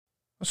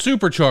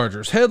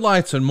Superchargers,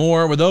 headlights, and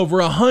more. With over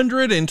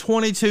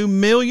 122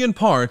 million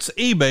parts,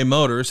 eBay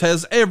Motors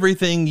has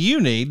everything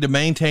you need to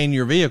maintain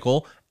your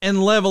vehicle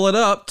and level it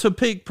up to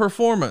peak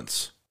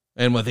performance.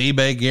 And with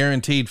eBay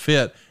Guaranteed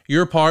Fit,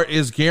 your part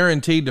is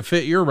guaranteed to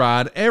fit your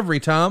ride every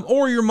time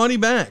or your money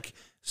back.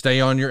 Stay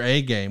on your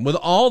A game with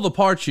all the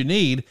parts you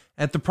need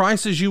at the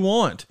prices you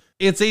want.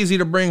 It's easy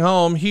to bring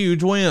home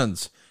huge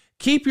wins.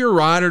 Keep your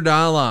ride or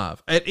die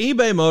alive at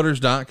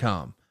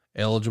ebaymotors.com.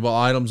 Eligible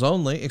items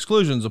only.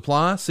 Exclusions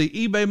apply. See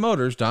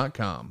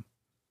ebaymotors.com.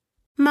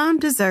 Mom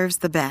deserves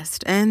the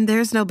best, and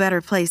there's no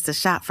better place to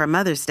shop for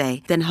Mother's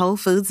Day than Whole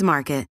Foods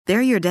Market.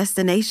 They're your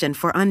destination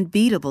for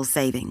unbeatable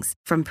savings,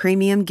 from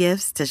premium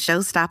gifts to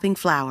show-stopping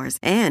flowers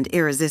and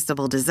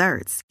irresistible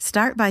desserts.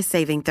 Start by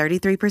saving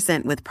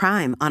 33% with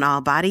Prime on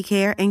all body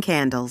care and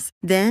candles.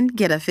 Then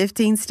get a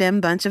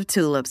 15-stem bunch of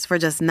tulips for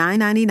just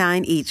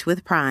 $9.99 each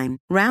with Prime.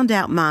 Round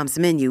out Mom's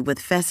menu with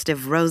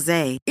festive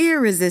rosé,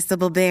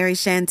 irresistible berry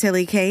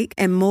chantilly cake,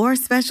 and more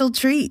special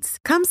treats.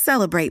 Come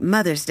celebrate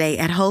Mother's Day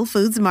at Whole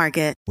Foods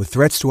Market. With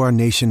threats to our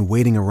nation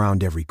waiting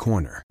around every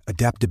corner,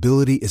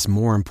 adaptability is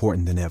more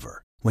important than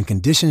ever. When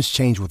conditions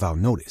change without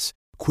notice,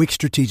 quick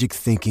strategic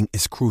thinking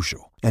is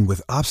crucial. And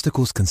with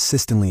obstacles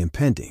consistently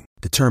impending,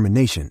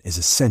 determination is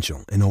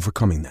essential in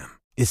overcoming them.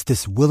 It's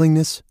this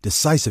willingness,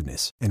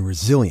 decisiveness, and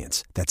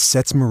resilience that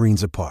sets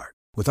Marines apart.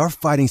 With our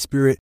fighting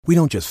spirit, we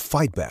don't just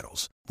fight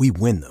battles, we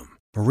win them.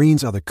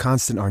 Marines are the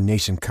constant our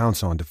nation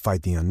counts on to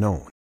fight the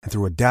unknown. And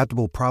through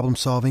adaptable problem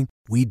solving,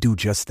 we do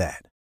just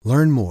that.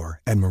 Learn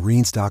more at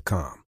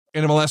marines.com.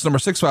 NMLS number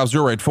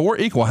 65084,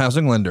 Equal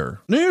Housing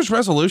Lender. New Year's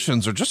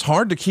resolutions are just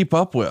hard to keep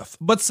up with,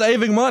 but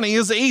saving money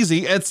is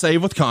easy at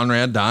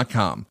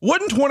SaveWithConrad.com.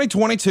 Wouldn't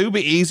 2022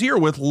 be easier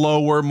with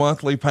lower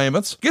monthly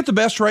payments? Get the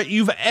best rate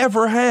you've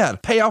ever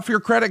had, pay off your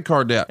credit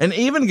card debt, and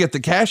even get the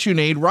cash you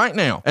need right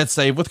now at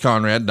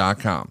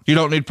SaveWithConrad.com. You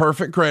don't need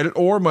perfect credit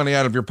or money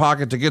out of your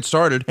pocket to get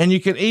started, and you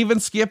can even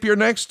skip your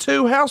next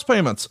 2 house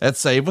payments at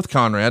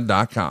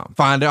SaveWithConrad.com.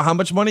 Find out how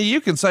much money you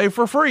can save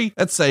for free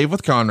at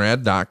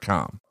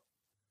SaveWithConrad.com.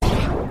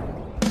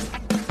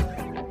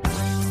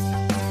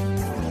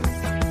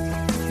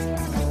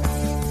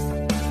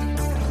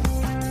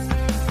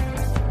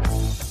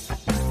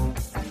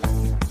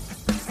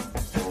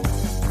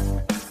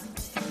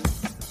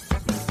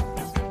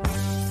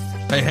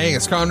 Hey,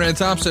 it's Conrad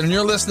Thompson, and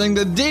you're listening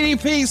to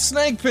DDP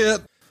Snake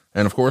Pit.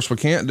 And of course, we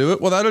can't do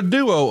it without a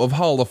duo of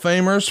Hall of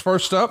Famers.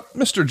 First up,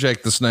 Mr.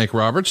 Jake the Snake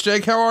Roberts.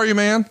 Jake, how are you,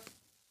 man?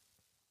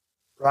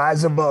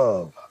 Rise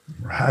above.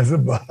 Rise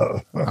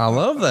above. I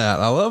love that.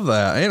 I love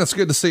that. And it's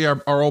good to see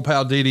our old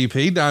pal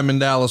DDP, Diamond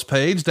Dallas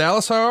Page.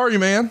 Dallas, how are you,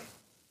 man?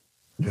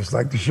 Just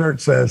like the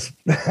shirt says.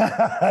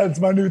 That's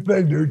my new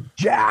thing, dude.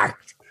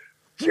 Jacked.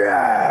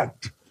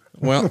 Jacked.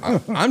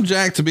 Well, I'm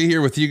jacked to be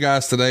here with you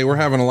guys today. We're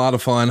having a lot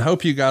of fun.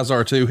 Hope you guys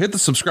are too. Hit the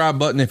subscribe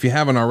button if you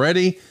haven't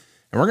already.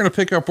 And we're going to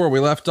pick up where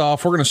we left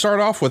off. We're going to start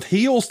off with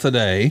heels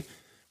today.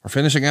 We're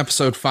finishing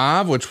episode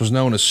 5, which was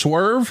known as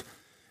Swerve.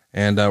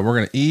 And we're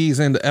going to ease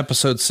into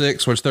episode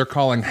 6, which they're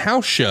calling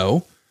House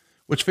Show,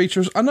 which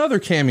features another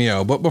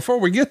cameo. But before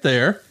we get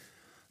there,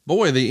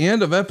 boy, the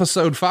end of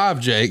episode 5,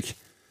 Jake,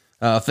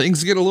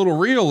 things get a little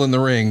real in the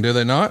ring, do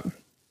they not?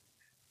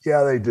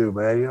 Yeah, they do,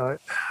 man. You know,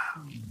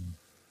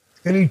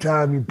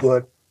 anytime you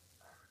put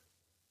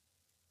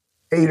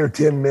 8 or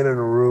 10 men in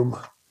a room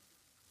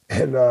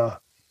and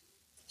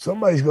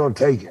somebody's going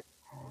to take it,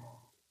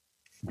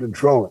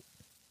 control it.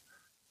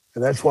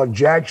 And that's what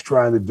Jack's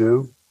trying to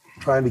do,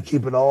 trying to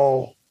keep it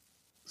all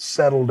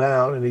settled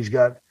down. And he's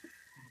got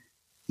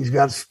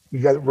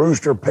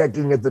Rooster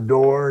pecking at the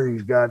door.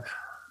 He's got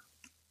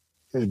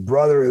his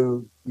brother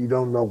who you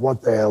don't know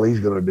what the hell he's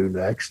going to do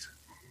next.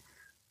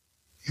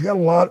 He's got a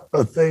lot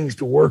of things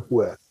to work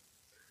with.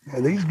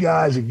 And these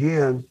guys,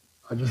 again,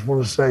 I just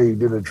want to say,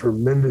 did a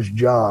tremendous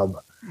job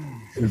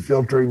in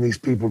filtering these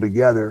people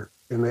together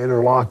and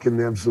interlocking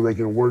them so they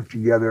can work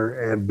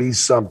together and be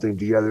something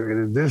together.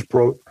 And in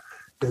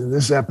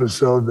this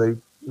episode,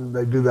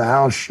 they do the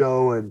house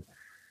show, and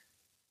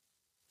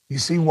you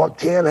see what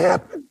can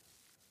happen.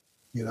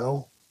 You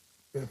know,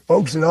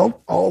 folks, they don't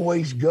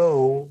always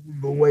go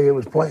the way it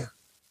was planned.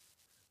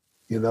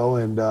 You know,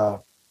 and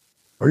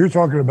you're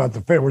talking about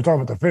we're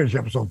talking about the finish,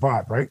 episode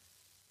 5, right?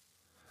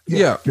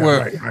 Yeah,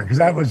 well, right. Because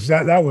that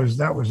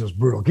was just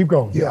brutal. Keep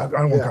going. Yeah, I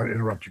don't want to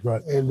interrupt you. Go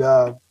ahead. And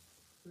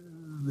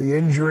the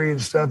injury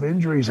and stuff.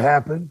 Injuries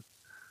happen.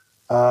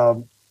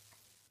 Not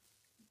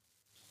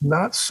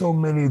so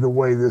many the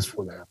way this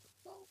one happened.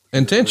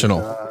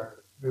 Intentional.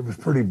 It was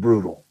pretty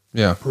brutal.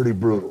 Yeah, pretty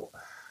brutal.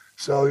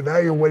 So now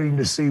you're waiting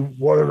to see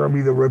what are going to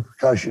be the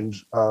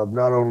repercussions of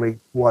not only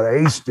what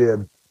Ace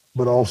did,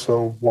 but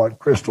also what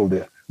Crystal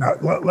did. Now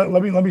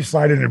let me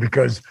slide in there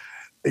because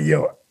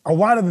a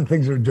lot of the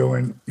things they're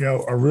doing,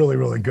 are really,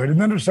 really good.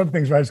 And then there's some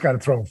things where I just got to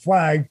throw a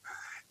flag.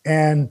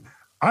 And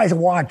I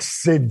watched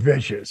Sid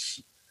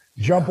Vicious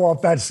jump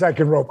off that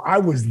second rope. I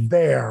was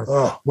there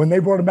when they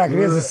brought him back. And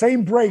he has the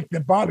same break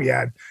that Bobby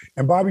had.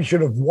 And Bobby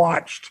should have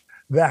watched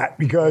that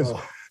because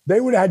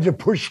they would have had to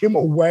push him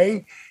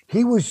away.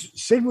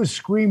 Sid was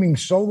screaming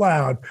so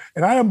loud,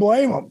 and I don't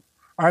blame him.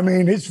 I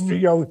mean,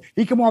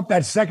 he come off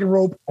that second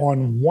rope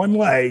on one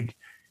leg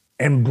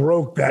and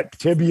broke that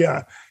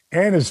tibia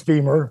and his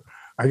femur.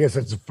 I guess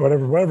it's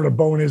whatever the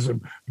bone is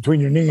between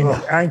your knee and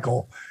your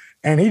ankle.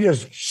 And he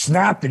just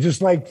snapped it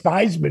just like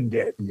Theismann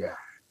did. Yeah.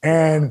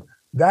 And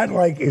that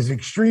is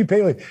extreme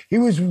pain. He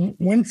was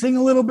wincing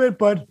a little bit,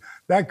 but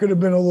that could have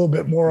been a little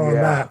bit more on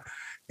that.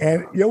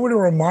 And you know what it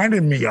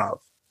reminded me of?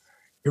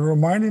 It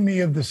reminded me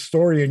of the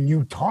story, and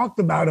you talked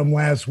about him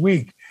last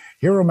week,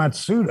 Hiro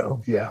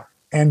Matsuda. Yeah.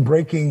 And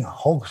breaking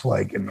Hulk's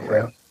leg in the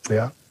ring.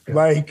 Yeah.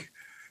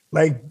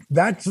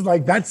 That's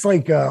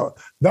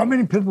not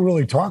many people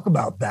really talk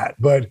about that,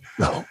 but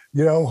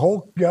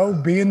Hulk,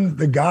 being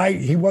the guy,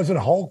 he wasn't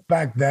Hulk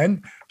back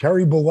then.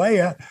 Terry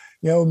Bollea,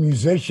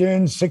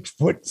 musician,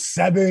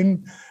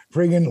 6'7",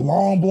 friggin'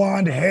 long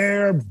blonde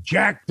hair,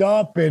 jacked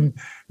up, and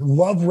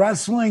loved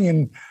wrestling,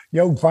 and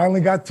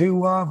finally got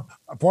to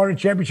Florida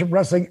Championship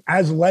Wrestling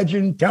as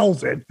legend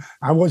tells it.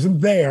 I wasn't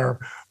there,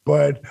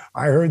 but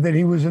I heard that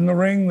he was in the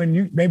ring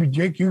when maybe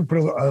Jake, you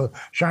put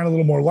shine a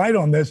little more light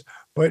on this,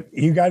 but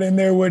he got in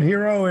there with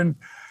Hiro and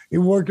he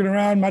was working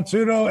around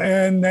Matsuda,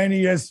 and then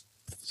he just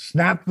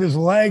snapped his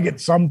leg at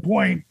some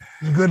point.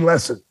 Good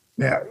lesson.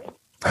 Yeah.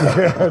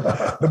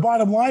 The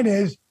bottom line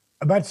is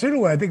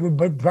Matsuda, I think,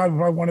 was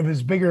probably one of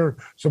his bigger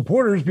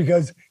supporters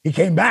because he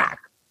came back.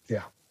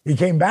 Yeah. He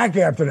came back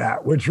after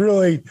that, which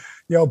really,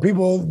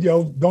 people,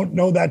 don't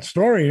know that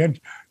story. And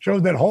it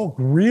shows that Hulk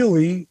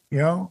really,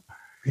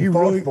 he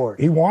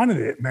wanted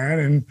it, man.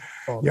 And,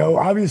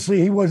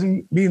 obviously he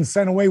wasn't being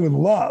sent away with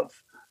love,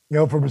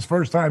 from his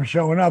first time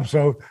showing up.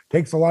 So it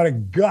takes a lot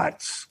of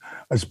guts,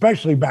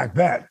 especially back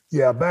then.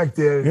 Yeah, back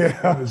then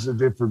it was a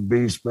different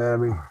beast, man. I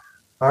mean,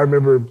 I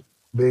remember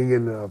being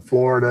in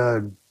Florida,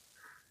 and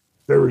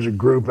there was a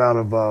group out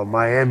of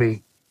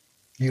Miami,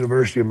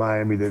 University of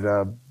Miami,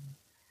 that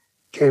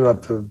came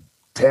up to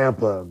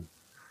Tampa,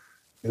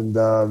 and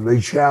they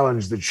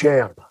challenged the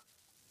champ.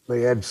 They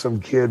had some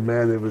kid,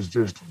 man, that was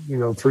just,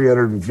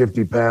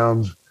 350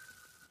 pounds,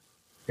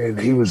 and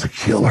he was a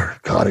killer.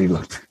 God, he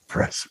looked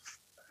impressive.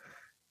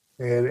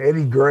 And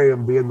Eddie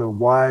Graham, being the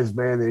wise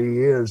man that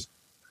he is,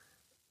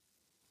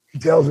 he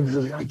tells him, he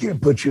says, I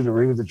can't put you in the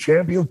ring with the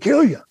champ. He'll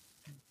kill you.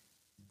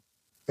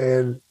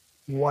 And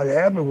what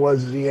happened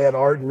was he had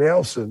Art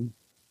Nelson,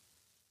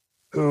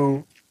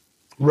 who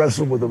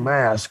wrestled with a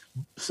mask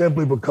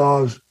simply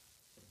because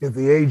at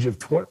the age of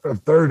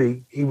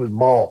 30, he was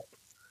bald.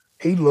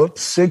 He looked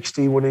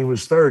 60 when he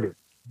was 30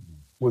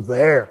 with the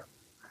hair.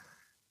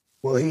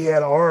 Well, he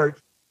had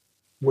Art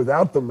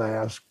without the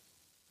mask,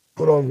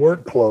 put on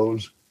work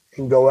clothes,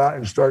 and go out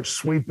and start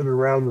sweeping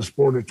around the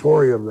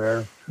sportatorium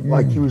there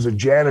like he was a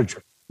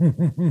janitor.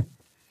 And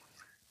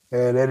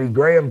Eddie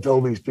Graham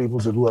told these people,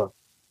 said, look,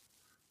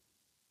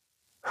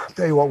 I'll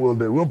tell you what we'll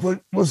do.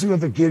 We'll see what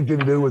the kid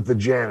can do with the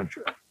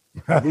janitor.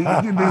 If he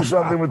can do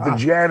something with the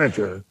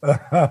janitor,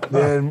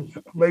 then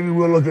maybe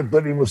we'll look at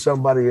putting him with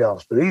somebody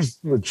else. But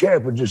the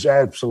champ would just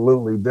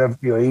absolutely,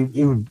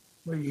 he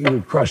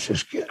would crush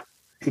this kid.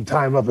 He'd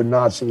tie him up in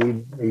knots,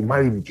 and he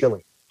might even kill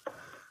him.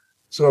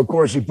 So, of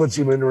course, he puts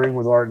him in the ring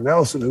with Art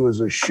Nelson, who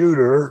is a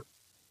shooter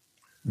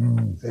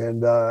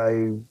and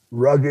a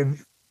rugged,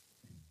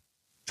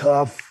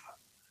 tough,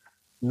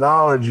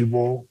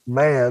 knowledgeable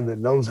man that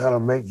knows how to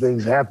make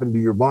things happen to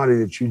your body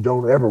that you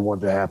don't ever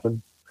want to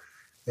happen.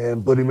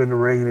 And put him in the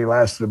ring, and he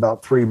lasted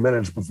about 3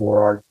 minutes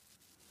before Art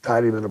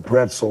tied him in a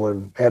pretzel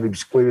and had him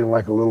squealing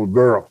like a little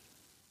girl.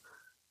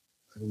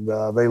 And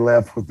they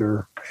left with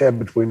their head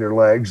between their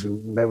legs,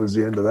 and that was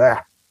the end of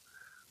that.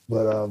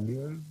 But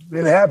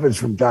it happens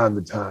from time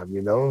to time,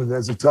 and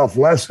that's a tough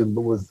lesson.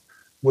 But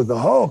with the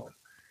Hulk,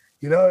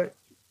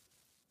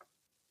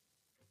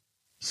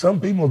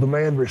 some people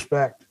demand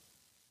respect.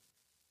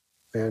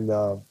 And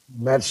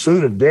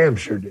Matsuda damn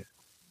sure did.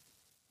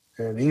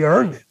 And he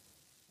earned it.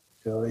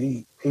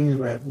 He's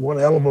one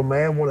hell of a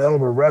man, one hell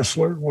of a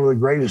wrestler, one of the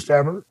greatest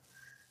ever.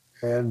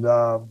 And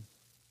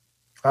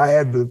I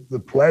had the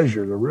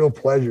real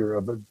pleasure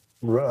of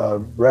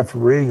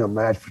refereeing a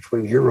match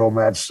between Hiro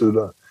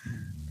Matsuda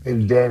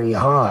and Danny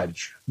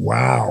Hodge.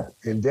 Wow.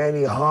 And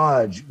Danny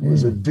Hodge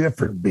was a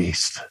different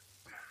beast.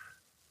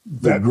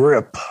 The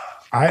grip.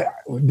 I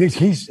want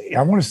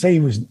to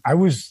say I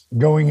was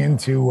going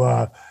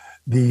into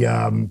the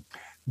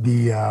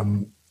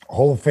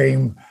Hall of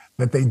Fame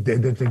that they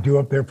do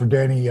up there for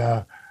Danny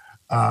God,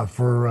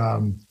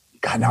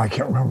 now I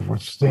can't remember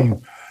what's his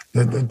name.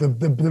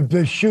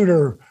 The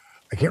shooter,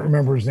 I can't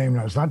remember his name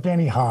now. It's not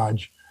Danny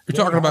Hodge.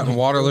 You're talking about in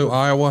Waterloo,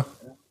 Iowa?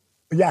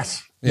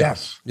 Yes. Yeah.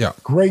 Yes. Yeah.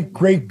 Great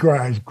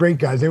guys. Great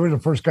guys. They were the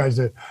first guys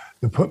to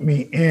put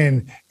me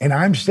in. And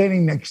I'm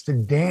standing next to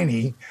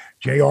Danny.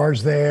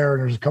 JR's there,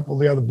 and there's a couple of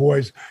the other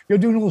boys.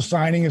 Doing a little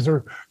signing as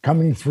they're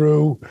coming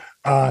through.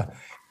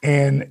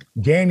 And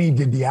Danny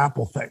did the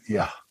Apple thing.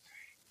 Yeah.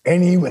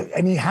 And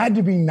he had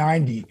to be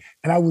 90.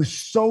 And I was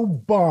so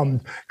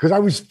bummed because I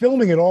was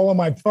filming it all on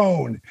my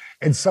phone,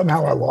 and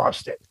somehow I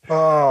lost it.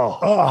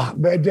 Oh.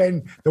 But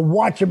then to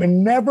watch him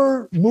and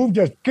never move,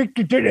 just and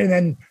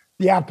then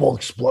The apple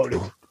exploded.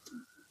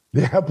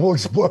 The apple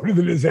exploded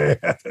in his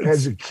hands.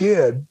 As a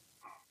kid,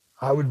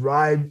 I would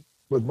ride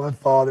with my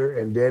father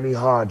and Danny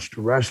Hodge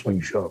to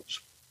wrestling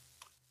shows.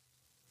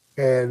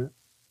 And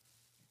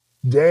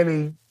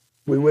Danny,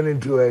 we went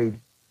into a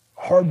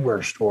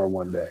hardware store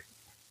one day.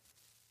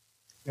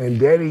 And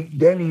Danny,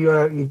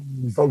 you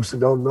folks that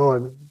don't know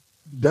him,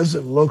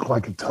 doesn't look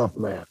like a tough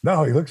man.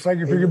 No, he looks like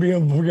if you're going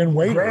to be a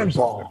waiter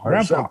grandpa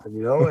or something,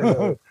 you know.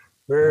 And,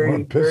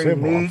 very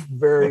neat,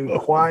 very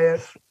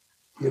quiet,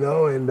 you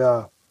know. And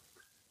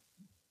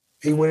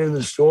he went in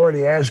the store and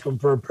he asked him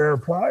for a pair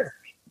of pliers.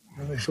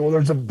 And they said, well,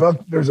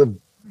 there's a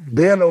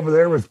bin over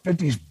there with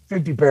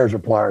 50 pairs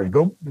of pliers.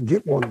 Go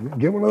get one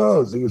of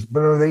those. He goes,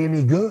 but are they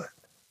any good?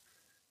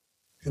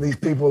 And these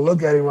people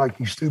look at him like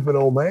he's stupid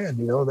old man,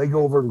 you know. They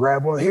go over and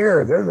grab one.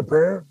 Here, there's a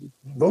pair.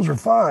 Those are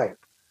fine.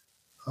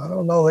 I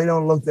don't know. They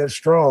don't look that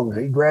strong.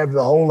 He grabs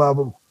the whole of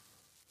them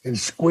and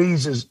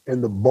squeezes,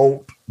 and the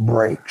bolt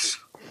breaks.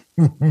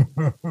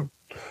 They're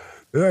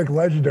like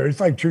legendary. It's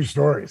like true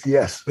stories.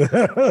 Yes.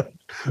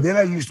 Then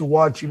I used to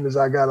watch him as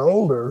I got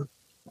older,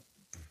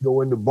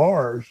 go into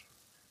bars.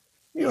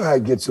 You know how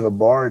it gets in a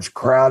bar. It's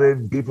crowded.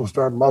 And people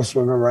start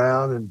bustling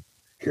around, and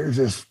here's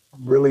this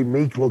really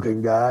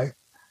meek-looking guy.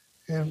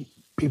 And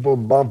people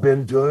bump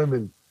into him,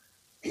 and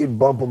he'd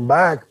bump them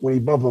back. When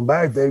he'd bump them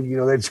back,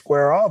 they'd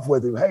square off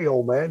with him. Hey,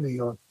 old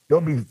man,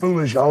 don't be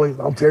foolish.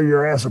 I'll tear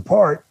your ass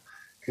apart.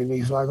 And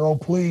he's like, oh,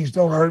 please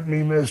don't hurt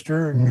me,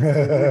 mister. And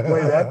he'd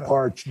play that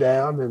part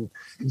down, and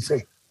he'd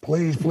say,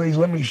 please,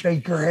 let me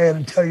shake your hand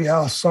and tell you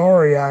how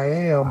sorry I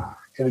am.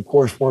 And of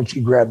course, once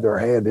he grabbed their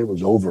hand, it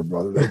was over,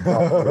 brother. They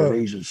dropped on their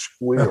knees and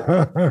squealed.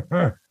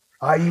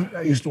 I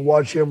used to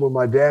watch him when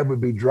my dad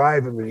would be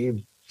driving, and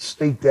he'd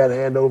sneak that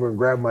hand over and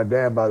grab my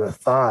dad by the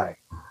thigh.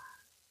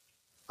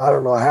 I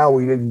don't know how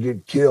we didn't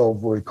get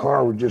killed, where the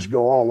car would just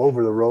go all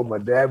over the road. My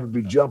dad would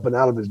be jumping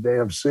out of his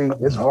damn seat.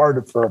 It's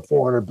hard for a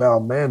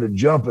 400-pound man to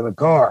jump in a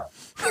car.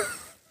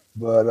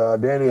 But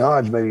Danny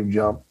Hodge made him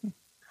jump.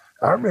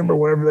 I remember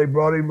whenever they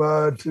brought him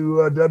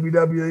to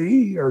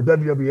WWE or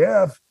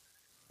WWF,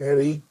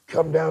 and he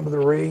come down to the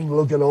ring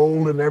looking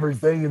old and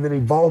everything, and then he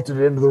vaulted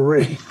into the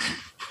ring.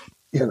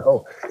 You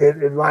know,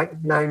 at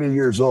like 90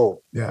 years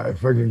old. Yeah,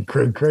 fucking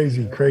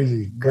crazy.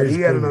 But he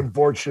had an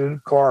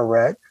unfortunate car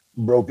wreck,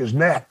 broke his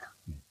neck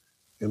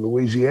in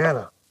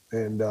Louisiana,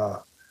 and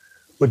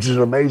which is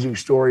an amazing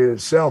story in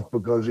itself,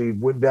 because he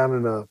went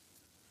down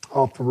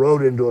off the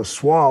road into a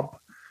swamp.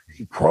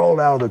 He crawled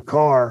out of the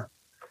car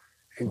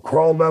and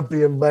crawled up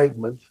the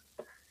embankment,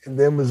 and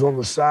then was on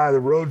the side of the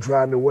road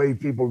trying to weigh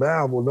people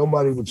down. Well,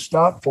 nobody would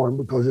stop for him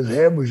because his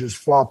head was just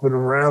flopping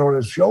around on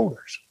his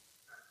shoulders.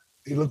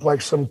 He looked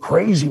like some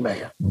crazy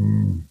man.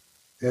 Mm.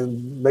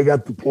 And they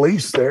got the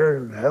police there,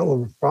 and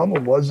hell, the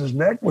problem was his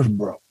neck was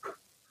broke.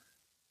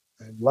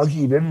 And lucky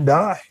he didn't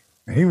die.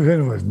 He was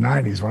in his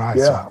 90s when I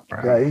saw him.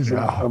 Right? Yeah, he's an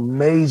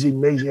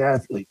amazing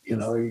athlete. You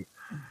know,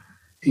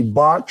 he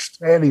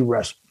boxed and he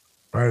wrestled.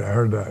 Right, I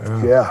heard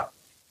that. Yeah.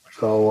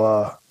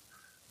 So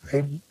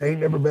ain't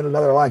never been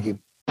another like him.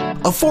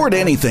 Afford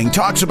Anything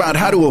talks about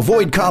how to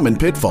avoid common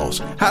pitfalls,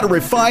 how to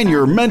refine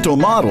your mental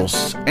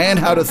models, and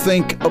how to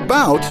think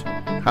about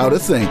how to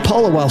think.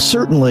 Paula, while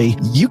certainly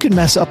you can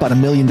mess up on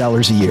 $1 million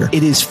a year,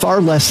 it is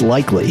far less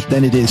likely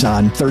than it is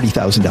on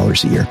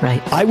 $30,000 a year.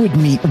 Right. I would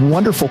meet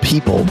wonderful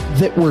people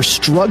that were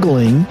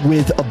struggling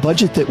with a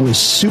budget that was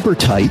super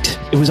tight.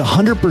 It was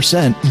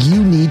 100%.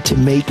 You need to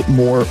make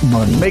more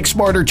money. Make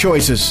smarter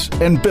choices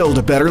and build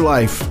a better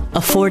life.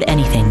 Afford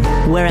Anything,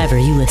 wherever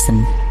you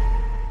listen.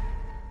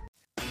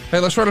 Hey,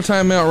 let's try to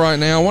time out right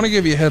now. I want to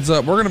give you a heads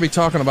up. We're going to be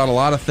talking about a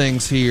lot of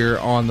things here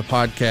on the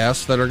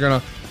podcast that are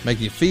going to make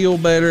you feel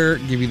better,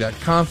 give you that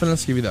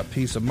confidence, give you that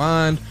peace of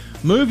mind,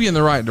 move you in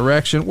the right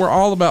direction. We're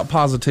all about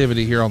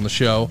positivity here on the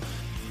show.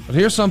 But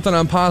here's something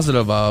I'm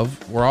positive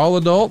of. We're all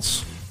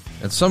adults,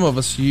 and some of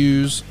us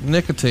use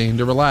nicotine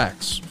to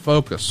relax,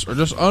 focus, or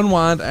just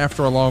unwind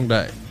after a long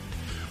day.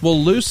 Well,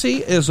 Lucy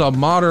is a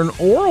modern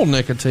oral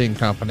nicotine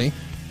company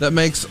that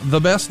makes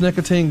the best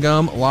nicotine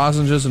gum,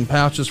 lozenges, and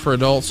pouches for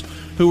adults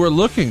who are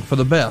looking for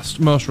the best,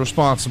 most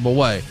responsible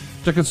way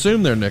to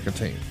consume their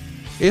nicotine.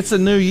 It's a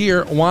new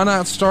year. Why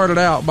not start it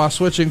out by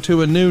switching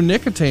to a new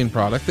nicotine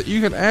product that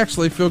you can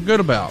actually feel good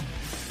about?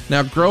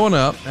 Now, growing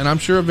up, and I'm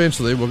sure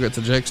eventually we'll get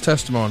to Jake's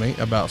testimony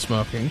about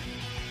smoking,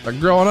 but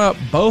growing up,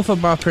 both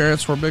of my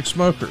parents were big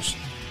smokers.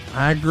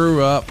 I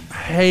grew up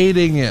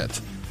hating it.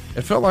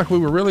 It felt like we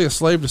were really a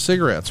slave to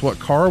cigarettes. What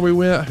car we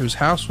went, whose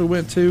house we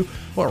went to,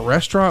 what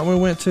restaurant we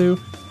went to.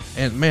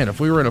 And man, if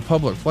we were in a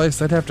public place,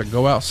 they'd have to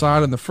go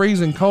outside in the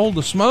freezing cold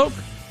to smoke.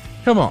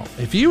 Come on,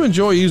 if you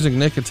enjoy using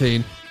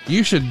nicotine,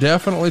 you should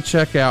definitely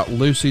check out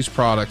Lucy's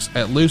products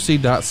at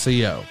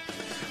lucy.co.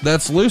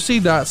 That's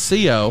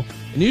lucy.co,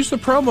 and use the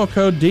promo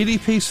code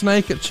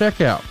DDPSnake at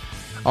checkout.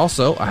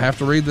 Also, I have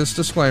to read this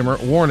disclaimer.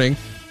 Warning,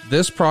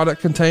 this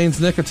product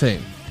contains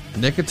nicotine.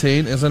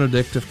 Nicotine is an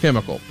addictive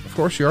chemical. Of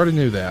course, you already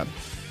knew that.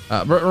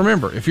 But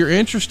remember, if you're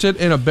interested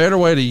in a better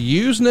way to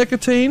use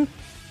nicotine,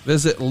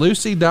 visit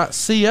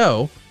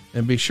lucy.co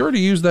and be sure to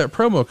use that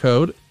promo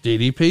code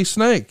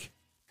DDPSnake.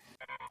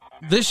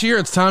 This year,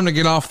 it's time to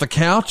get off the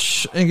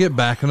couch and get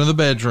back into the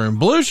bedroom.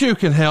 Blue Chew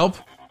can help.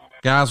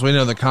 Guys, we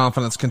know that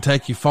confidence can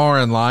take you far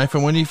in life,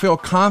 and when you feel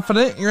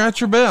confident, you're at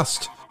your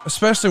best,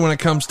 especially when it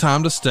comes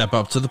time to step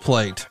up to the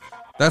plate.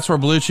 That's where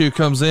Blue Chew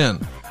comes in.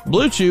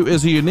 Blue Chew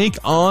is a unique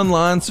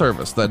online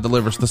service that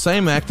delivers the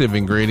same active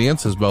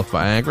ingredients as both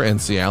Viagra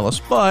and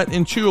Cialis, but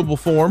in chewable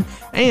form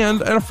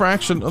and at a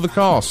fraction of the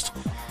cost.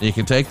 You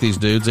can take these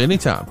dudes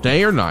anytime,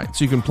 day or night,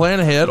 so you can plan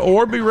ahead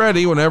or be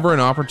ready whenever an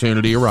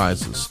opportunity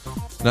arises.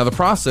 Now, the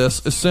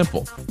process is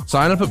simple.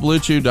 Sign up at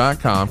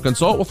BlueChew.com,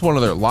 consult with one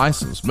of their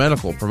licensed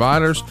medical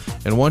providers,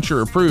 and once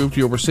you're approved,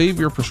 you'll receive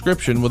your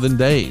prescription within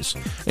days.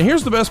 And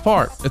here's the best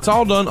part. It's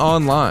all done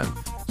online.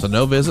 So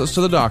no visits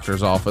to the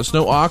doctor's office,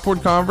 no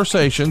awkward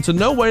conversations, and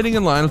no waiting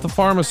in line at the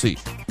pharmacy.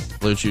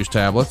 Blue Chew's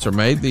tablets are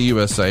made in the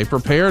USA,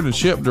 prepared and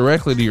shipped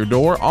directly to your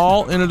door,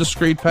 all in a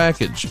discreet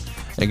package.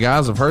 And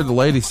guys, I've heard the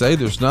ladies say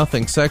there's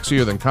nothing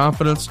sexier than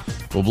confidence.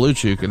 Well, Blue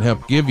Chew can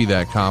help give you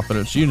that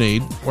confidence you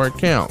need where it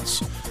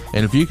counts.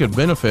 And if you can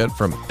benefit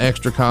from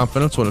extra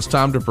confidence when it's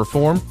time to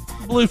perform,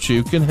 Blue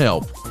Chew can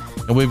help.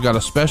 And we've got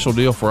a special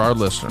deal for our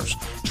listeners.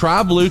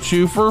 Try Blue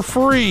Chew for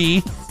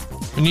free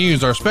and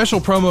use our special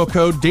promo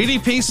code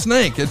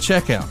DDPSNAKE at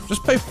checkout.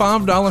 Just pay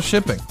 $5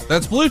 shipping.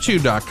 That's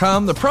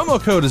BlueChew.com. The promo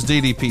code is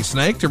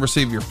DDPSNAKE to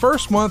receive your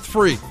first month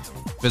free.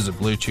 Visit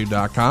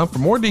BlueChew.com for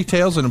more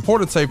details and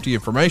important safety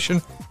information.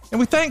 And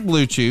we thank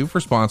Blue Chew for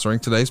sponsoring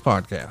today's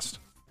podcast.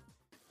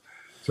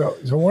 So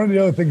one of the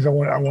other things I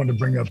wanted to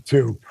bring up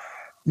too,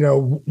 you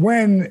know,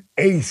 when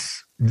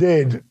Ace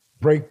did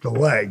break the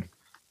leg,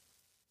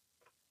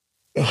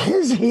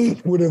 his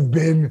heat would have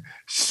been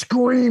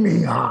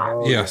screaming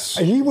hot. Yes.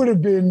 He would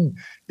have been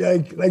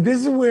like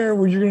this is where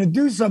you're going to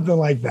do something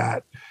like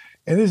that.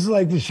 And this is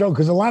like the show,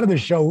 because a lot of the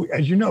show,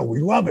 as you know, we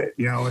love it,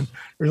 you know, and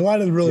there's a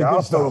lot of really good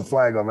I'll stuff. throw a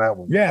flag on that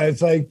one. Yeah,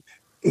 it's like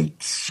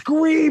it's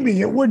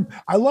screaming.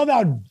 I love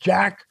how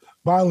Jack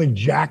finally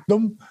jacked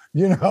them,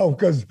 you know,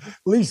 because at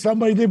least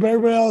somebody did, but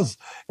everybody else,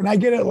 and I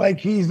get it, like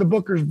he's the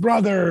Booker's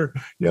brother,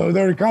 you know,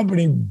 they're a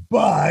company,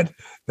 but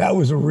that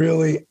was a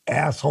really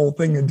asshole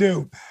thing to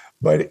do.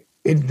 But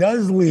it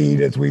does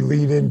lead, as we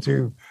lead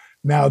into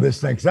now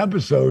this next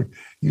episode,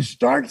 you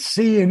start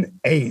seeing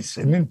Ace.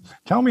 And then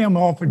tell me how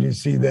often you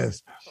see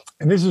this.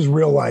 And this is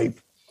real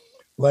life.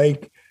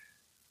 Like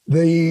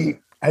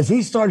as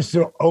he starts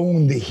to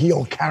own the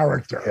heel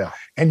character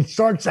and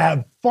starts to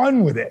have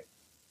fun with it,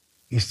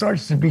 he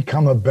starts to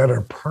become a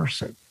better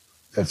person.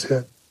 That's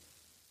it.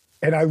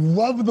 And I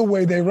love the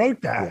way they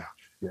wrote that.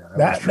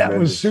 Yeah. That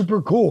was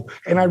super cool.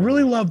 And I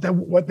really love that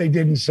what they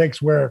did in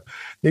 6, where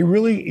they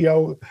really, you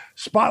know,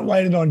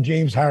 spotlighted on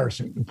James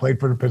Harrison, who played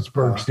for the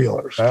Pittsburgh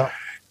Steelers.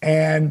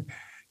 And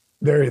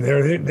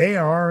they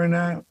are in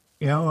a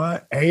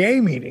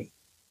AA meeting.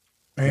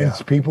 And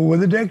it's people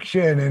with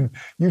addiction. And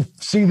you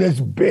see this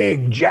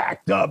big,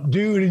 jacked up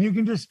dude, and you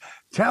can just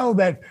tell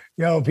that,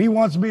 you know, if he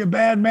wants to be a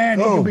bad man,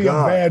 he can be a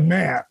bad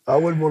man. I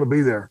wouldn't want to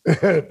be there.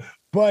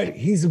 But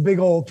he's a big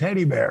old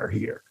teddy bear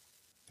here.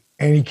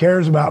 And he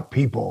cares about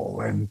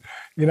people, and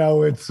you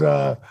know it's.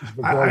 I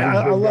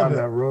love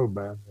that road,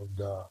 man. And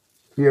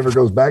if he ever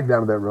goes back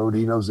down to that road,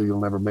 he knows that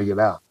he'll never make it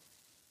out.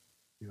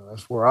 You know,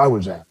 that's where I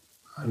was at.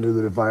 I knew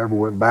that if I ever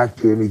went back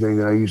to anything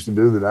that I used to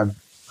do, that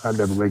I'd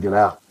never make it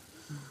out.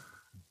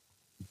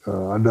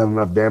 I've done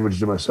enough damage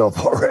to myself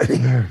already.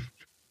 Yeah,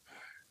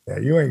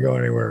 you ain't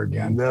going anywhere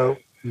again. No.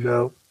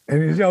 And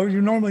you know,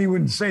 you normally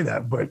wouldn't say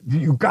that, but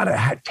you got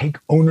to take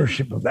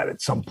ownership of that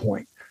at some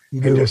point. You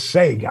can just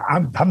say,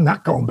 I'm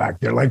not going back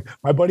there. Like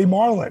my buddy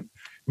Marlon,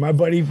 my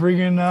buddy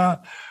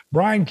freaking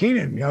Brian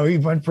Keenan. You know, he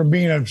went from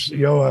being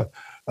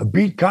a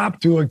beat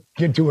cop to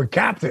a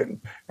captain,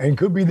 and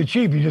could be the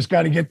chief. You just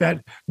got to get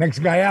that next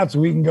guy out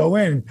so he can go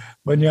in.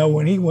 But you know,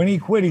 when he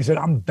quit, he said,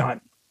 "I'm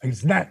done.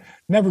 It's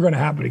never going to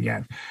happen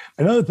again."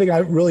 Another thing I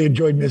really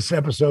enjoyed in this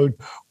episode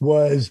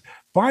was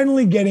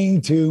finally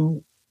getting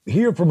to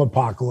hear from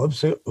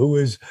Apocalypse, who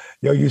is,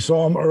 you know, you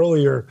saw him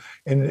earlier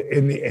in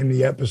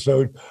the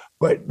episode.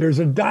 But there's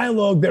a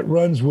dialogue that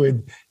runs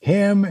with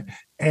him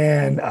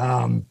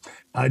and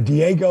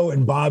Diego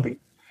and Bobby.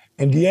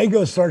 And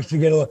Diego starts to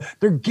get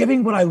they're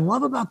giving, what I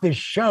love about this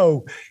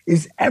show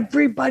is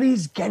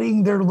everybody's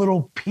getting their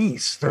little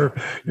piece. You're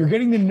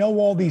getting to know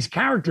all these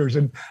characters.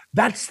 And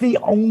that's the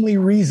only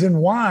reason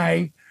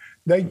why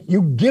that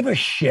you give a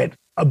shit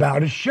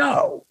about a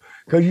show,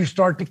 because you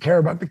start to care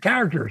about the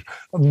characters.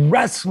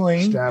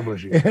 Wrestling,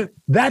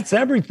 that's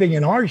everything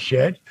in our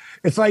shit.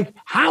 It's like,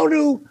 how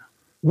do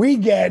we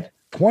get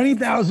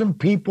 20,000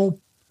 people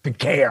to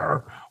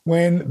care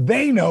when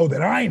they know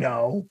that I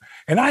know,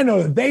 and I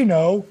know that they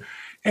know,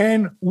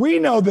 and we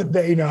know that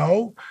they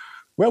know?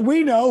 Well,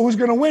 we know who's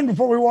going to win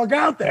before we walk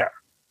out there.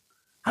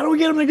 How do we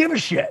get them to give a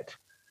shit?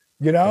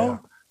 You know,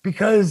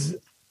 because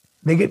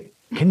they get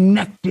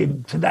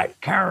connected to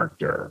that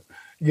character,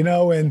 you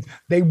know, and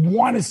they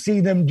want to see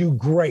them do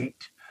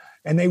great.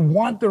 And they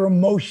want their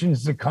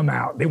emotions to come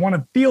out. They want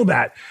to feel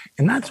that.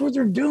 And that's what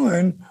they're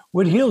doing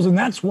with Heels. And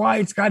that's why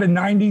it's got a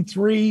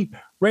 93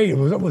 rating.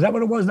 Was that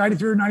what it was?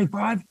 93 or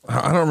 95?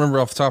 I don't remember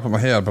off the top of my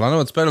head, but I know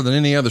it's better than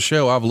any other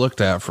show I've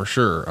looked at for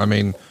sure. I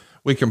mean,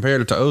 we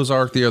compared it to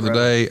Ozark the other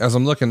day. As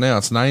I'm looking now,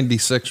 it's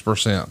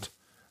 96%.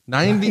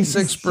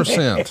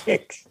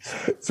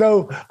 96%.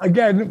 So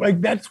again,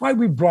 like that's why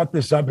we brought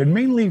this up, and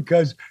mainly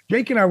because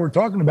Jake and I were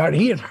talking about it.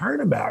 He had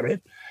heard about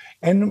it,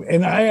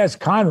 and I asked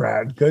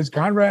Conrad, because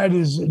Conrad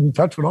is in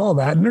touch with all of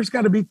that, and there's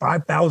got to be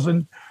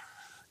 5,000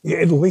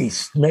 at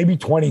least, maybe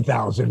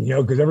 20,000,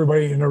 because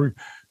everybody and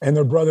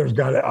their brother's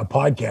got a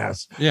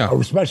podcast,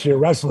 especially a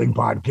wrestling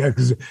podcast,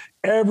 because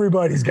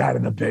everybody's got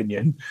an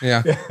opinion.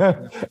 Yeah.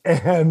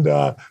 And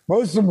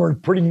most of them were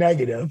pretty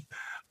negative.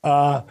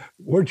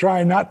 We're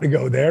trying not to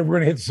go there. We're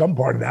going to hit some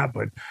part of that,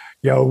 but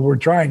we're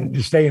trying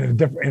to stay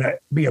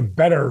be a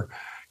better,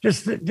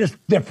 just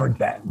different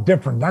than,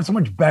 not so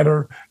much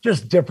better,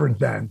 just different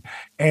than.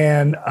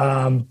 And,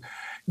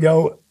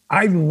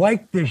 I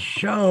like this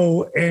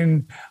show,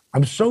 and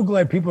I'm so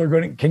glad people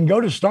can go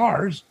to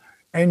Stars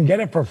and get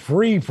it for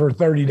free for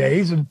 30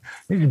 days and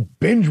you can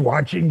binge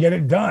watch it and get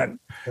it done.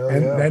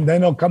 And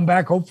then they'll come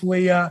back.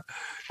 Hopefully, I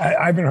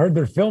haven't heard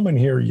they're filming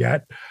here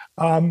yet.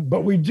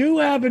 But we do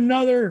have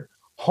another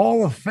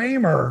Hall of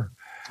Famer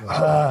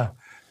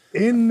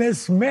in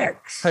this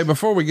mix. Hey,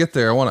 before we get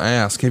there, I want to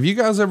ask, have you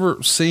guys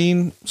ever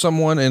seen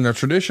someone in a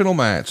traditional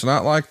match,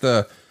 not like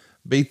the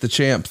beat the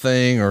champ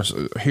thing or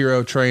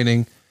hero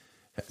training?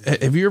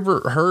 Have you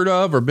ever heard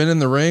of or been in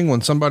the ring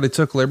when somebody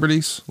took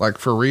liberties, like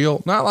for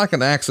real? Not like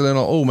an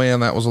accidental, oh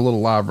man, that was a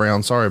little live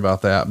round, sorry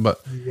about that.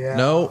 But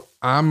no,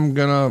 I'm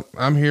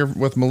here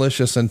with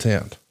malicious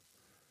intent.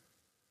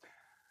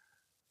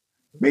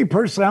 Me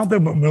personally, I don't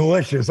think I'm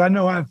malicious. I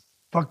know I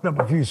fucked up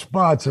a few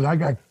spots and I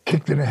got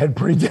kicked in the head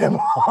pretty damn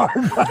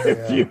hard by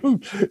a few,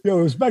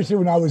 especially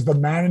when I was the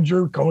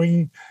manager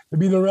going to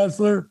be the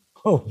wrestler.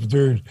 Oh,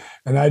 dude.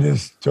 And I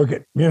just took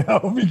it,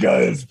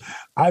 because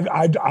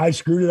I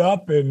screwed it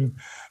up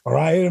or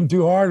I hit him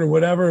too hard or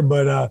whatever.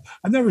 But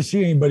I've never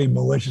seen anybody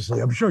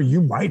maliciously. I'm sure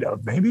you might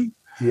have, maybe.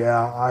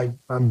 Yeah,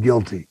 I'm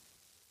guilty.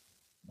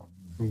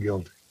 I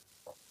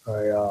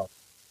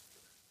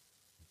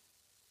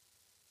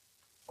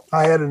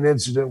had an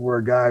incident where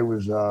a guy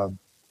was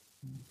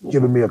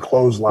giving me a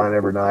clothesline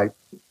every night,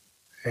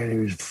 and he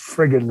was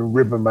friggin'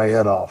 ripping my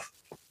head off.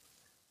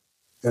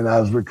 And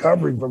I was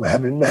recovering from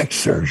having neck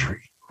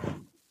surgery.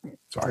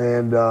 Sorry.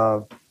 And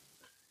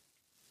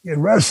in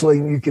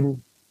wrestling, you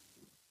can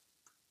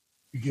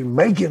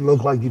make it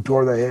look like you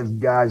tore the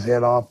guy's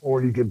head off,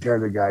 or you can tear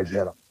the guy's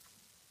head off.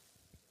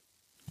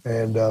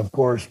 And of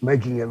course,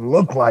 making it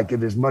look like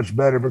it is much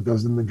better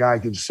because then the guy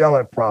can sell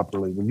it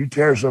properly. When you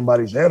tear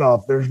somebody's head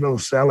off, there's no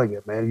selling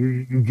it,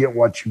 man. You get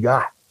what you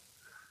got.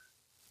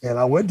 And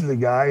I went to the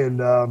guy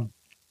and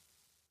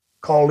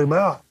called him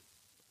out.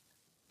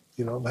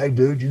 Hey,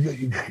 dude,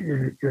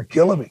 you're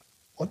killing me.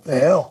 What the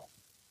hell?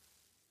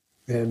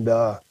 And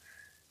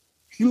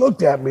he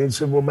looked at me and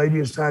said, well,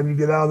 maybe it's time you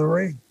get out of the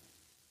ring.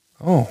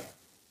 Oh.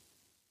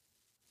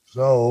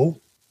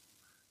 So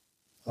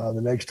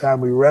the next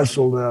time we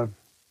wrestled,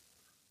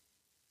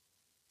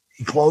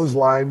 he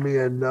clotheslined me,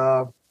 and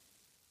I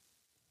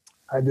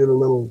did a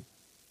little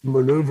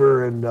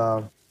maneuver, and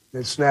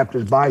it snapped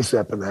his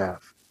bicep in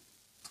half.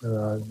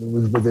 It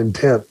was with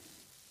intent.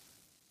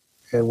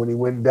 And when he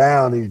went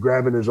down, he's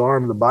grabbing his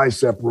arm, the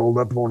bicep rolled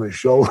up on his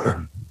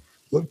shoulder.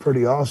 Looked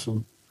pretty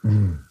awesome.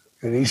 Mm.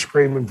 And he's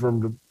screaming for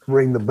him to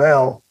ring the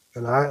bell.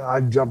 And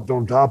I jumped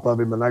on top of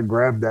him and I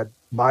grabbed that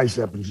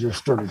bicep and just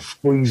started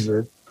squeezing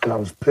it. And I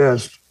was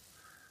pissed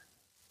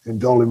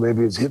and told him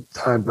maybe it's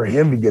time for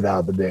him to get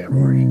out of the damn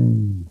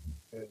ring.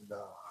 And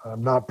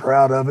I'm not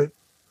proud of it.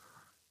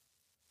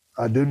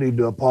 I do need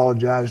to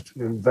apologize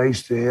in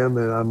face to him,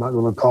 and I'm not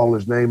going to call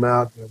his name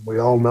out. We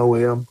all know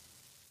him.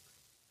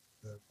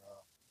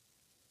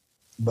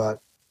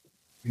 But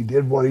he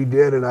did what he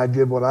did, and I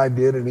did what I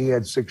did, and he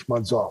had 6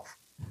 months off.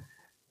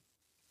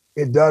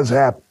 It does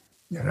happen.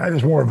 Yeah, that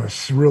is more of a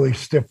really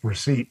stiff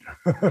receipt.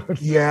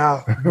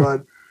 Yeah,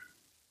 but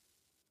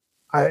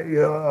I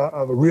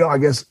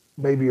guess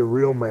maybe a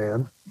real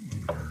man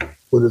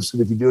would have said,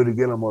 if you do it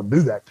again, I'm going to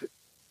do that to you.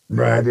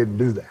 Right. I didn't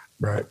do that.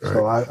 Right.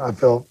 So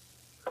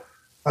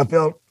I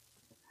felt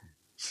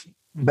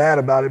bad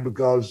about it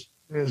because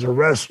as a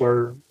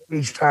wrestler,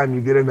 each time you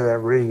get into that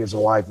ring, it's a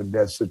life and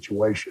death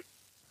situation.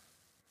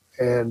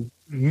 And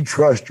you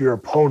trust your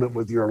opponent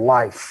with your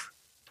life.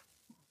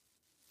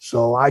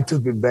 So I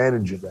took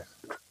advantage of that.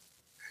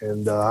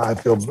 And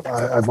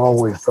I've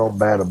always felt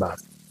bad about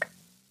it.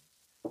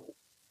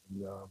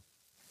 And,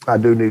 I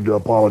do need to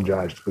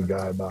apologize to the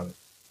guy about it.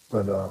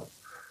 But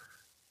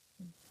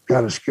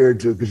kind of scared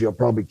to because he'll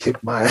probably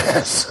kick my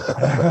ass.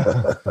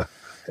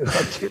 And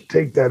I can't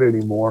take that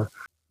anymore.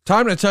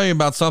 Time to tell you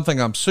about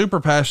something I'm super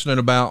passionate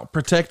about: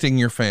 protecting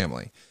your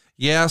family.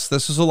 Yes,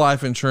 this is a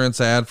life insurance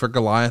ad for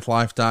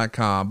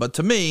GoliathLife.com, but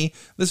to me,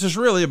 this is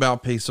really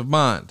about peace of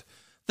mind.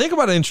 Think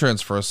about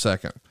insurance for a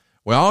second.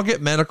 We all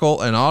get medical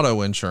and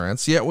auto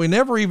insurance, yet we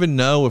never even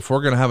know if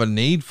we're going to have a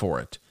need for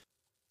it.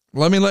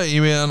 Let me let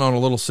you in on a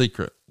little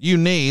secret. You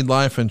need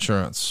life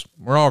insurance.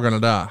 We're all going to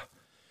die.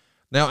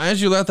 Now,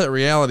 as you let that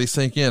reality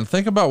sink in,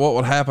 think about what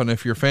would happen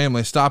if your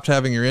family stopped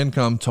having your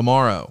income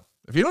tomorrow.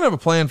 If you don't have a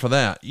plan for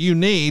that, you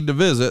need to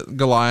visit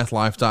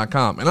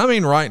Goliathlife.com. And I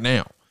mean right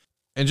now.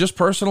 And just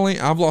personally,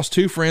 I've lost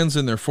 2 friends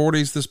in their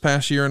 40s this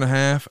past year and a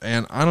half,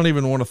 and I don't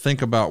even want to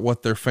think about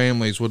what their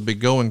families would be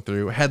going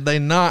through had they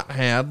not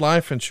had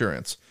life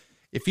insurance.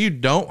 If you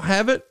don't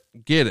have it,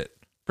 get it.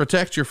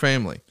 Protect your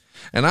family.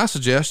 And I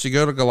suggest you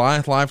go to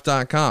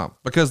Goliathlife.com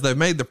because they've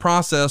made the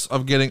process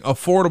of getting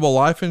affordable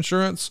life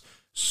insurance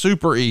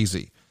super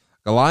easy.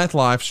 Goliath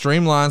Life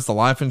streamlines the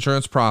life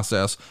insurance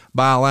process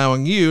by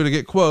allowing you to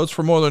get quotes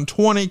for more than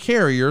 20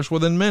 carriers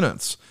within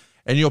minutes.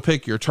 And you'll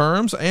pick your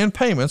terms and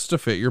payments to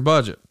fit your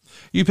budget.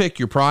 You pick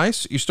your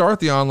price, you start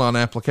the online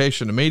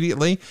application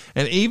immediately,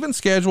 and even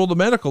schedule the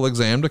medical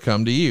exam to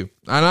come to you.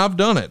 And I've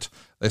done it.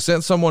 They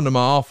sent someone to my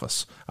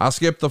office. I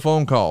skipped the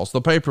phone calls,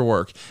 the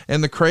paperwork,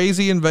 and the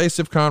crazy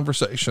invasive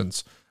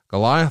conversations.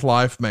 Goliath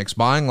Life makes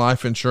buying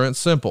life insurance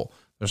simple.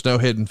 There's no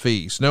hidden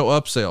fees, no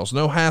upsells,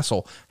 no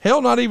hassle,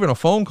 hell, not even a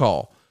phone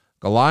call.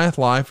 Goliath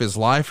Life is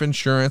life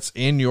insurance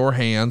in your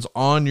hands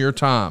on your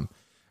time.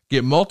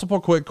 Get multiple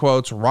quick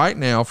quotes right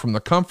now from the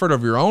comfort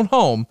of your own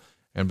home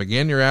and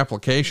begin your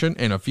application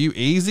in a few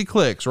easy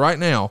clicks right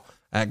now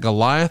at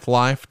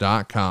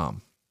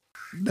Goliathlife.com.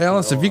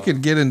 Dallas, if you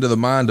could get into the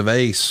mind of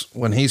Ace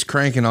when he's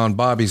cranking on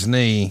Bobby's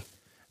knee,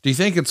 do you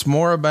think it's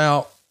more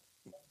about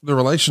the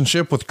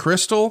relationship with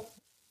Crystal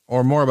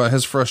or more about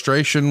his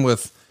frustration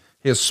with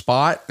his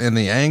spot and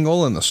the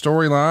angle and the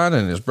storyline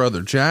and his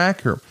brother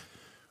Jack? Or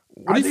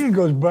I think it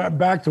goes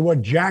back to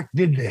what Jack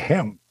did to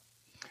him,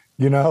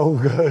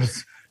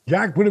 because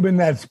Jack put him in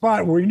that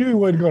spot where he knew he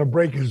wasn't going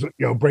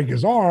to break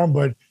his arm,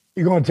 but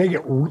he's going to take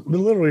it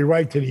literally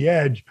right to the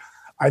edge.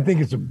 I think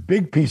it's a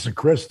big piece of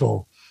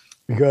Crystal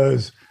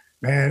because,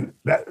 man,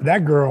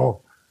 that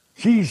girl,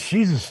 she's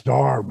a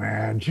star,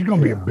 man. She's going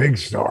to be a big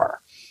star.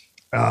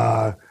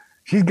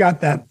 She's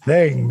got that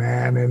thing,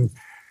 man. And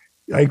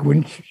like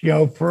when,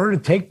 for her to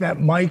take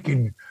that mic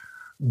and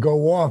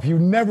go off, you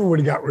never would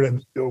have got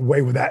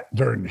away with that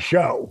during the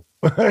show.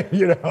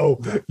 You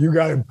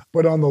got it,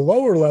 but on the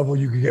lower level,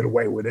 you could get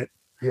away with it.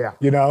 Yeah.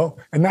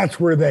 And that's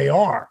where they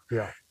are.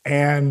 Yeah.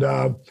 And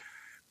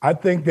I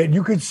think that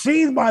you could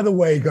see by the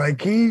way,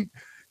 like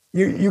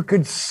you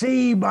could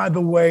see by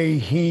the way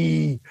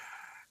he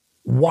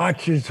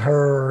watches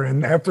her,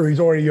 and after he's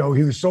already, he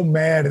was so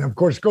mad, and of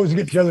course goes to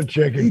get the other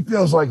chick. And, he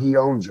feels like he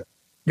owns it.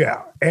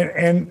 Yeah.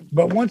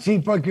 But once he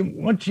put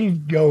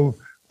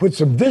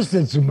some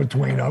distance in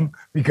between them,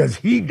 because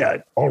he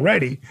does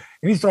already,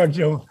 and he starts,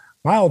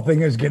 my whole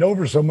thing is get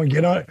over someone,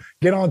 get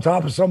on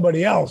top of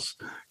somebody else,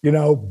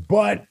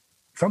 but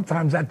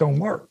sometimes that don't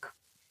work.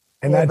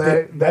 And that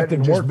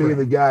didn't just work. Being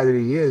the guy that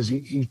he is,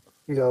 he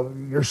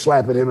you're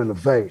slapping him in the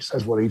face.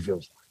 That's what he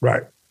feels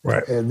like.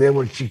 Right. And then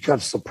when she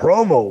cuts the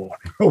promo on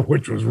him,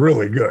 which was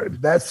really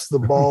good. That's the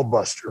ball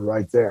buster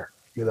right there,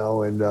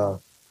 and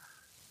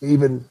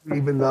even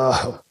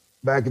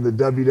back in the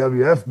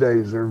WWF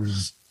days, there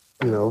was,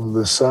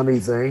 the Sunny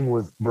thing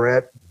with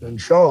Brett and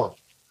Shawn.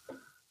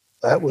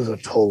 That was a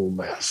total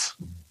mess.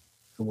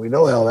 And we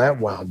know how that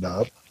wound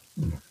up.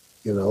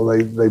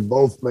 They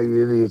both made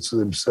idiots of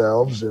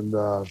themselves and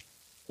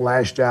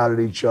lashed out at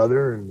each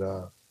other,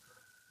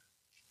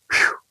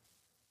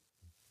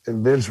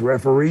 and Vince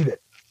refereed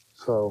it.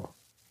 So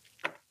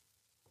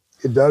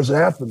it does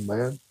happen,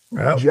 man.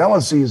 Yep.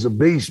 Jealousy is a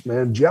beast,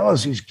 man.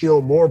 Jealousy's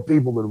killed more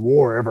people than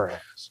war ever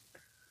has.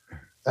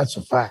 That's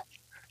a fact.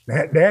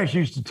 Nash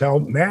had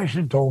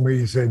told me,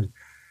 he said,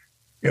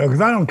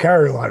 because I don't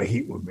carry a lot of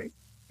heat with me.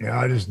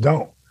 I just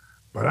don't.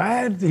 But I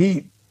had the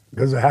heat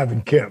because of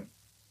having Kim.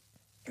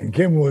 And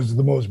Kim was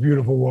the most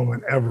beautiful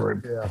woman ever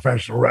in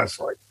professional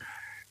wrestling.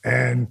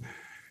 And,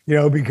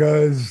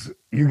 because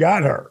you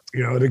got her,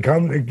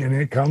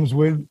 it comes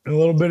with a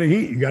little bit of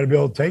heat. You got to be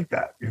able to take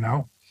that,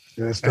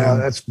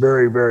 That's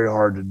very, very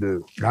hard to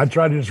do. I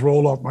try to just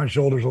roll off my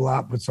shoulders a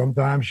lot, but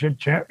sometimes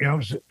shit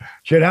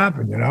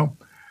happen,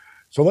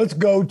 So let's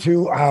go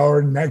to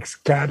our next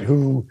cat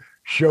who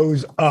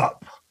shows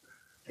up.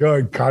 Go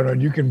ahead,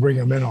 Conrad, you can bring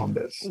him in on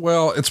this.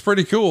 Well, it's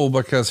pretty cool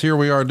because here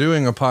we are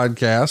doing a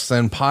podcast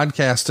and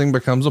podcasting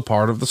becomes a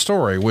part of the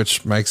story,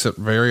 which makes it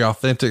very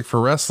authentic for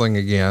wrestling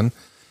again.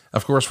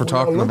 Of course, we're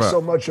talking about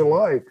so much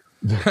alike.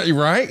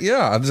 Right?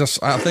 Yeah.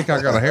 I think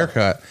I got a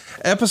haircut.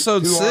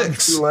 Episode 6.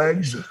 Arms, 2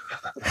 legs.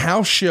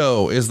 House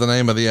Show is the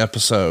name of the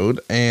episode.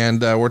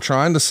 And we're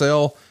trying to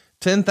sell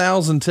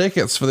 10,000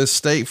 tickets for this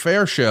state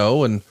fair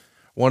show. And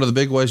one of the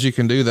big ways you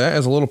can do that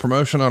is a little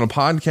promotion on a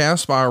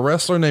podcast by a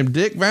wrestler named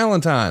Dick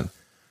Valentine,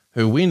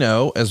 who we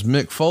know as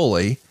Mick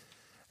Foley.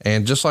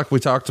 And just like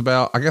we talked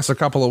about, I guess a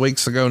couple of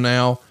weeks ago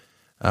now,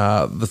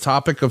 the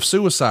topic of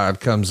suicide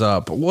comes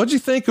up. What'd you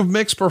think of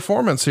Mick's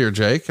performance here,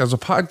 Jake, as a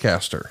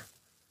podcaster?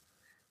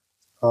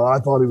 I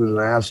thought he was an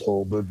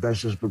asshole, but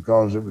that's just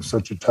because it was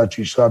such a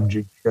touchy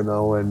subject, and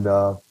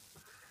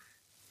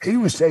he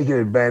was taking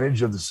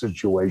advantage of the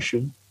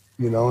situation.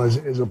 As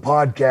a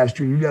podcaster,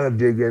 you got to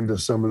dig into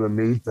some of the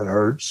meat that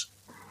hurts.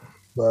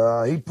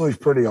 But he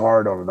pushed pretty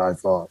hard on it, I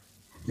thought,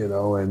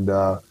 and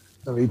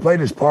I mean, he played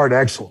his part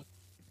excellent,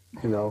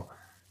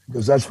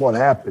 because that's what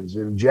happens.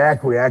 And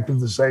Jack reacted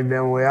the same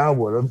damn way I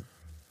would have.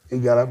 He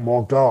got up and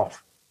walked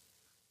off.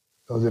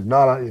 Because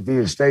if he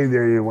had stayed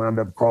there, he'd wound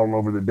up crawling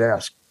over the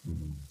desk.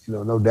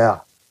 No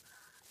doubt.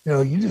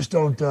 You just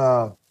don't.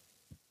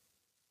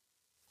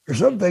 There's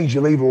some things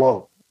you leave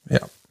alone.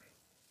 Yeah.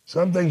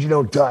 Some things you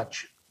don't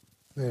touch.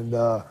 And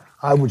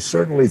I would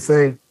certainly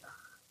think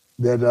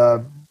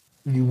that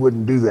you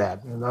wouldn't do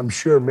that. And I'm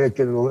sure Mick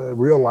in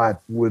real life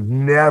would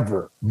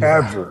never,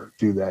 ever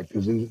do that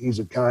because he's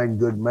a kind,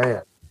 good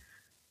man.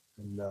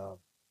 And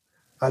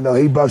I know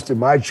he busted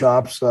my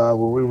chops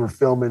when we were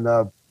filming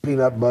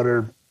Peanut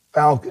Butter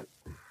Falcon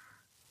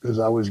because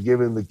I was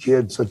giving the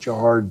kid such a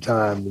hard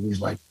time. And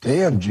he's like,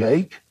 damn,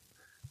 Jake.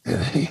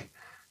 And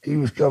he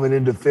was coming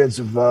in defense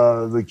of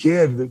the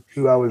kid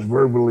who I was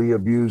verbally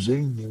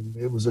abusing. And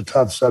it was a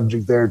tough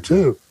subject there,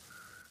 too.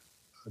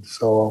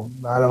 So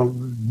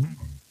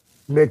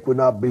Mick would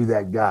not be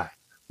that guy.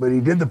 But he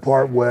did the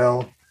part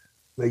well.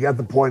 They got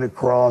the point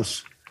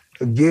across.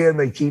 Again,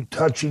 they keep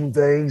touching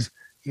things.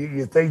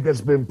 You think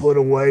that's been put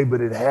away,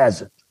 but it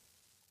hasn't.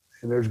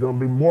 And there's going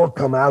to be more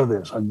come out of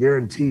this, I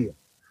guarantee you.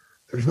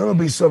 There's going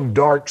to be some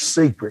dark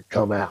secret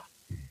come out.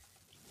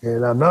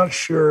 And I'm not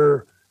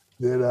sure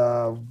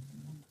that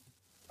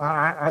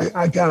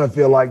I kind of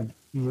feel like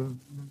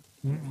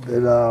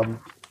that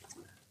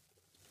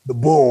the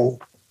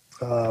Bull,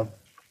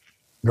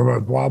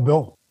 Wild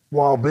Bill?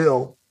 Wild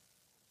Bill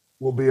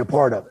will be a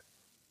part of it.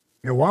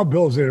 Yeah, Wild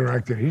Bill's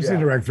interacted. He's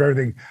interacted for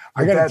everything.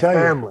 I got to tell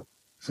family.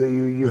 So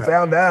you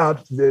found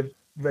out that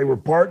they were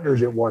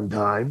partners at one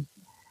time,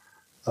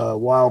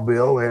 Wild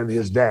Bill and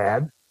his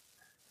dad,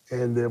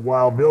 and then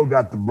Wild Bill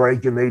got the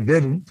break and they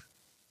didn't.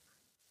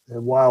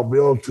 And Wild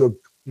Bill took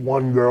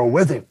one girl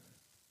with him.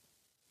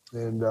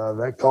 And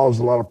that caused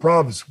a lot of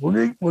problems.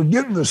 We're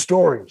getting the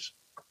stories.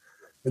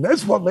 And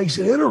that's what makes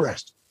it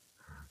interesting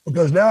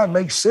because now it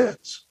makes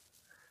sense.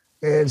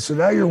 And so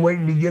now you're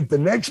waiting to get the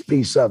next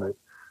piece of it.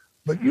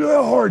 But you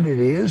know how hard it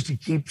is to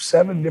keep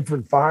 7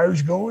 different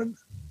fires going?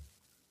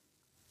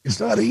 It's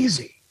not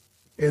easy.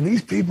 And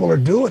these people are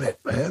doing it,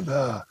 man.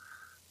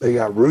 They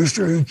got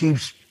Rooster who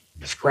keeps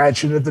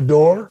scratching at the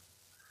door.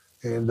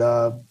 And,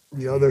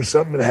 there's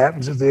something that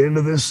happens at the end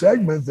of this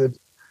segment that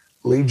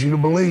leads you to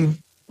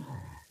believe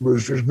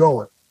Rooster's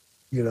going.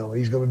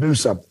 He's going to do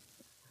something.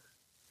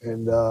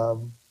 And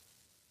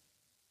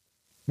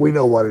we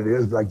know what it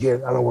is, but I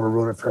don't want to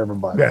ruin it for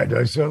everybody.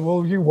 Yeah,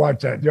 so, you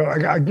watch that.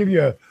 I'll give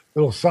you a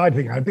little side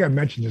thing. I think I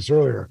mentioned this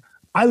earlier.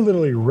 I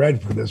literally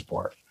read for this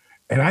part.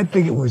 And I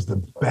think it was the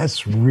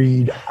best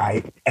read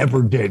I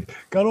ever did.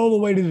 Got all the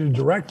way to the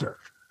director.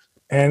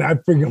 And I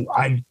figured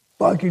I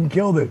fucking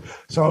killed it.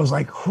 So I was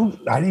like,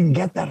 I didn't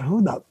get that.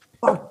 Who the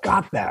fuck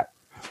got that?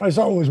 I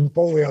saw it was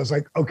Foley. I was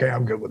like, okay,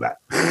 I'm good with that.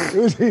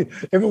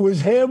 If it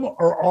was him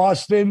or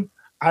Austin,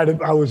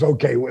 I was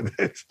okay with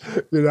it.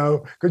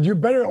 Because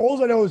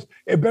all I know is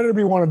it better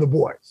be one of the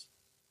boys.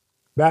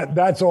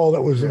 That's all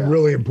that was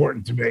really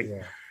important to me.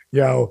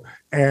 Yeah.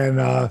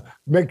 And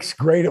Mick's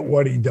great at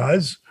what he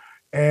does.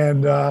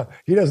 And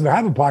he doesn't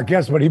have a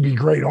podcast, but he'd be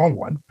great on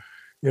one.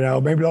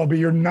 Maybe that'll be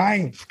your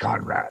 9th,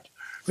 Conrad.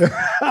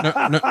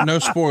 No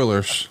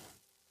spoilers.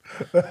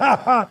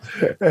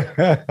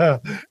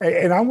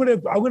 And I'm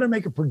gonna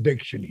make a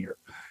prediction here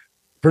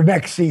for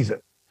next season,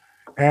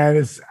 and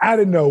it's out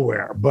of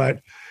nowhere.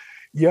 But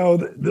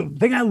the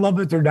thing I love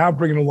that they're now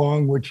bringing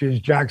along, which is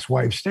Jack's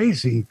wife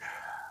Stacy,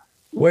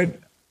 when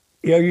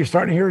you're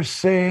starting to hear her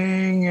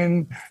sing,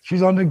 and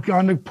she's on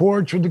the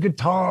porch with the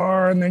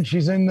guitar, and then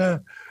she's in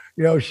the.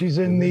 She's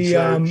in the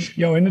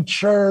in the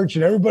church,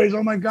 and everybody's,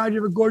 oh my God,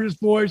 you have a gorgeous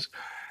voice.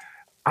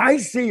 I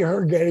see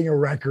her getting a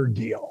record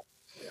deal.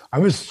 I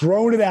was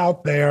throwing it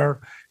out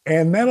there,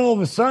 and then all of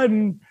a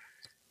sudden,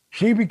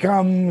 she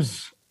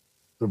becomes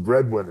the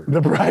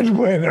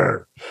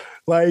breadwinner.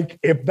 Like,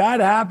 if that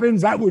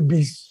happens, that would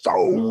be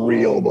so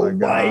real to life.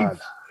 God.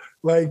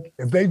 Like,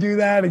 if they do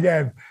that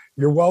again,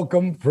 you're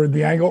welcome for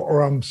the angle,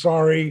 or I'm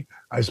sorry,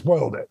 I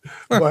spoiled it.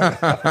 But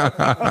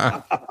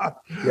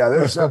yeah,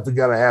 there's something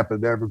got to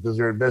happen there because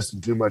they're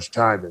investing too much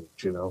time in it,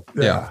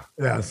 Yeah.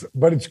 Yes.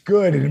 But it's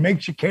good, and it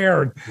makes you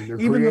care. And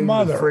even the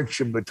mother.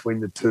 Friction between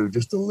the two,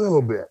 just a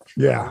little bit.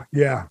 Yeah.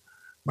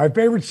 My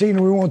favorite scene,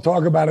 and we won't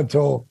talk about it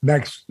till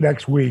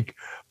next week,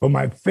 but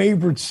my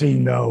favorite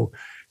scene, though,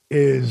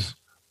 is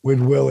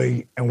with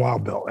Willie and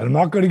Wild Bill. And I'm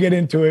not going to get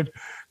into it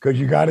because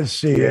you got to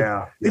see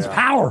it. It's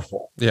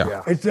powerful.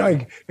 Yeah. It's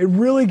like, it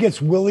really gets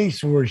Willie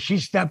so where she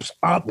steps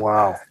up.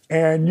 Wow.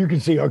 And you can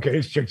see, okay,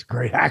 this chick's a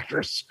great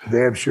actress.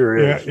 Damn sure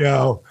is.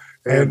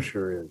 Damn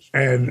sure is.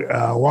 And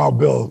Wild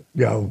Bill,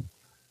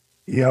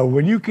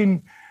 when you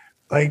can,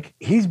 like,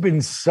 he's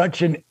been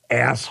such an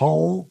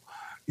asshole,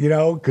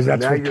 because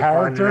that's her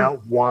character. Finding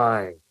out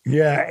why.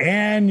 Yeah.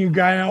 And you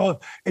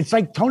got, it's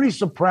like Tony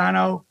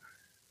Soprano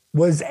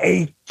was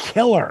a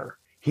killer.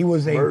 He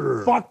was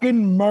a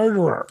fucking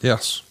murderer.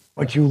 Yes.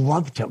 But you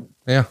loved him.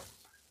 Yeah.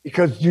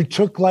 Because you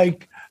took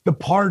like the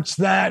parts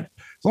that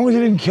As long as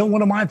he didn't kill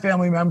one of my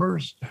family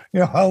members.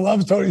 I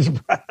love Tony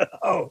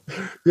Soprano.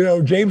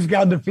 James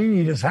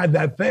Gandolfini just had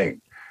that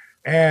thing.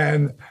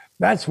 And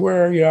that's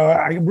where,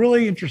 I'm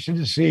really interested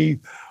to see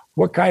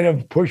what kind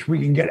of push we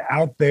can get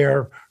out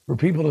there for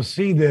people to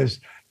see this,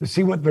 to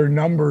see what their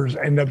numbers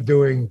end up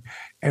doing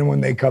and when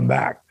they come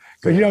back.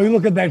 Because, you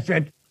look at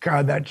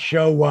that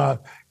show,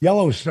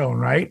 Yellowstone,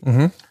 right?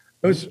 Mm-hmm.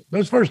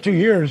 Those first 2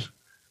 years,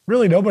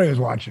 really nobody was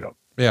watching them.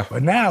 Yeah.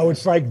 But now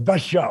it's like the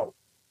show.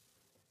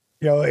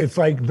 It's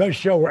like the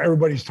show where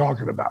everybody's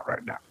talking about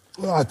right now.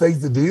 Well, I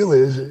think the deal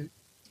is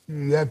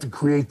you have to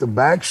create the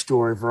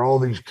backstory for all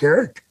these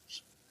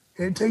characters.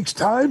 It takes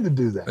time to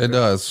do that. It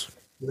does.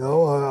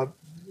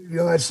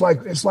 It's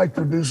like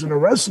producing a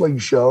wrestling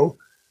show.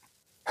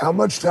 How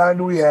much time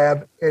do we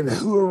have, and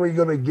who are we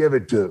going to give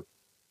it to?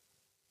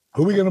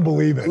 Who are we going to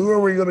believe in? Who are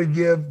we going to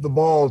give the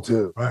ball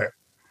to? Right.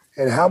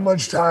 And how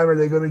much time are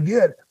they going to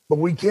get? But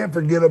we can't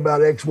forget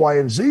about X, Y,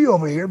 and Z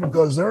over here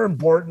because they're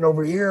important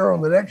over here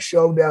on the next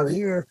show down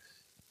here.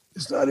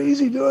 It's not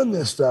easy doing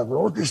this stuff and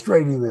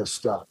orchestrating this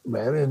stuff,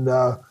 man. And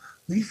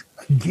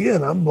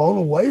I'm blown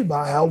away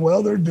by how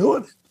well they're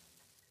doing it.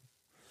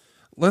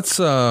 Let's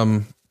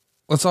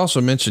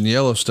also mention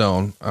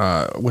Yellowstone,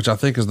 which I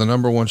think is the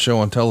number one show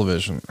on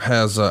television,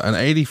 has an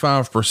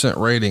 85%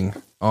 rating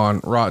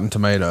on Rotten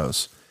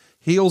Tomatoes.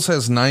 Heels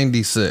has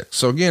 96.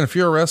 So again, if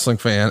you're a wrestling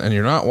fan and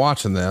you're not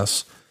watching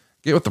this,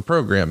 get with the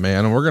program,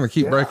 man. And we're going to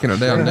keep breaking it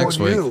down next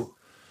week.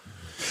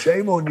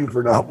 Shame on you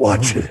for not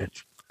watching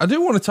it. I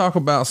do want to talk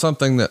about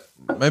something that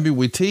maybe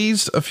we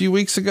teased a few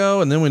weeks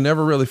ago and then we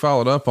never really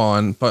followed up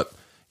on, but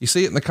you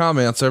see it in the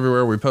comments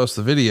everywhere we post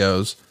the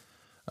videos.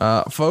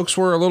 Folks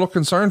were a little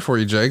concerned for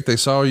you, Jake. They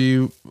saw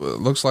you,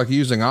 looks like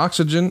using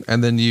oxygen,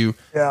 and then you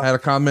had a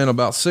comment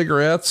about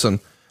cigarettes. And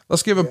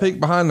let's give a peek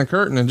behind the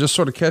curtain and just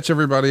sort of catch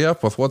everybody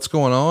up with what's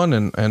going on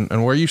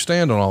and where you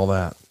stand on all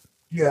that.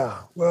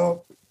 Yeah.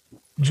 Well,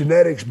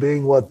 genetics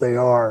being what they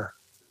are,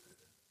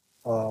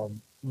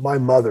 my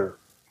mother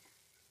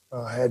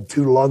had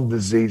 2 lung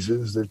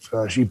diseases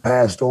that she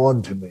passed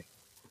on to me.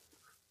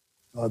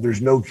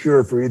 There's no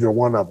cure for either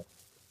one of them.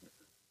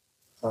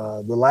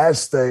 The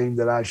last thing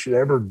that I should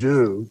ever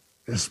do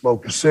is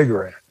smoke a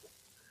cigarette.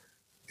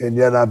 And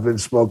yet I've been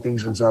smoking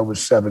since I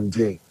was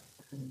 17.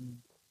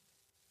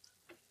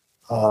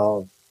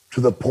 To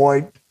the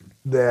point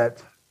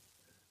that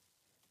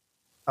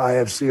I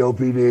have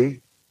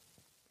COPD,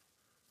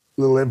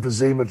 little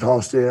emphysema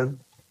tossed in.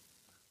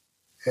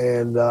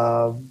 And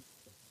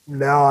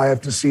now I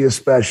have to see a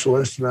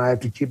specialist and I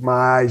have to keep my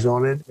eyes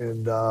on it.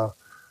 And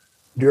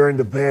during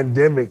the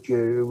pandemic,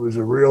 it was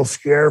a real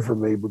scare for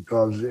me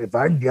because if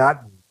I'd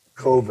gotten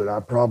COVID, I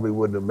probably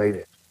wouldn't have made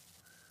it.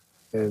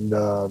 And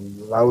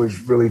I was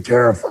really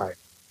terrified.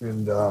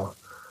 And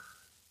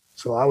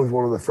so I was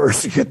one of the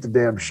first to get the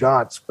damn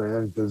shots,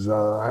 man, because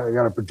I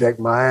got to protect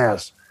my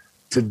ass.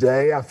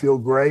 Today, I feel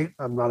great.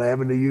 I'm not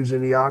having to use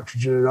any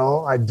oxygen at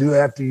all. I do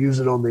have to use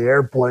it on the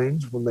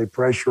airplanes when they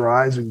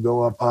pressurize and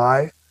go up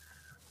high.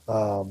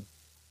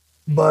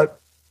 But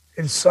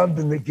it's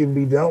something that can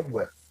be dealt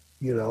with.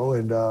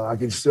 And I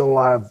can still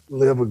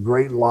live a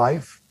great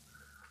life.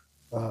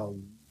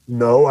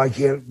 No, I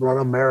can't run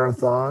a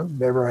marathon,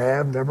 never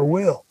have, never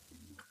will.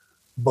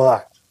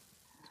 But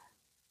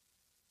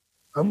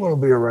I'm going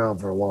to be around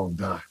for a long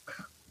time,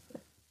 man.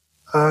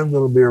 I'm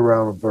going to be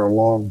around for a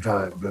long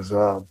time because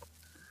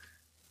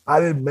I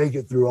didn't make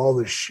it through all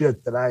the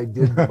shit that I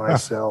did to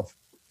myself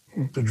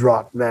to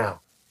drop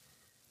now.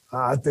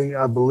 I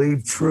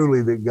believe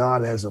truly that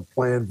God has a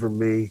plan for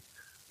me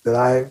that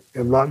I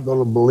am not going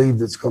to believe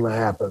that's going to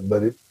happen,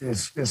 but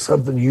it's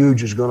something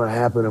huge is going to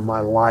happen in my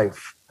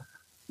life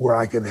where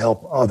I can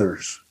help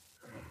others.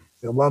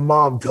 My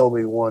mom told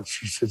me once,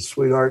 she said,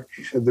 sweetheart,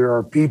 she said, there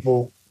are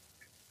 2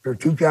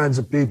 kinds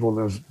of people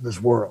in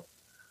this world.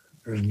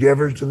 There's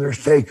givers and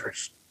there's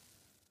takers.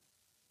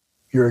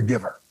 You're a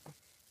giver.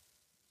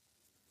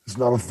 It's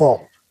not a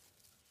fault.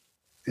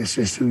 It's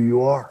just who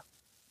you are.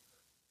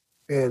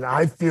 And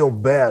I feel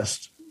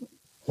best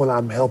when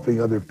I'm helping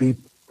other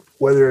people,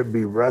 whether it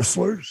be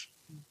wrestlers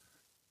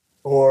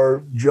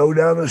or Joe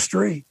down the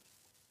street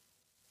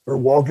or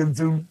walking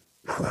through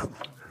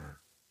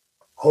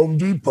Home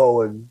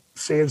Depot and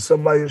seeing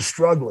somebody is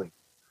struggling.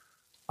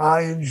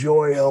 I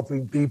enjoy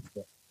helping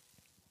people.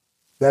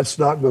 That's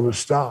not going to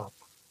stop.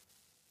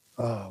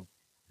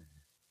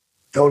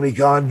 Tony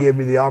Khan gave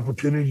me the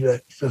opportunity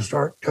to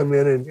start come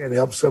in and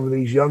help some of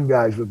these young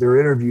guys with their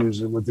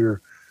interviews and with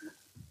their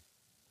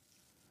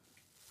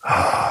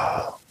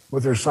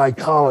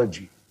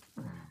psychology.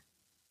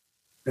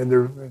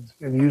 And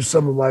use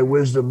some of my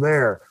wisdom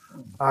there.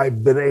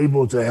 I've been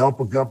able to help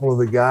a couple of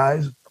the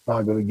guys, I'm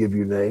not going to give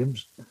you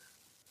names,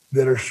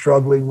 that are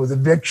struggling with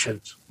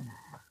addictions.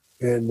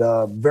 And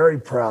very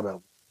proud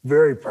of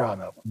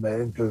them,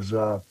 man, because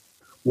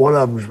one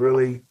of them's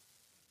really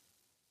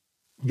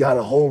got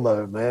a hold of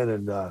it, man.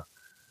 And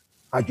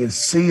I can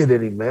see it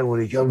in him, man,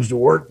 when he comes to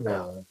work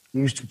now. He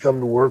used to come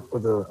to work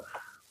with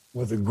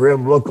a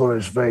grim look on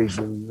his face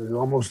and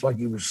almost like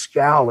he was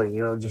scowling,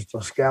 just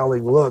a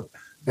scowling look.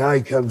 Now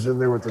he comes in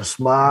there with a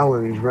smile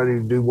and he's ready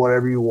to do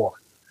whatever you want.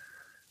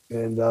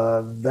 And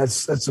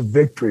that's a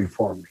victory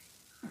for me.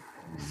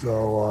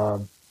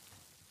 So,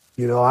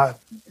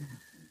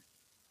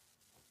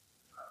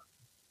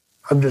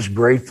 I'm just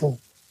grateful.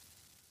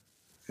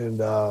 And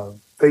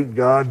thank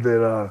God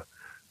that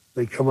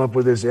they come up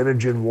with this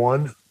Enogen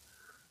 1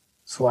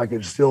 so I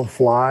can still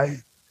fly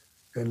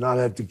and not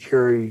have to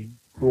carry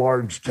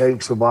large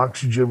tanks of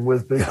oxygen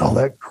with me and all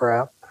that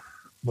crap.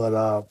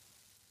 But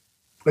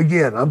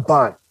again, I'm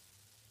fine.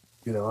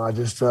 I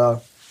just, I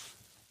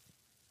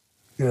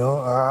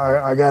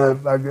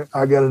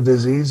got a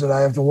disease that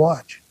I have to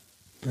watch,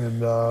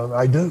 and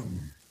I do.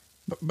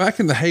 Back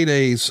in the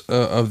heydays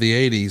of the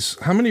 80s,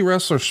 how many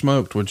wrestlers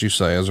smoked, would you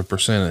say, as a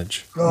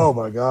percentage? Oh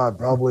my God,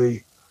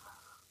 probably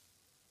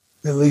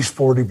at least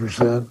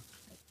 40%.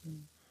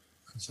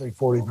 I'd say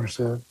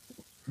 40%.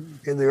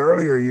 In the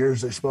earlier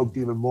years, they smoked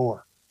even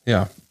more.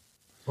 Yeah.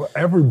 Well,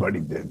 everybody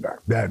did back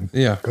then.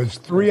 Yeah. Because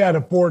 3 out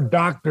of 4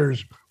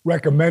 doctors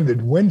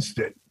recommended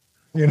Winston,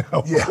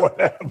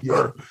 whatever.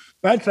 Yeah.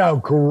 That's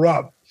how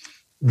corrupt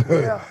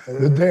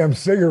the damn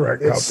cigarette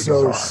companies It's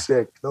so are.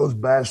 sick. Those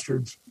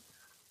bastards.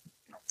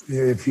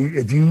 If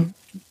you,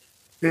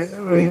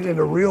 in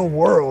the real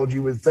world,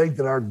 you would think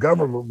that our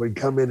government would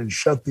come in and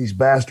shut these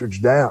bastards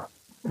down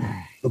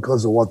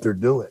because of what they're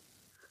doing.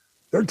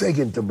 They're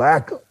taking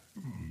tobacco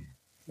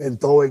and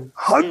throwing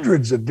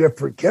hundreds of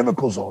different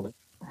chemicals on it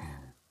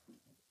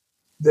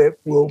that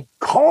will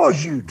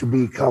cause you to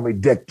become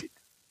addicted.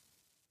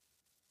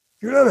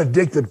 You're not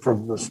addicted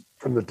from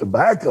the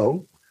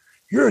tobacco.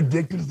 You're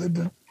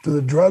addicted to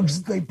the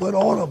drugs that they put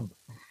on them.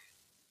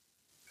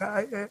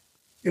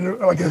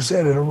 Like I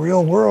said, in a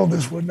real world,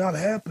 this would not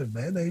happen,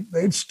 man.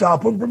 They'd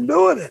stop them from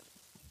doing it.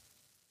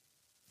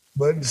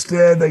 But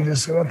instead, they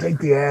just say, I'll take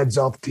the ads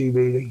off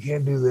TV. You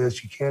can't do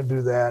this, you can't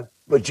do that,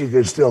 but you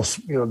can still,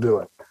 do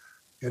it.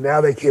 And now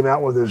they came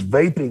out with this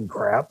vaping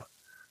crap.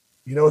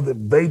 You know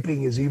that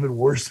vaping is even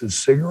worse than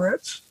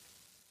cigarettes?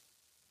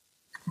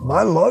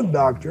 My lung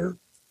doctor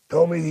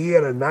told me he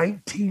had a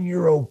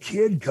 19-year-old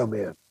kid come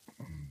in.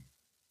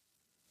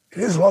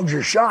 And his lungs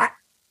are shot.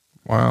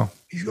 Wow.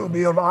 He's going to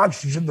be on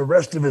oxygen the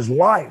rest of his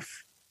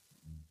life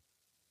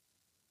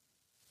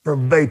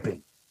from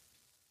vaping.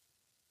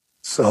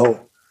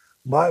 So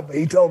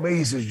he told me,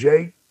 he says,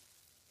 Jake,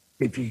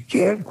 if you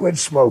can't quit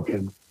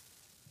smoking,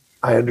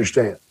 I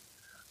understand.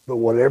 But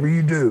whatever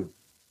you do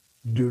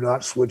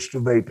not switch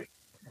to vaping.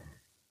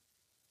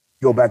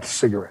 Go back to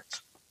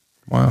cigarettes.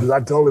 Wow. Because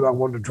I told him I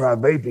wanted to try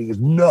vaping. He goes,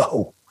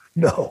 no,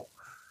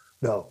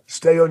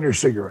 stay on your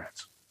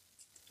cigarettes.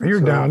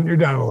 You're down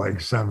to like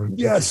 7.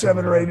 Yeah,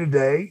 7 or 8 a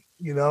day.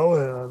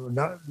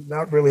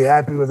 Not really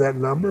happy with that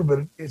number,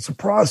 but it's a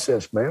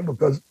process, man,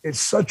 because it's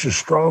such a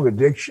strong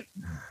addiction.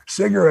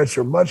 Cigarettes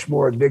are much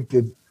more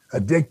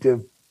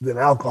addictive than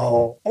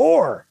alcohol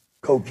or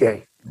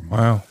cocaine.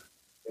 Wow.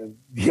 And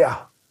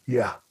yeah.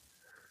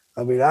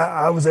 I mean,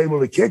 I was able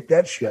to kick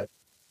that shit.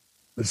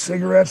 But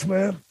cigarettes,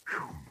 man,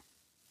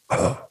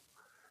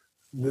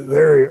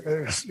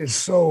 it's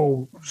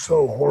so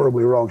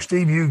horribly wrong.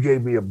 Steve, you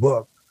gave me a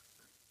book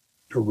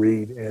to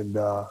read, and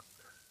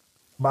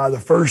by the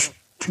first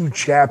 2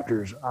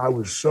 chapters, I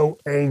was so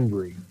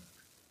angry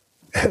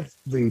at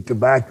the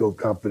tobacco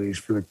companies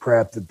for the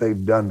crap that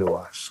they've done to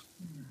us.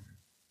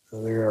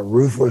 They're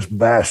ruthless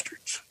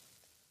bastards.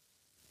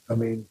 I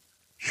mean,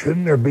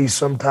 shouldn't there be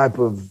some type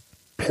of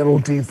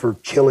penalty for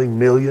killing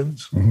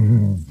millions?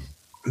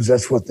 Because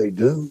that's what they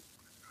do.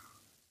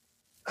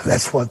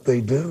 That's what they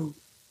do.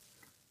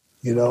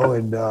 And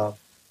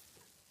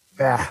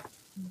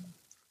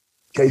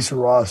que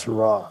sera,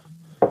 sera.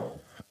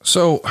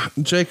 So,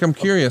 Jake, I'm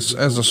curious,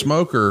 as a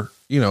smoker,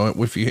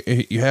 if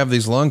you have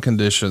these lung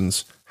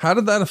conditions, how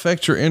did that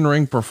affect your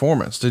in-ring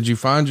performance? Did you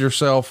find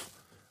yourself,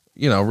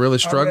 really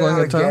struggling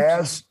at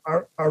times?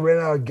 I ran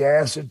out of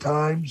gas at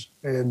times,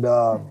 and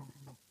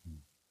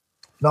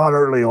not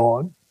early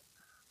on,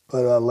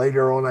 but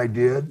later on I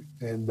did.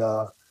 And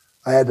I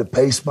had to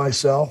pace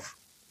myself,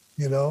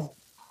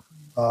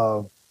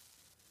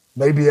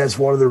 maybe that's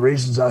one of the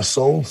reasons I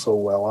sold so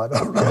well. I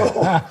don't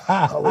know.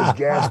 I was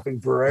gasping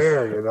for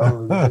air,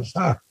 just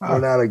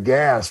run out of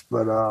gas.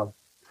 But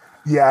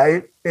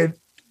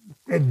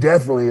it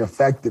definitely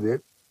affected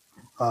it.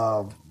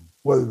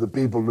 Whether the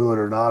people knew it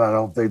or not, I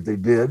don't think they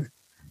did.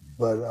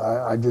 But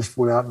I just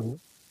went out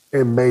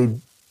and made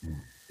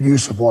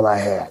use of what I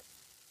had,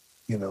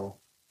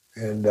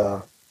 And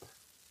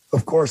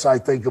of course, I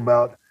think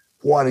about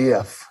what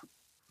if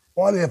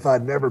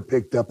I'd never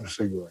picked up a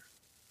cigarette?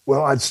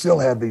 Well, I'd still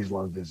have these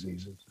lung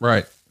diseases.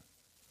 Right.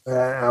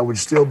 I would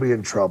still be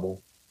in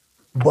trouble,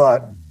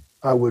 but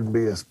I wouldn't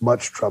be as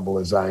much trouble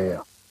as I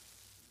am.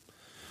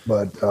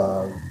 But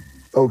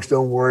folks,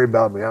 don't worry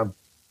about me. I'm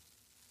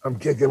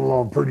kicking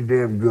along pretty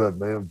damn good,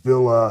 man. I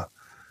feel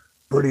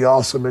pretty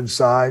awesome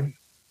inside,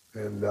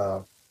 and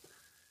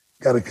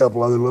got a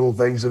couple other little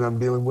things that I'm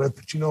dealing with.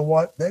 But you know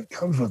what? That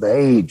comes with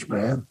age,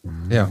 man.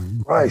 Yeah.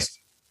 Christ.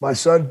 My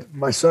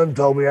son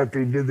told me after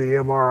he did the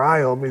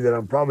MRI on me that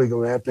I'm probably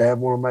going to have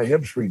one of my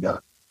hips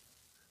redone.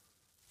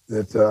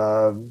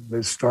 that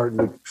is starting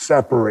to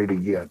separate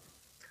again.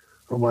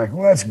 I'm like,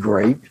 well, that's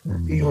great.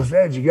 He goes,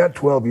 Dad, you got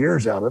 12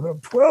 years out of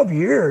it. 12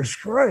 years?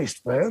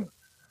 Christ, man.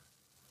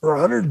 For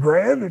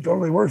 $100,000, it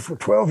only worked for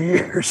 12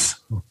 years.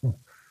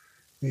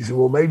 He said,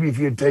 well, maybe if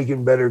you'd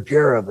taken better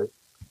care of it.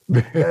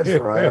 That's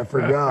right. I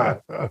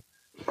forgot.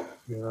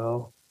 You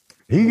know,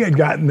 he had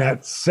gotten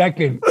that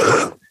second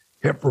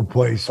hip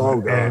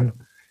replacement.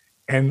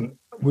 And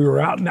we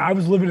were out, and I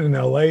was living in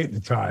LA at the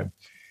time.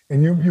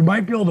 And you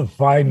might be able to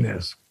find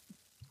this.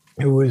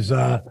 It was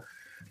that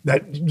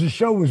the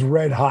show was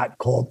red hot,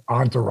 called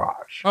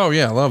Entourage. Oh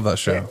yeah, I love that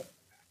show.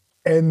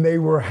 And they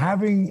were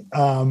having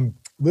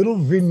little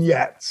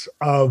vignettes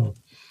of,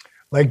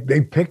 like,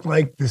 they picked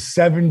like the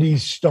 70s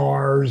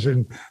stars,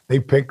 and they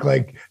picked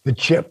like the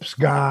Chips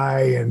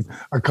guy and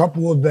a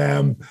couple of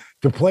them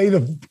to play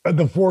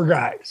the four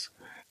guys.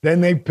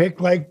 Then they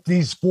picked like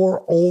these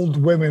four old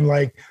women,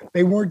 like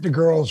they weren't the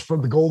girls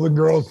from the Golden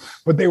Girls,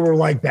 but they were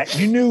like that.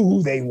 You knew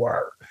who they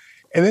were.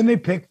 And then they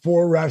picked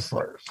four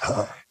wrestlers.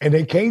 And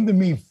they came to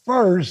me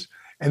first,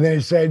 and they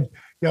said,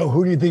 you know,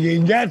 who do you think you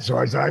can get? So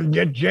I said, I can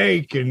get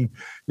Jake, and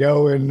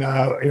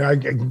I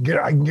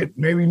can get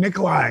maybe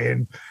Nikolai,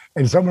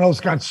 and someone else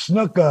got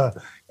Snuka,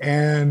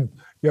 and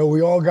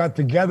we all got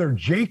together.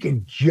 Jake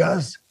had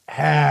just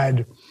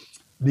had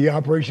the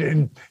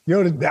operation,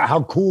 and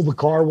how cool the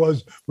car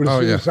was with the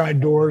suicide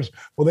doors.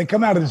 Well, they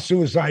come out of the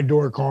suicide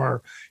door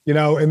car,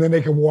 and then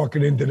they can walk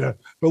it into the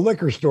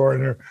liquor store,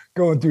 and they're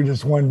going through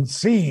this one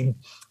scene.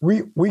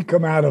 We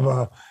come out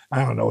of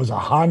I don't know, it was a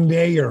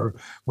Hyundai or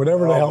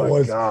whatever the hell it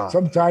was,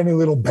 some tiny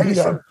little beat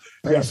up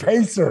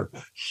Pacer,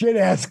 shit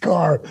ass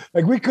car.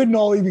 Like, we couldn't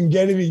all even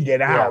get in and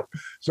get out.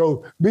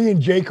 So me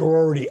and Jake are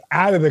already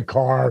out of the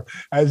car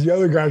as the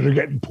other guys are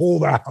getting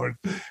pulled out.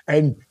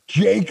 And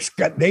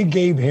they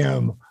gave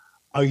him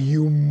a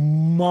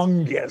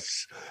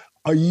humongous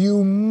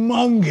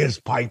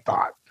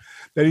python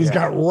that he's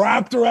got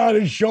wrapped around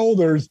his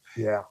shoulders.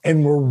 Yeah.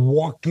 And we're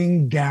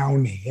walking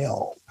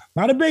downhill.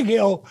 Not a big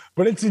hill,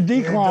 but it's a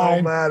decline.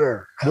 It don't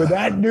matter. With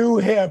that new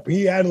hip,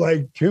 he had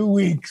like 2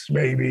 weeks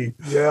maybe.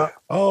 Yeah.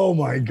 Oh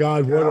my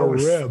God, what a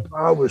rib.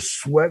 I was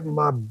sweating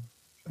my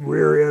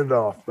rear end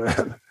off,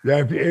 man.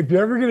 Yeah, if you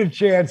ever get a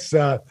chance,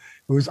 it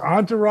was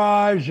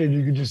Entourage, and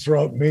you could just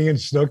throw up me and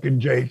Snook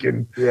and Jake,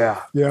 and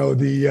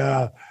everybody's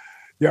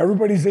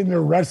in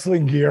their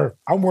wrestling gear.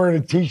 I'm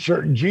wearing a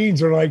t-shirt and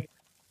jeans. They're like,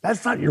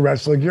 that's not your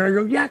wrestling gear. I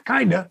go, yeah,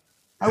 kinda.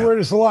 I wear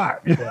this a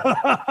lot.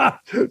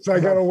 So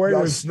I got away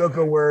with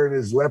Snuka wearing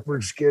his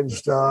leopard skin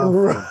stuff.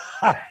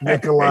 Right.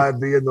 Nikolai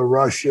being the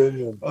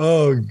Russian.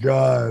 Oh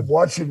God.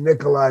 Watching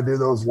Nikolai do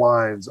those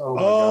lines.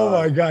 Oh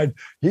my God.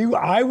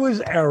 I was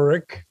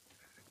Eric.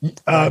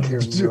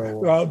 Snuka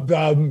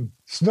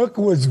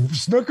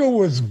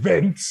was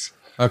Vince.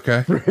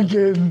 Okay.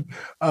 Freaking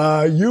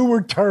you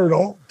were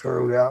Turtle.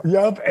 Yeah.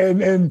 Yep.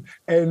 And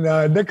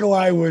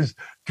Nikolai was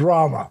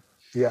Drama.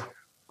 Yeah.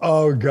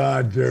 Oh,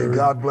 God, dude. And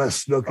God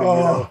bless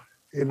Snuka.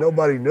 And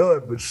nobody knew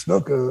it, but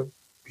Snuka,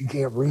 he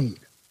can't read.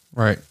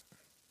 Right.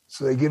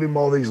 So they give him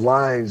all these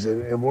lines,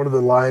 and one of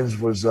the lines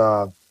was,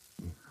 what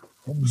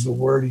was the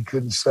word he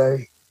couldn't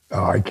say?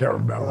 Oh, I can't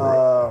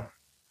remember.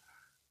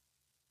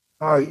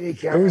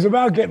 It was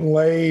about getting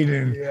laid,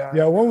 and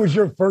when was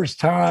your first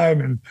time,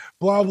 and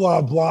blah,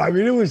 blah, blah. I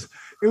mean, it was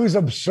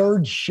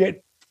absurd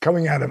shit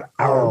coming out of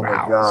our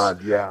mouths. Oh my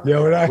God, yeah.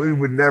 We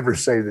would never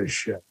say this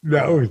shit.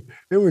 No,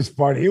 it was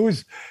funny. It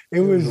was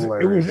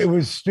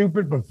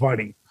stupid but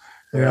funny.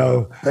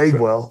 Paid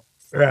well.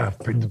 Yeah,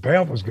 the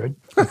payoff was good.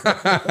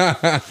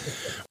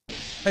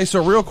 Hey,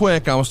 so real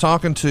quick, I was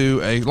talking to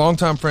a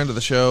longtime friend of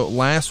the show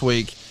last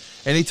week,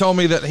 and he told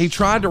me that he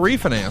tried to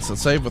refinance at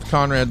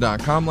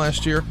SaveWithConrad.com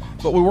last year,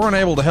 but we weren't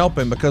able to help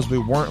him because we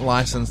weren't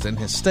licensed in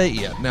his state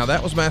yet. Now,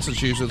 that was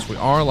Massachusetts. We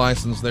are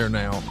licensed there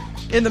now.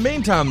 In the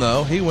meantime,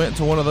 though, he went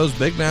to one of those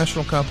big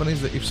national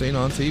companies that you've seen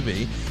on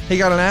TV. He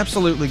got an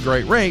absolutely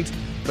great rate,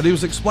 but he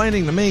was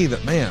explaining to me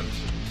that, man,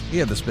 he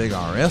had this big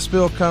IRS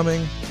bill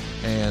coming,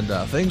 and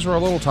things were a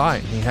little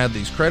tight. He had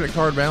these credit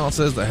card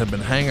balances that had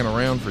been hanging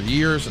around for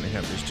years, and he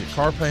had these 2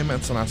 car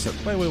payments. And I said,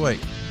 wait,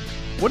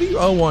 what do you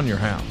owe on your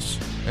house?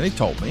 And he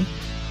told me.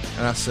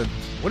 And I said,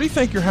 what do you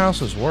think your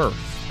house is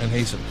worth? And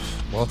he said,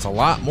 well, it's a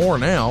lot more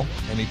now.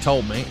 And he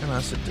told me, and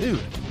I said, dude,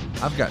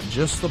 I've got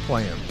just the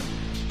plan.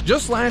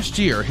 Just last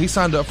year, he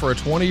signed up for a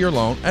 20-year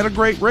loan at a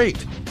great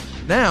rate.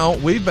 Now,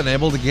 we've been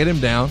able to get him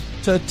down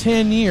to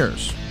 10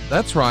 years.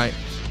 That's right,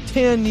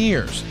 10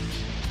 years.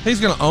 He's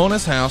going to own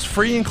his house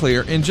free and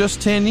clear in just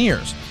 10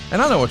 years.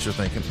 And I know what you're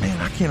thinking. Man,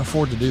 I can't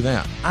afford to do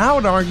that. I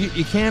would argue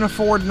you can't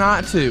afford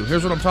not to.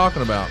 Here's what I'm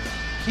talking about.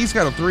 He's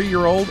got a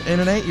 3-year-old and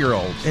an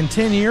 8-year-old. In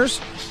 10 years,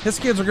 his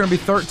kids are going to be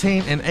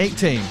 13 and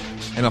 18.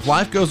 And if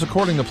life goes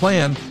according to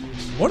plan,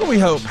 what do we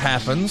hope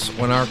happens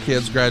when our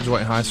kids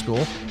graduate high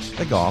school?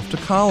 They go off to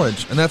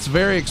college, and that's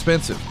very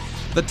expensive.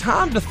 The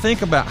time to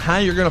think about how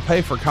you're going to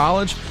pay for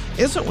college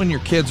isn't when your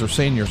kids are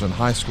seniors in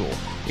high school.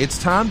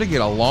 It's time to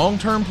get a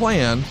long-term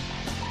plan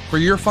for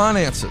your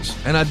finances.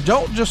 And I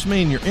don't just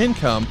mean your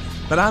income,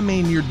 but I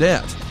mean your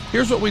debt.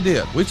 Here's what we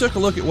did. We took a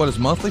look at what his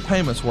monthly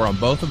payments were on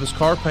both of his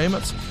car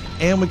payments,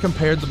 and we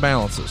compared the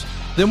balances.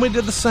 Then we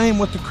did the same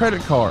with the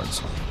credit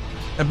cards.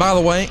 And by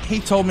the way, he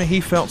told me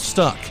he felt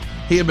stuck.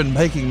 He had been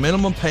making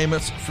minimum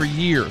payments for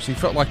years. He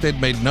felt like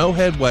they'd made no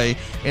headway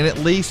in at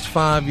least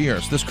 5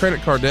 years. This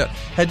credit card debt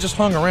had just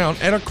hung around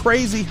at a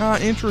crazy high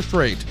interest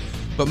rate.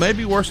 But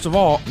maybe worst of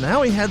all,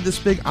 now he had this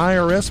big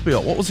IRS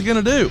bill. What was he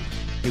going to do?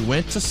 He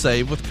went to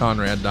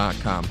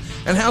SaveWithConrad.com.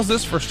 And how's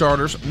this for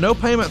starters? No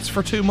payments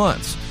for 2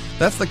 months.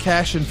 That's the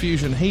cash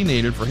infusion he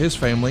needed for his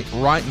family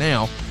right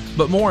now.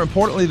 But more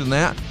importantly than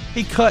that,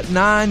 he cut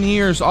 9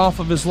 years off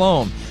of his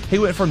loan. He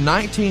went from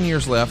 19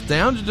 years left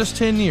down to just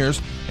 10 years,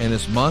 and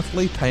his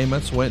monthly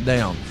payments went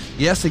down.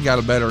 Yes, he got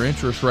a better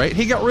interest rate.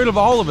 He got rid of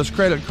all of his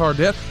credit card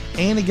debt,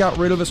 and he got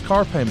rid of his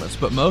car payments.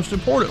 But most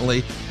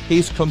importantly,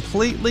 he's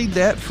completely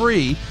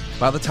debt-free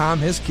by the time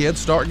his kids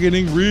start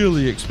getting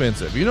really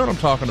expensive. You know what I'm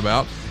talking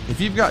about.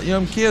 If you've got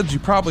young kids, you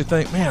probably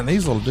think, man,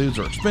 these little dudes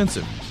are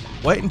expensive.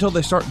 Wait until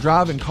they start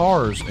driving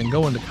cars and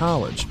going to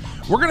college.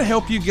 We're going to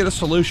help you get a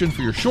solution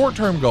for your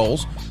short-term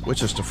goals,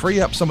 which is to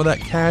free up some of that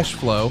cash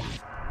flow.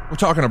 We're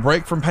talking a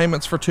break from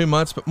payments for 2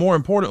 months, but more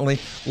importantly,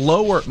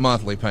 lower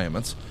monthly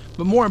payments.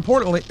 But more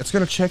importantly, it's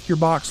going to check your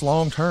box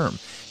long-term.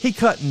 He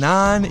cut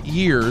 9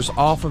 years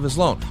off of his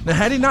loan. Now,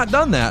 had he not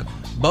done that,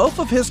 both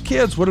of his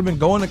kids would have been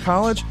going to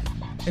college.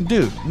 And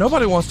dude,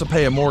 nobody wants to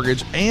pay a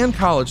mortgage and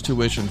college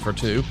tuition for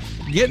 2.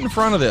 Get in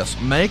front of this.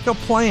 Make a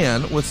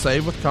plan with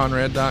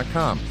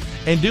SaveWithConrad.com.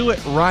 And do it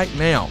right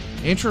now.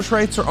 Interest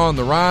rates are on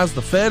the rise.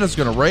 The Fed is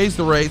going to raise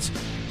the rates.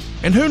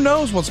 And who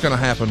knows what's going to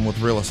happen with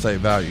real estate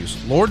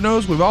values? Lord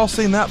knows we've all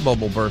seen that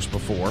bubble burst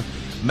before.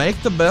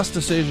 Make the best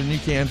decision you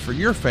can for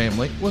your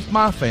family with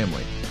my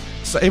family.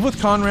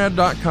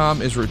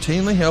 SaveWithConrad.com is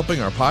routinely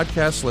helping our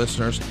podcast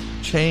listeners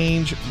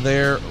change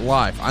their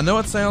life. I know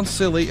it sounds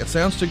silly. It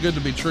sounds too good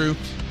to be true,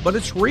 but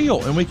it's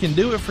real, and we can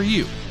do it for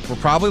you. We're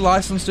probably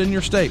licensed in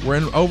your state. We're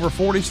in over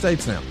 40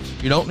 states now.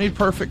 You don't need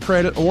perfect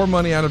credit or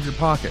money out of your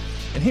pocket.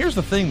 And here's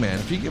the thing, man.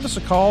 If you give us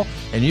a call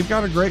and you've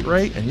got a great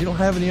rate and you don't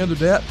have any other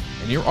debt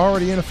and you're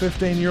already in a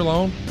 15-year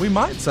loan, we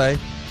might say,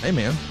 hey,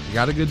 man, you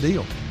got a good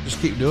deal. Just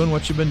keep doing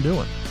what you've been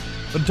doing.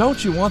 But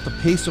don't you want the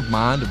peace of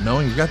mind of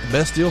knowing you've got the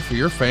best deal for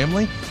your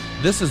family?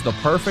 This is the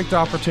perfect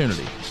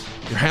opportunity.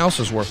 Your house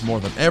is worth more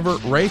than ever.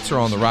 Rates are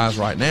on the rise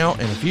right now.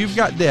 And if you've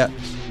got debt,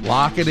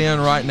 lock it in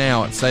right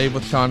now at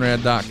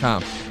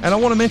SaveWithConrad.com. And I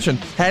want to mention,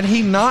 had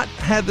he not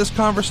had this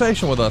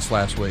conversation with us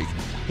last week,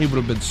 he would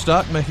have been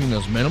stuck making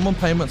those minimum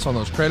payments on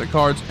those credit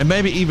cards, and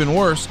maybe even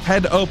worse,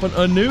 had to open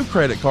a new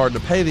credit card to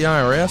pay the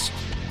IRS.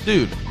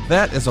 Dude,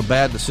 that is a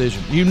bad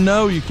decision. You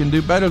know you can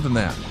do better than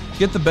that.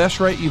 Get the best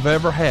rate you've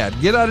ever had.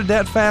 Get out of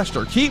debt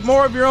faster. Keep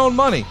more of your own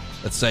money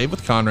at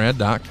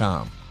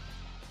SaveWithConrad.com.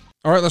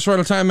 All right, let's run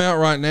a timeout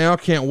right now.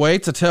 Can't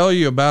wait to tell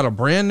you about a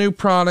brand new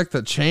product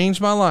that changed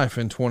my life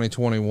in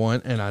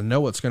 2021, and I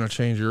know it's going to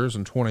change yours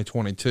in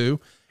 2022.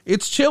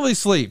 It's Chili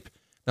Sleep.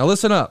 Now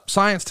listen up.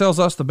 Science tells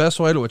us the best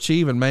way to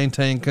achieve and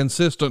maintain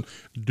consistent,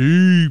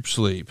 deep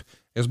sleep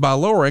is by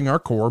lowering our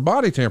core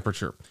body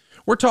temperature.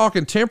 We're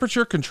talking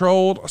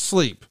temperature-controlled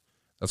sleep.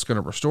 That's going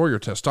to restore your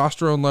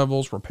testosterone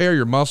levels, repair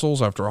your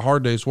muscles after a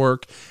hard day's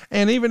work,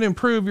 and even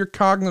improve your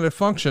cognitive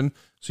function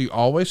so you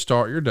always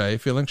start your day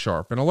feeling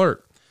sharp and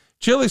alert.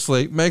 Chili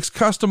Sleep makes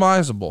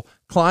customizable,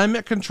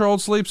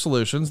 climate-controlled sleep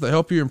solutions that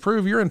help you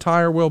improve your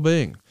entire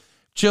well-being.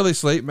 Chili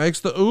Sleep makes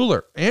the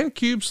Ooler and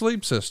Cube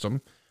sleep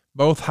system,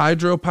 both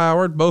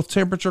hydro-powered, both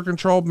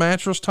temperature-controlled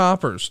mattress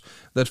toppers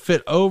that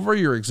fit over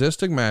your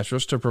existing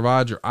mattress to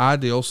provide your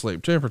ideal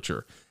sleep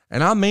temperature.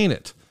 And I mean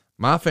it.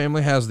 My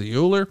family has the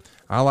Ooler.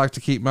 I like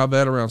to keep my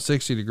bed around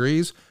 60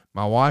 degrees.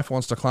 My wife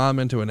wants to climb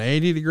into an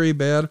 80-degree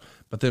bed,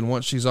 but then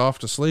once she's off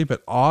to sleep,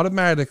 it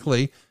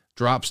automatically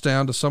drops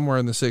down to somewhere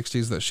in the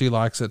 60s that she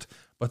likes it,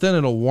 but then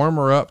it'll warm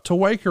her up to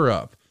wake her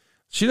up.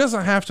 She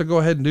doesn't have to go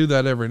ahead and do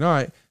that every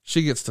night.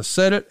 She gets to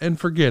set it and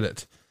forget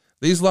it.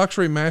 These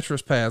luxury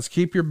mattress pads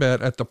keep your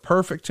bed at the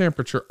perfect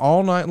temperature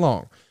all night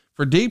long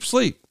for deep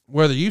sleep,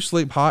 whether you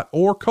sleep hot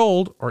or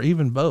cold or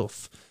even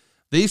both.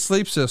 These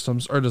sleep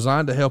systems are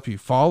designed to help you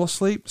fall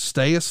asleep,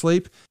 stay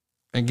asleep,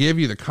 and give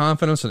you the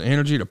confidence and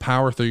energy to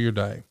power through your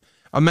day.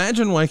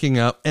 Imagine waking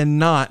up and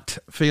not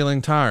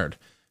feeling tired.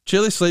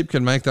 Chili Sleep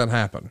can make that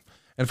happen.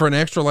 And for an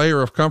extra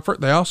layer of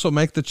comfort, they also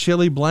make the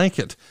Chili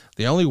Blanket,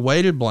 the only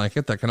weighted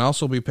blanket that can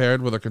also be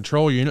paired with a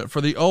control unit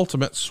for the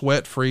ultimate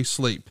sweat-free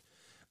sleep.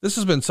 This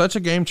has been such a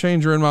game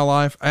changer in my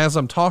life. As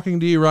I'm talking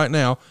to you right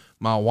now,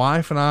 my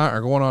wife and I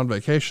are going on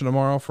vacation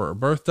tomorrow for her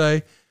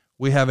birthday.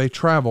 We have a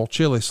travel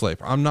Chili Sleep.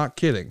 I'm not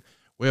kidding.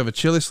 We have a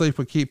Chili Sleep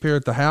we keep here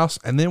at the house,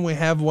 and then we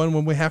have one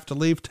when we have to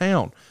leave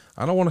town.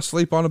 I don't want to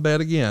sleep on a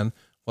bed again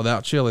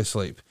without Chili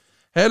Sleep.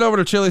 Head over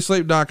to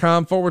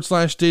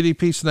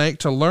chilisleep.com/DDP Snake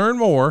to learn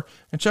more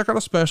and check out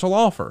a special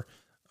offer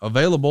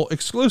available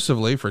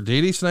exclusively for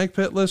DD Snake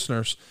Pit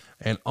listeners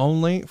and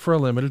only for a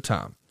limited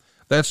time.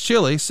 That's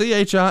Chili,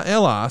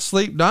 CHILI,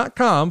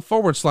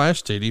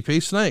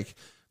 sleep.com/TDP Snake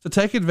to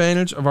take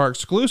advantage of our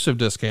exclusive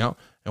discount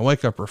and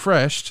wake up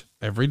refreshed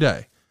every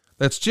day.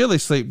 That's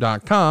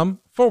chilisleep.com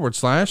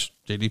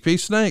GDP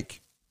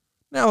Snake.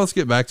 Now let's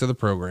get back to the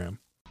program.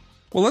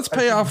 Well, let's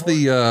pay off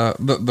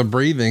the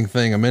breathing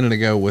thing a minute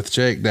ago with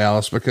Jake,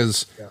 Dallas,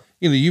 because,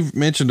 you've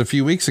mentioned a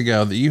few weeks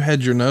ago that you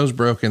had your nose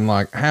broken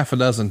like half a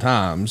dozen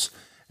times.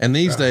 And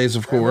these days,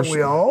 of course,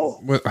 we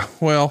all,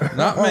 well,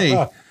 not me,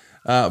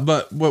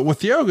 but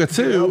with yoga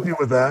too, help you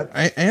with that,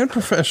 and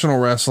professional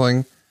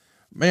wrestling,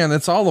 man,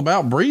 it's all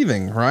about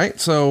breathing, right?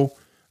 So,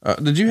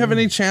 did you have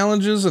any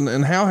challenges,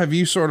 and how have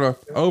you sort of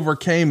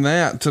overcame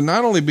that to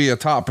not only be a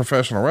top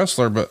professional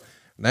wrestler, but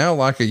now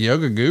like a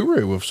yoga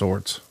guru of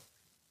sorts?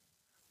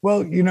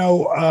 Well,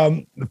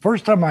 the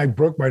first time I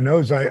broke my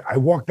nose, I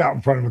walked out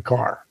in front of a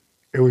car.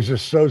 It was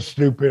just so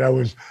stupid. I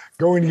was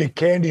going to get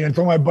candy, and I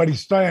told my buddy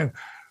Stan,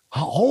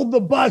 hold the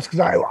bus, because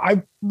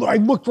I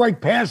looked right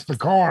past the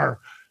car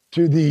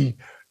to the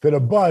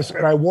bus,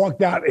 and I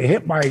walked out and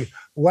hit my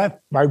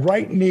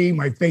right knee.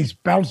 My face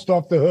bounced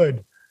off the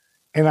hood,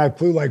 and I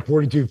flew like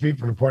 42 feet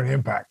from the point of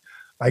impact.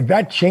 Like,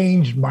 that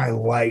changed my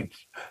life,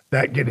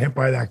 that getting hit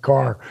by that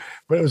car.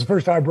 But it was the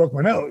first time I broke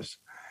my nose,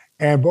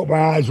 and both my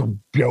eyes were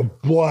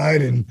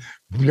blood and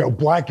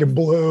black and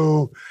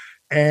blue,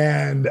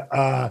 and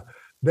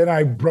then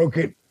I broke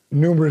it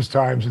numerous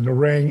times in the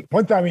ring.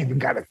 One time I even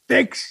got it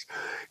fixed,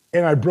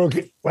 and I broke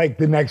it like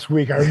the next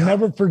week. I'll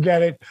never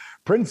forget it.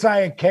 Prince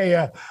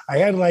Iakea, I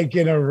had like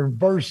in a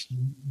reverse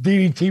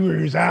DDT where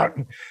he was out,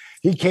 and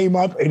he came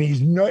up and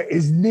his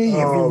knee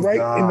hit me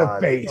right in the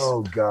face.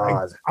 Oh,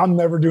 God. I'm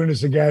never doing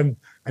this again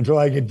until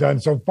I get done.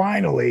 So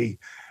finally,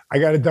 I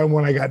got it done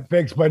when I got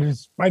fixed, but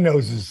my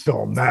nose is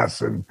still a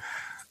mess, and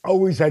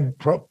always had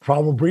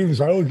problem breathing.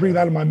 So I always breathe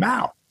out of my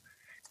mouth.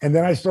 And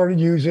then I started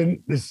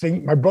using this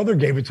thing. My brother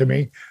gave it to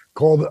me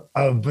called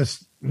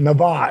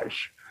Navage.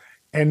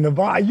 And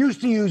I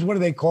used to use, what do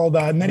they call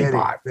that? Neti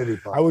pot.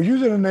 I was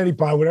using a neti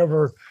pot,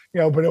 whatever,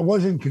 but it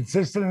wasn't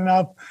consistent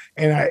enough.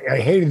 And I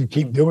hated to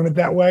keep doing it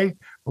that way.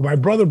 But my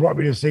brother brought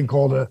me this thing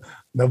called a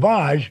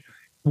Navage,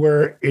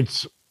 where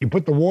you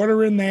put the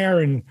water in there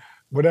and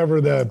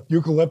whatever, the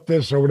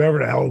eucalyptus or whatever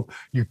the hell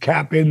you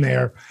cap in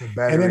there.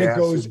 And then it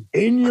goes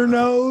in your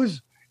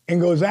nose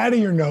and goes out of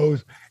your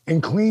nose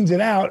and cleans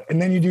it out.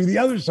 And then you do the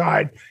other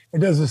side.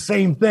 It does the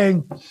same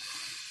thing.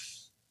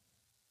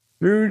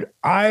 Dude,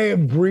 I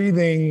am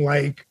breathing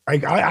like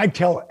I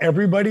tell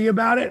everybody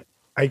about it,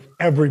 like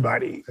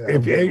everybody.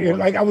 Yeah,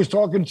 like I was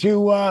talking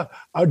to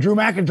Drew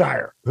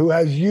McIntyre, who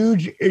has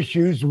huge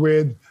issues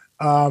with,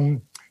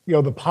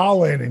 the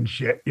pollen and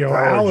shit,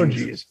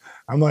 allergies.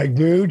 I'm like,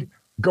 dude,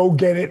 go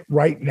get it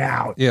right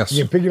now. Yes.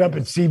 You can pick it up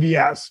at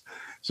CVS.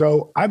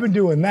 So I've been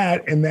doing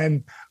that, and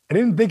then I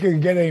didn't think it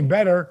could get any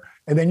better.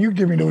 And then you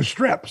give me those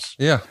strips.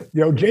 Yeah.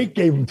 Jake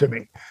gave them to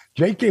me.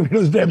 Jake gave me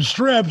those damn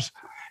strips.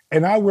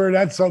 And I wear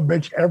that son of a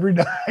bitch every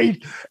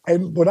night.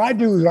 And what I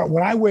do is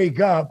when I wake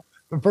up,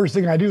 the first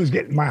thing I do is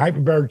get in my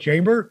hyperbaric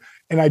chamber,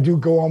 and I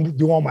do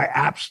all my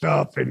app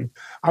stuff. And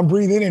I'm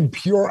breathing in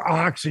pure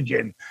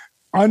oxygen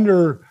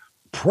under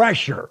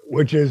pressure,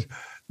 which is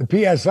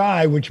the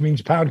PSI, which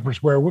means pounds per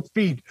square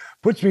feet,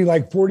 puts me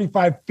like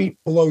 45 feet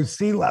below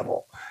sea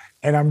level.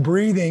 And I'm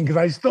breathing because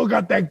I still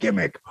got that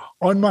gimmick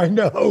on my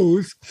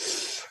nose.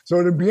 So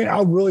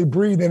I'll really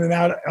breathe in and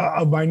out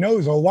of my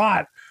nose a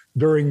lot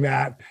during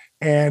that.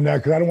 And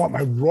because I don't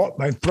want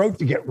my throat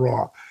to get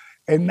raw.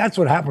 And that's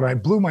what happened. I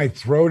blew my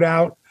throat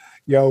out,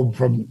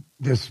 from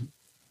just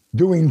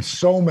doing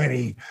so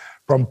many,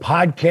 from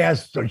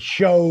podcasts to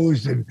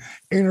shows and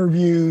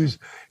interviews,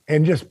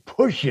 and just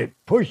push it.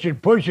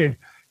 It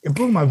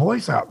blew my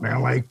voice out,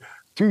 man. Like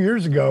 2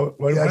 years ago.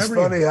 It's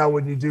funny how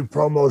when you do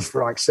promos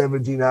for like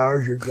 17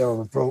 hours, you're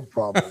getting a throat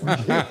problem. I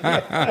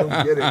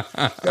don't get it.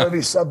 There's got to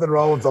be something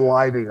wrong with the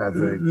lighting, I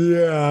think.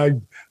 Yeah.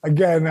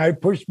 Again, I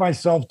pushed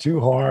myself too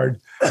hard,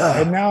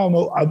 and now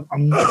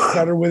I'm much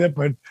better with it.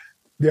 But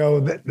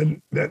that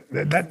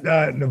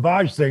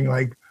Navage thing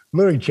like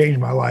literally changed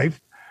my life,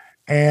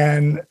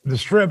 and the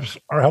strips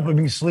are helping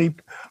me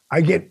sleep.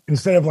 I get,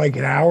 instead of like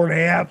an hour and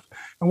a half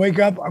and wake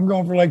up, I'm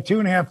going for like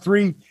 2.5,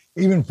 3,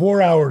 even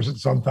 4 hours at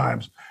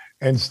sometimes,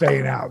 and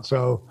staying out.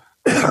 So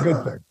it's a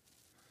good thing.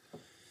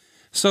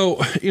 So,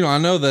 I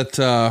know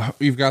that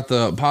you've got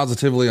the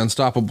Positively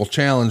Unstoppable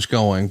Challenge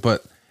going,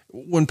 but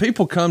when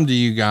people come to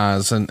you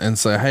guys and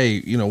say,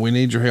 hey, we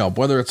need your help,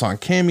 whether it's on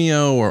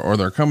Cameo or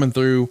they're coming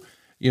through,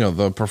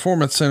 the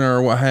Performance Center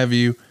or what have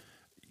you,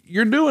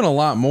 you're doing a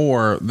lot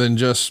more than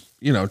just,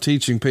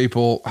 teaching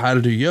people how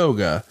to do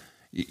yoga.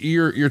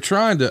 You're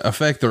trying to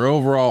affect their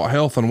overall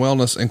health and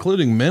wellness,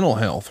 including mental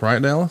health,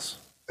 right, Dallas?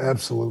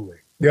 Absolutely.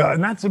 Yeah.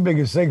 And that's the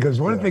biggest thing.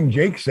 Cause one thing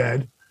Jake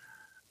said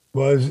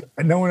was,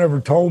 no one ever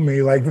told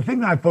me, like, the thing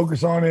that I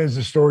focus on is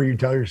the story you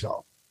tell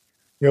yourself,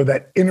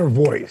 that inner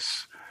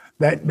voice.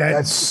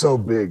 That's so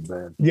big,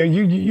 man. Yeah,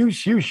 you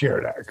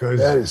share that, because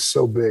that is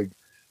so big.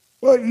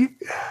 Well, you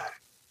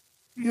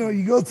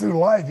go through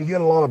life, you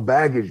get a lot of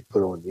baggage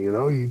put on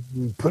you.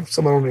 You put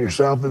someone on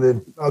yourself, and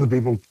then other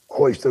people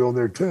hoist it on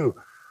there too.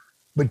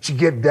 But you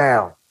get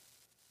down,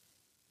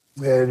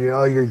 and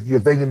you're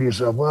thinking to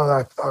yourself, well,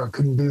 I thought I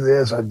couldn't do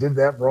this, I did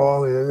that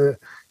wrong.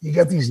 You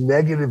got these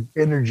negative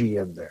energy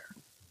in there.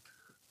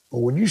 But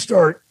when you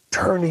start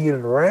turning it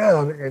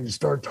around and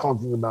start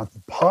talking about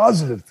the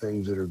positive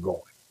things that are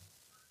going,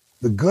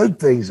 the good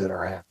things that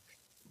are happening,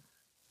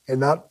 and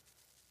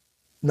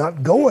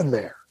not going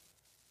there.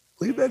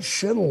 Leave that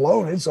shit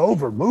alone. It's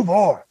over. Move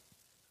on.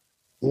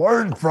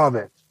 Learn from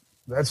it.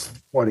 That's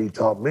what he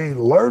taught me.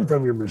 Learn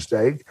from your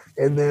mistake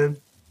and then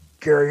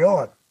carry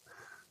on.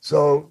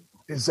 So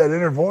it's that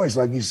inner voice,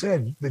 like you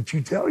said, that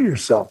you tell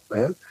yourself,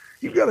 man,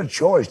 you've got a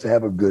choice to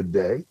have a good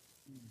day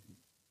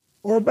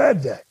or a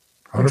bad day.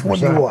 Which one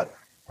do you want?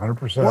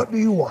 100%. What do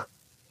you want?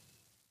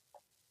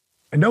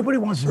 And nobody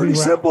wants to Pretty be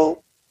around,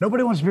 simple.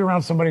 Nobody wants to be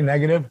around somebody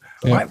negative.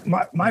 Yeah.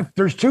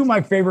 There's two of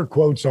my favorite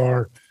quotes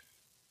are,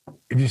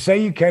 if you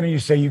say you can and you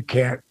say you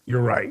can't,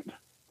 you're right.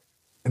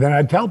 And then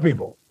I tell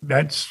people,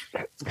 that's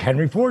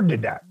Henry Ford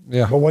did that.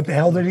 Yeah. But what the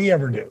hell did he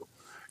ever do?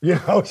 You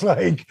know, it's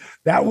like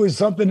that was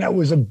something that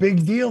was a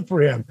big deal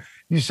for him.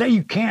 You say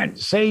you can't,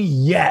 say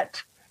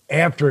yet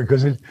after it,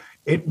 because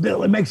it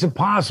makes it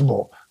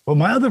possible. But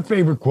my other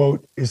favorite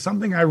quote is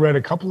something I read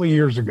a couple of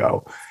years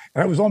ago,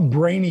 and it was on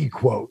Brainy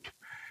Quote.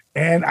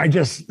 And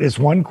this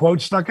one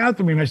quote stuck out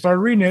to me, and I started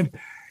reading it,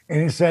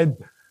 and it said,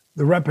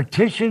 the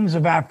repetitions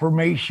of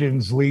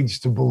affirmations leads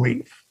to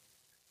belief.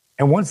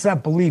 And once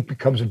that belief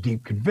becomes a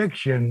deep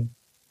conviction,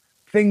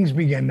 things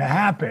begin to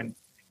happen.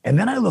 And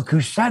then I look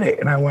who said it,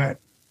 and I went,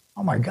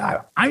 oh my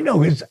God, I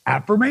know his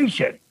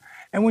affirmation.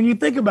 And when you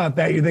think about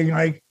that, you're thinking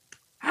like,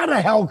 how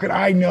the hell could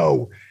I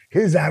know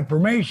his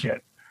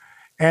affirmation?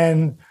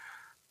 And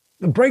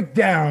the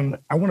breakdown,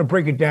 I want to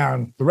break it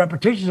down. The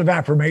repetitions of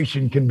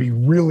affirmation can be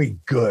really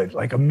good,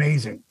 like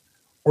amazing,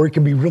 or it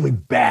can be really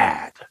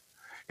bad.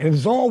 And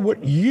it's all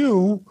what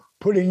you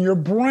put in your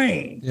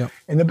brain. Yep.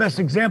 And the best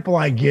example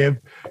I give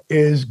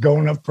is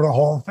going up for the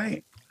Hall of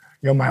Fame.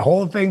 You know, my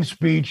Hall of Fame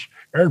speech,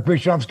 Eric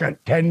Bischoff's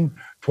got 10,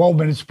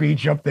 12-minute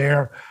speech up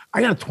there.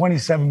 I got a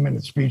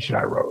 27-minute speech that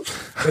I wrote.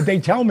 But they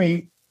tell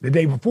me the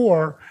day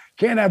before,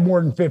 can't have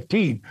more than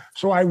 15.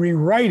 So I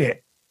rewrite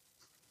it.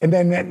 And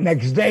then that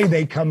next day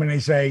they come and they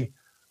say,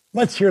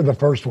 let's hear the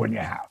first one you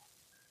have.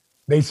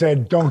 They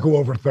said, don't go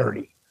over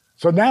 30.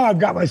 So now I've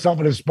got myself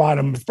in a spot.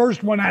 I'm the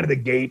first one out of the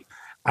gate.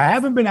 I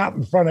haven't been out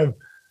in front of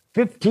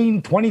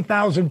 15,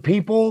 20,000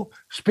 people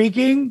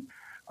speaking,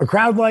 a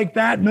crowd like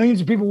that,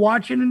 millions of people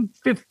watching in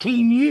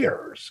 15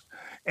 years.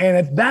 And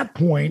at that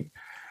point,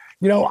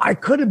 you know, I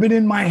could have been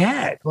in my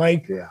head.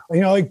 Like, you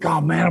know, like,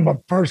 oh man, I'm a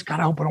first. God,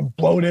 I hope I don't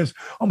blow this.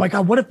 Oh my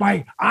God, what if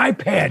my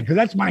iPad, because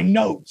that's my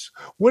notes.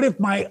 What if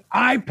my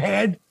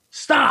iPad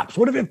stops?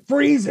 What if it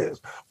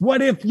freezes?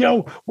 What if, you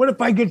know, what if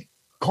I get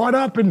caught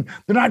up and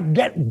they're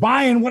not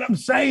buying what I'm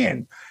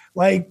saying?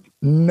 Like,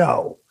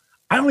 no,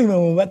 I don't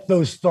even let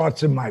those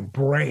thoughts in my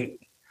brain.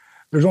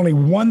 There's only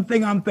one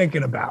thing I'm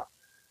thinking about.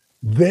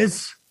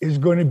 This is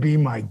going to be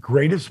my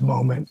greatest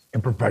moment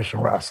in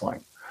professional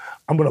wrestling.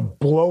 I'm going to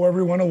blow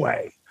everyone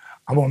away.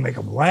 I'm going to make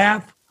them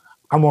laugh.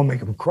 I'm going to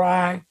make them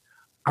cry.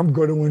 I'm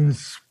going to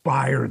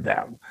inspire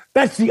them.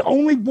 That's the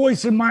only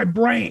voice in my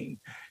brain.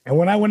 And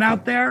when I went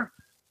out there,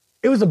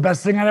 it was the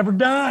best thing I'd ever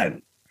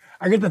done.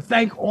 I get to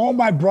thank all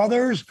my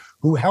brothers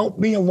who helped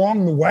me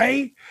along the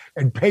way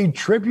and paid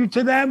tribute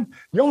to them.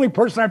 The only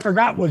person I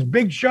forgot was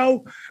Big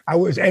Show.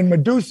 And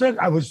Medusa.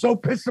 I was so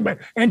pissed about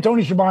and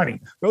Tony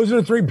Schiavone. Those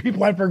are the three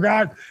people I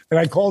forgot. And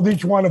I called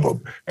each one of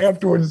them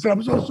afterwards and said,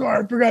 I'm so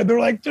sorry, I forgot. They're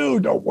like,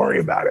 dude, don't worry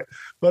about it.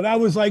 But I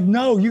was like,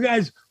 no, you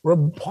guys were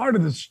part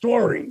of the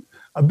story,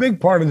 a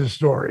big part of the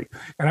story.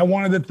 And I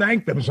wanted to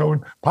thank them. So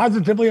in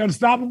Positively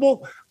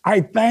Unstoppable,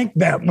 I thank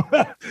them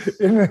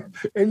in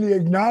the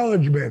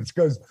acknowledgments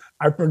because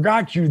I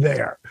forgot you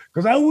there.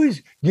 Because I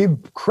always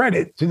give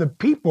credit to the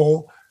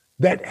people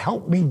that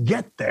helped me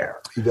get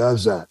there. He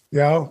does that. You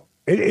know,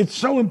 it's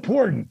so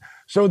important.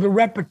 So the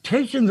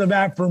repetitions of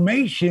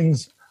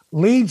affirmations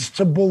leads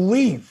to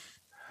belief.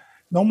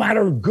 No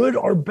matter good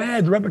or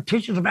bad, the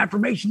repetitions of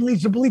affirmation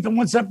leads to belief. And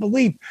once that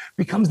belief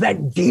becomes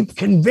that deep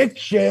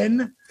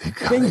conviction,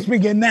 things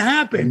begin to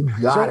happen.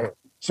 You got it.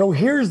 So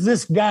here's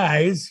this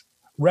guy's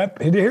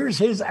here's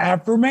his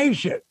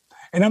affirmation.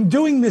 And I'm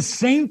doing this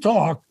same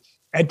talk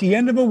at the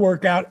end of a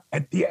workout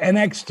at the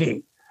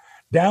NXT,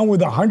 down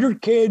with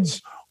 100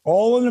 kids,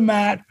 all on the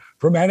mat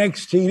from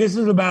NXT. This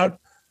is about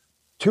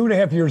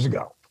 2.5 years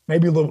ago,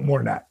 maybe a little bit more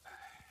than that.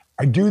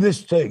 I do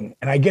this thing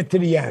and I get to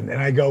the end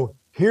and I go,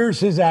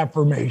 here's his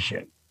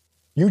affirmation.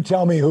 You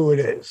tell me who it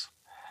is.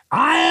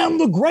 I am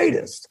the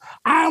greatest.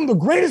 I am the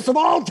greatest of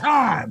all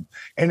time.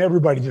 And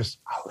everybody just,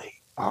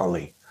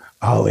 Ali.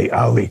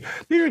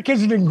 These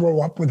kids didn't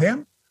grow up with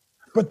him,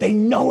 but they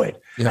know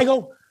it. Yeah. I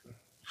go,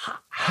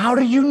 how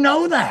do you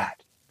know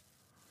that?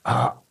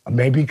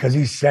 Maybe because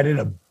he said it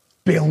 1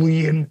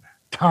 billion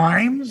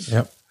times.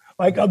 Yep.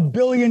 Like 1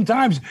 billion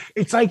times.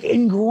 It's like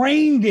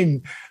ingrained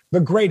in the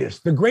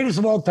greatest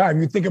of all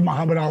time. You think of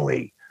Muhammad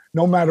Ali,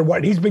 no matter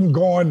what. He's been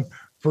gone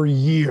for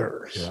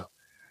years. Yeah.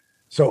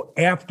 So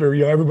after,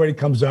 you know, everybody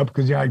comes up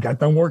because, I got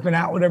done working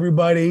out with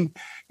everybody.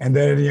 And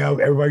then, you know,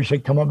 everybody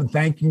should come up and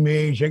thanking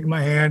me, shaking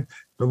my hand.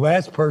 The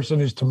last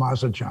person is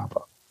Tommaso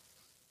Ciampa.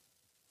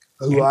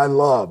 Who I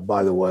love,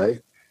 by the way.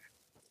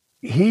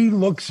 he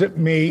looks at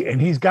me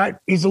and he's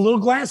a little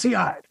glassy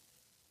eyed.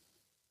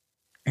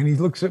 And he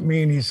looks at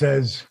me and he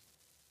says,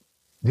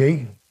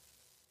 D,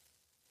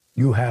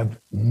 you have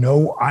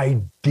no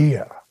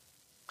idea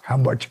how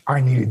much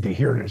I needed to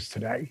hear this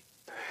today.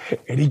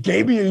 And he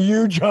gave me a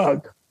huge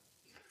hug.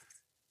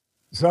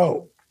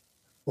 So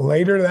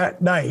later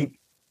that night,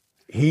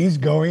 he's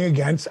going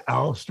against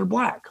Aleister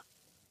Black.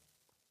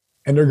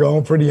 And they're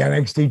going for the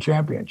NXT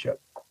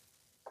championship.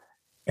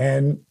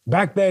 And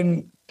back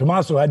then,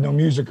 Tommaso had no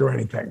music or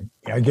anything.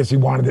 I guess he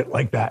wanted it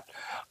like that.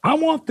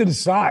 I'm off to the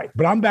side,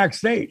 but I'm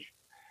backstage.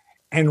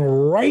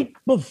 And right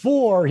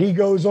before he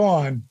goes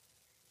on,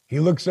 he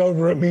looks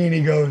over at me and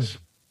he goes,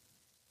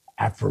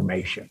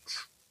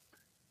 affirmations.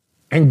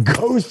 And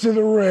goes to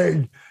the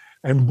ring.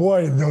 And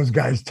boy, did those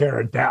guys tear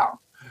it down.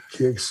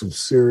 Kick some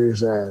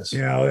serious ass.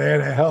 You know, they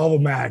had a hell of a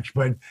match.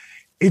 But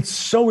it's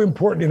so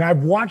important. And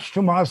I've watched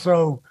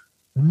Tommaso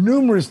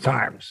numerous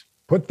times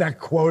put that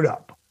quote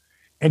up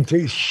and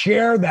to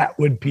share that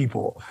with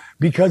people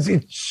because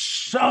it's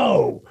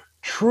so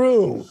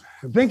true.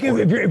 Think of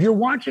if you're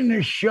watching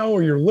this show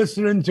or you're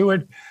listening to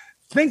it,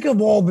 think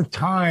of all the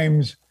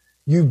times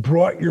you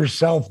brought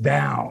yourself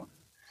down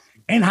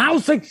and how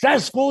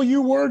successful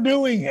you were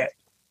doing it.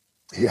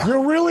 Yeah.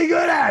 You're really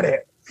good at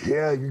it.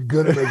 Yeah, you're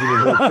good at making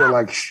yourself feel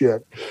like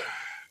shit.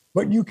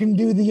 But you can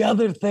do the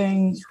other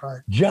things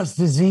right. just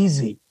as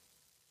easy.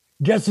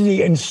 Just as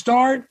easy. And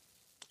start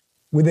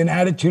with an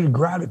attitude of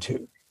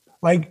gratitude.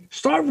 Like,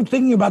 start with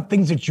thinking about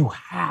things that you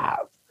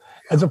have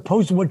as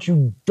opposed to what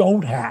you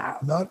don't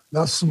have.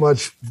 Not so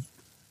much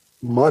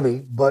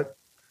money, but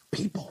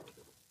people,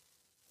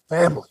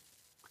 family,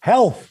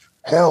 health.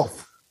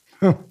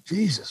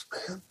 Jesus,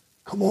 man.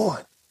 Come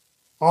on.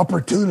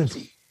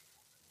 Opportunity,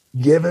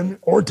 given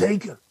or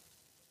taken.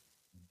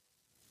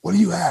 What do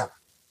you have?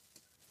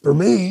 For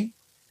me,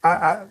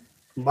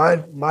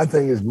 my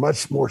thing is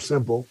much more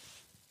simple.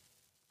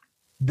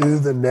 Do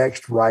the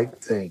next right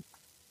thing.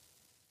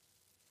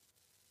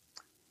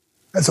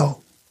 That's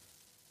all.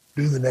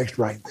 Do the next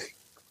right thing.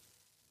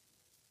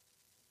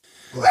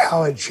 Well,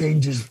 how it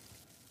changes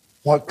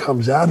what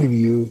comes out of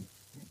you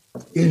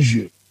is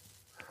you.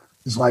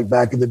 It's like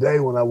back in the day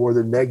when I wore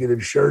the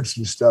negative shirts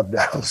and stuff.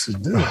 Now I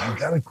said, dude, you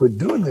got to quit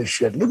doing this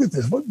shit. Look at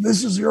this. Look,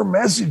 this is your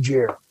message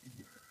here.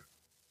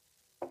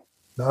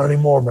 Not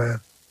anymore,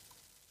 man.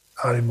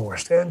 Not anymore.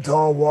 Stand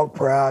tall, walk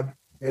proud,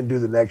 and do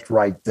the next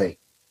right thing.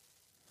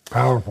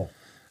 Powerful.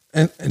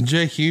 And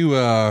Jake,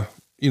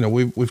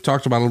 we've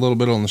talked about a little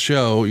bit on the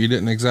show. You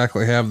didn't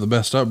exactly have the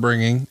best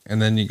upbringing,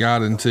 and then you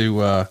got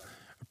into a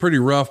pretty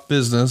rough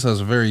business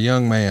as a very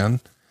young man,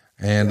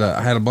 and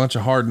had a bunch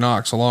of hard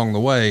knocks along the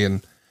way.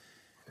 And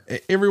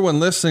everyone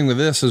listening to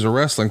this is a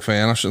wrestling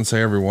fan. I shouldn't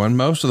say everyone.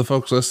 Most of the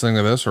folks listening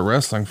to this are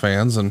wrestling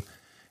fans, and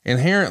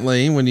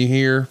inherently, when you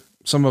hear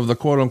some of the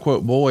quote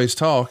unquote boys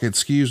talk, it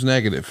skews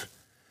negative.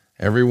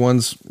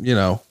 Everyone's,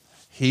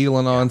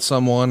 healing on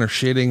someone or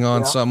shitting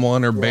on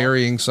someone or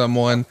burying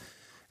someone.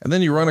 And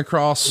then you run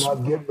across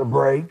not getting a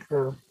break.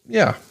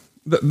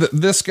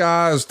 This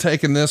guy is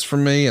taking this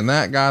from me and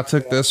that guy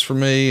took this from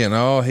me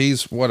and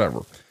he's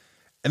whatever.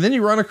 And then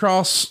you run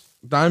across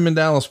Diamond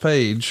Dallas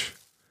Page,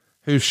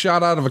 who's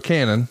shot out of a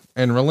cannon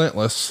and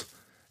relentless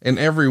in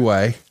every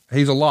way.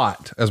 He's a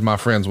lot, as my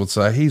friends would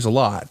say. He's a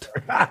lot,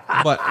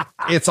 but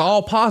it's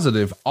all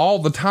positive all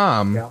the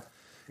time.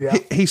 Yeah.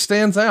 He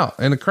stands out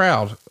in the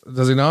crowd.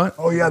 Does he not?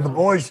 Oh yeah. A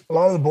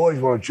lot of the boys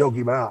want to choke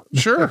him out.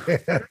 Sure.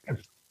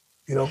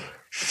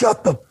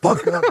 Shut the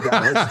fuck up,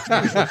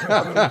 guys. Jesus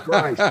fucking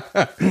Christ.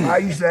 I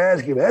used to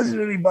ask him, hasn't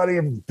anybody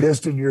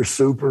pissed in your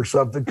soup or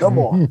something? Come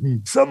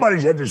on.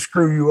 Somebody's had to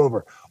screw you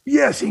over.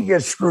 Yes, he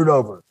gets screwed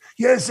over.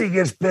 Yes, he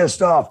gets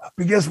pissed off.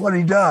 But guess what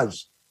he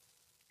does?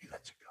 He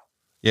lets it go.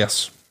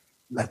 Yes.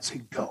 Lets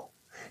it go.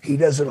 He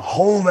doesn't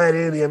hold that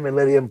in him and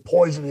let him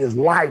poison his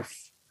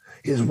life,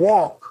 his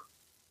walk.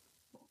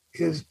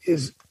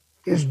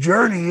 His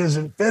journey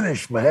isn't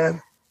finished,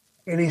 man.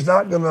 And he's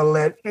not going to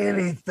let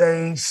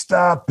anything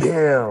stop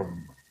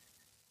him.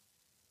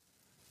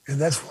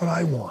 And that's what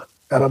I want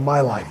out of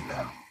my life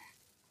now.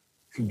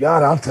 And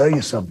God, I'll tell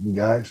you something,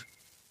 guys.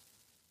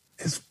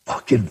 It's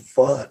fucking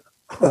fun.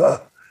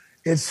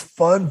 It's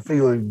fun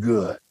feeling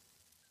good.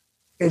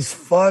 It's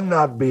fun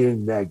not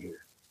being negative.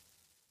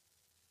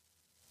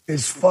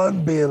 It's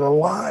fun being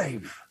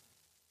alive.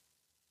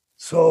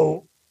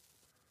 So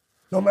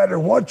no matter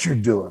what you're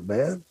doing,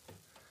 man,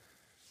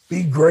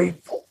 be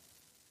grateful.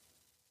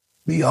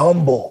 Be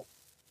humble.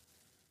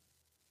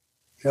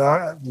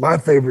 My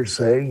favorite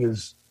saying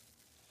is,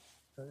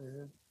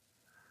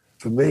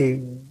 for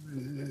me,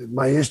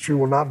 my history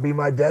will not be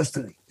my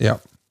destiny. Yeah.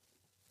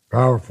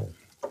 Powerful.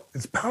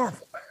 It's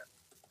powerful, man.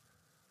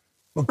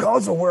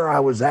 Because of where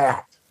I was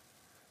at.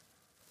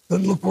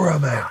 But look where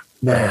I'm at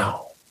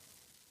now.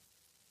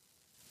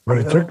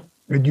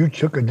 But you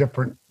took a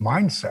different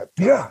mindset.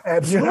 Yeah,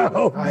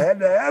 absolutely. I had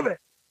to have it.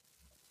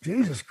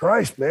 Jesus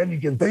Christ, man.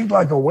 You can think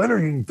like a winner.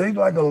 You can think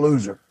like a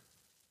loser.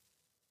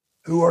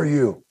 Who are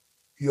you?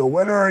 You a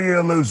winner or are you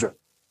a loser?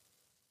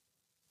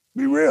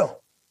 Be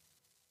real.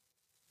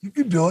 You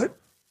can do it.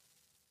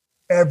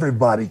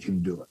 Everybody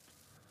can do it.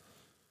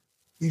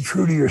 Be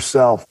true to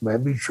yourself,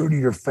 man. Be true to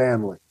your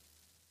family.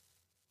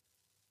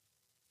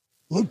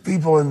 Look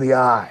people in the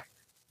eye.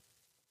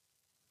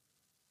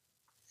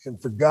 And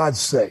for God's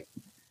sake,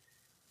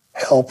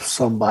 help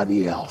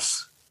somebody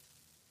else.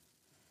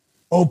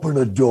 Open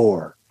a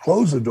door.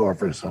 Close a door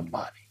for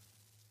somebody.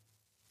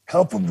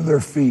 Help them to their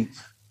feet.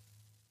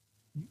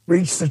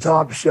 Reach the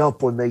top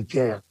shelf when they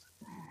can't.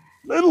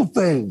 Little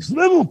things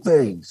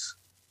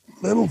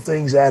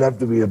add up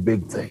to be a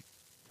big thing.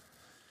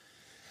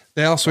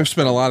 Dallas, we've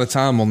spent a lot of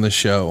time on this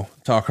show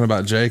talking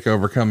about Jake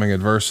overcoming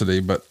adversity,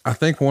 but I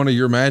think one of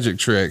your magic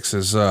tricks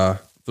is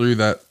through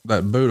that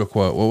Buddha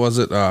quote. What was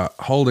it?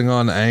 Holding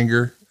on to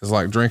anger is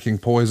like drinking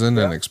poison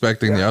and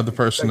expecting the other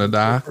person to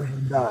die.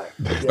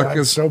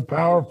 Because so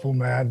powerful,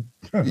 man.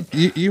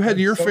 you had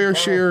your fair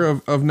share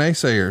of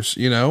naysayers.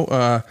 You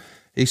know,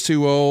 he's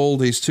too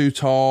old, he's too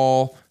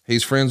tall,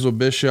 he's friends with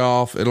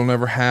Bischoff, it'll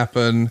never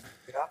happen.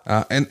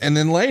 And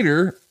then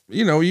later,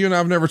 you know, you and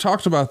I've never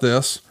talked about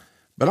this,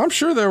 but I'm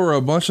sure there were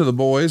a bunch of the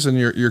boys and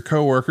your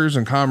coworkers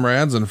and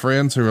comrades and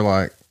friends who were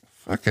like,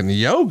 fucking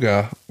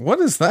yoga. What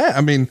is that?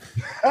 I mean,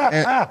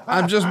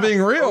 I'm just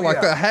being real.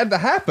 That had to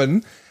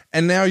happen.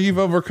 And now you've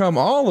overcome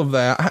all of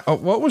that.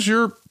 What was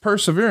your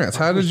perseverance?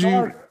 How did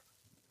you?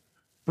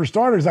 For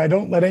starters, I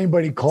don't let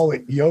anybody call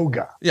it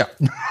yoga. Yeah,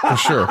 for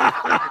sure.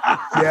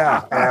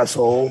 Yeah,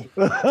 asshole.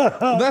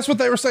 That's what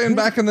they were saying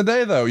back in the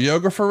day, though.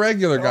 Yoga for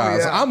regular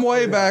guys. Yeah. I'm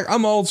way back.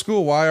 I'm old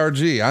school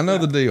YRG. I know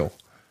the deal.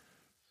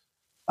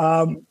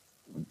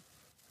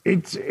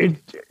 It's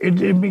in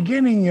the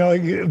beginning, you know,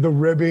 the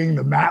ribbing,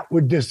 the mat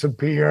would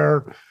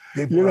disappear.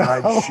 People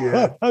hide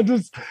shit.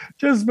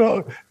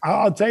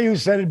 I'll tell you who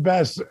said it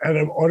best at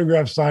an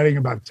autograph signing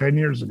about 10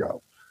 years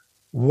ago.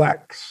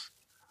 Lex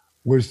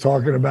was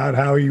talking about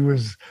how he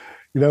was,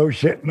 you know,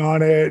 shitting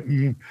on it.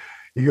 And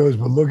he goes,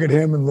 but look at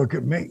him and look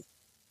at me.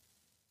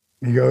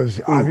 He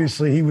goes,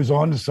 obviously he was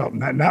onto something.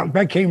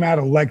 That came out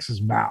of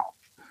Lex's mouth.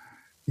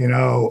 You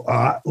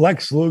know,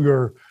 Lex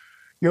Luger,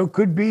 you know,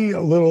 could be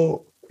a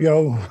little, you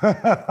know,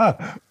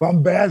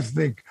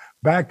 bombastic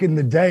back in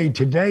the day.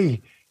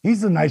 Today,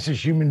 he's the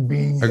nicest human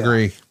being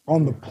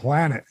on the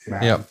planet,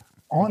 man. Yep.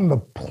 On the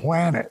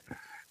planet.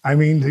 I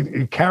mean,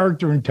 the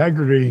character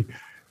integrity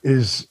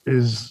is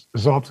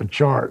off the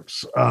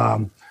charts.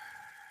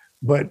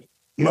 But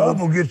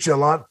love will get you a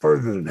lot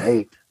further than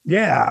hate.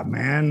 Yeah,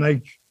 man.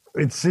 Like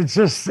it's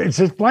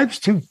just life's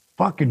too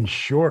fucking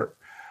short.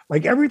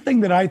 Like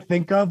everything that I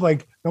think of,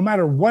 like no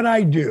matter what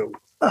I do,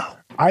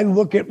 I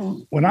look at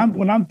when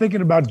I'm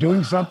thinking about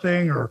doing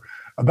something or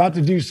about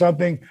to do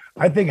something,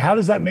 I think, how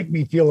does that make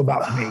me feel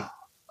about me?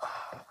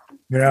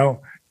 You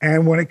know?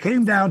 And when it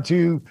came down to,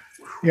 you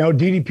know,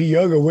 DDP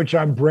Yoga, which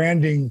I'm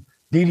branding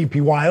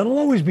DDPY, it'll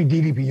always be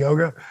DDP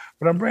Yoga,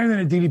 but I'm branding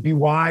it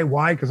DDPY.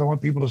 Why? Because I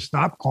want people to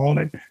stop calling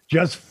it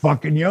just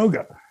fucking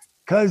yoga.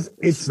 Because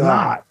it's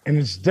not, and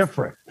it's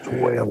different. It's a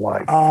way of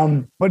life.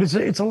 But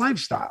it's a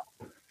lifestyle.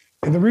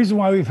 And the reason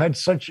why we've had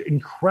such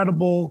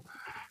incredible,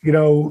 you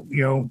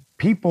know,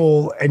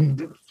 people,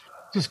 and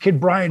this kid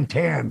Brian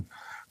Tan,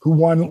 who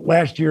won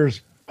last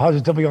year's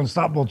Positively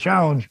Unstoppable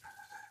Challenge,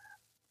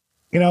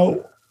 you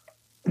know,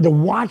 to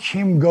watch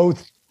him go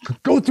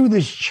through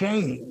this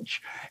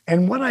change.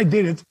 And what I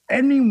did is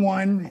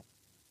anyone,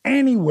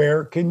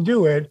 anywhere can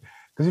do it.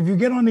 Because if you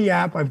get on the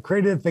app, I've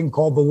created a thing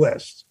called The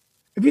List.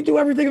 If you do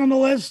everything on the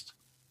list,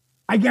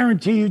 I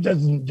guarantee you it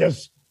doesn't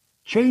just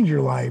change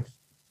your life.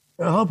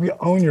 It'll help you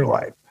own your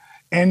life.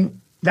 And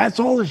that's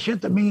all the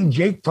shit that me and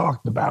Jake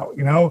talked about,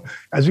 you know,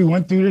 as we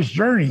went through this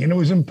journey. And it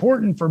was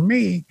important for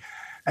me,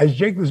 as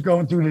Jake was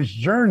going through this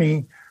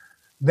journey,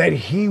 that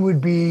he would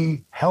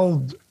be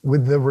held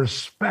with the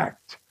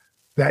respect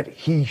that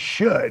he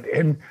should.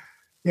 And,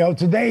 you know,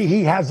 today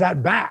he has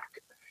that back.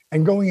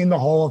 And going in the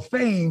Hall of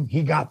Fame,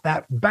 he got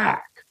that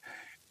back.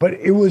 But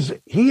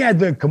he had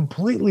to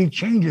completely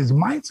change his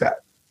mindset.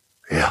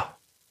 Yeah.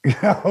 You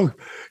know,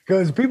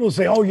 because people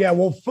say, oh, yeah,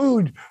 well,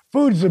 food's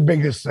the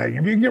biggest thing.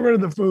 If you can get rid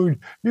of the food,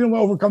 you can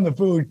overcome the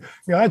food,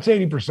 you know, that's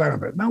 80%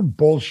 of it. No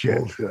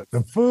bullshit.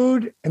 The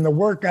food and the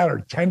workout are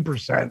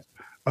 10%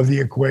 of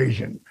the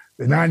equation.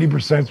 The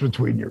 90% is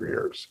between your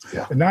ears.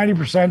 Yeah. The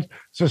 90% is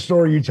the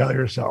story you tell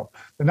yourself.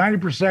 The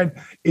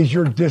 90% is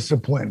your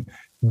discipline.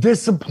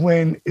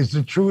 Discipline is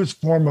the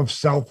truest form of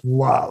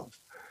self-love.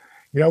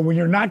 You know, when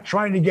you're not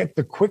trying to get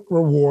the quick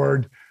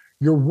reward,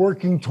 you're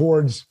working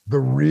towards the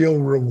real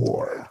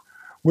reward,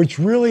 which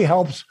really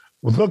helps.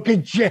 Look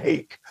at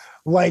Jake,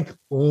 like,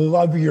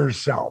 love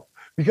yourself.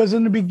 Because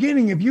in the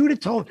beginning, if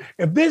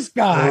this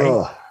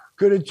guy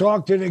could have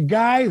talked to the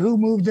guy who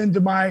moved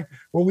into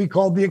what we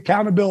call the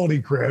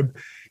accountability crib,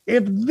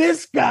 if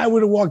this guy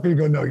would have walked in and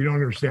go, no, you don't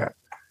understand.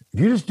 If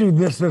you just do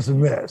this, this,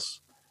 and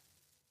this,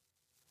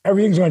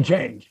 everything's going to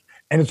change.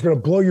 And it's going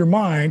to blow your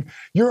mind.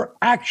 You're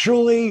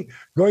actually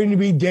going to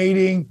be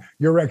dating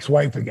your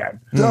ex-wife again.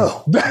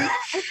 No.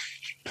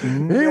 He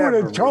would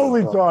have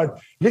totally thought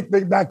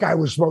that guy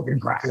was smoking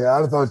crack. Yeah,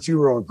 I'd have thought you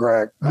were on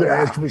crack. I'd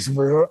ask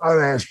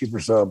you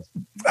for some.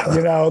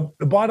 You know,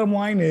 the bottom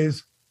line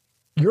is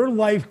your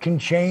life can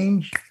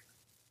change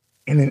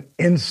in an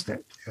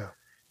instant. Yeah.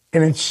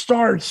 And it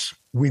starts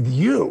with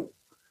you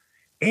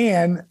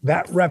and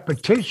that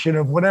repetition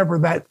of whatever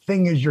that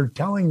thing is you're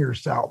telling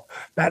yourself,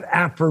 that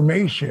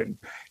affirmation.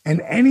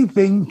 And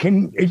anything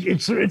can,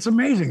 it's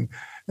amazing.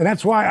 And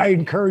that's why I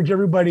encourage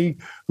everybody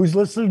who's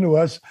listening to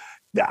us.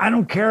 I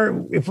don't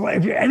care if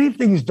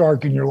anything's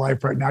dark in your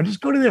life right now,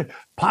 just go to the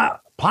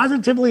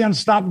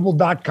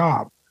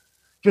positivelyunstoppable.com.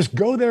 Just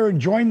go there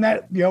and join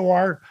that,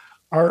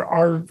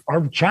 our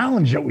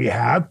challenge that we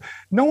have.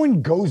 No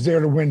one goes there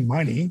to win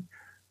money.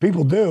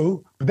 People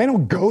do, but they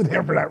don't go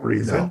there for that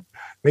reason. No.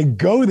 They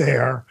go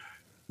there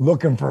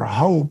looking for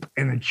hope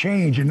and a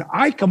change. And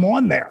I come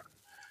on there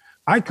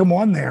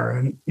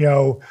and,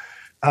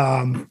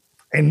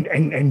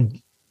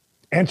 and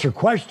answer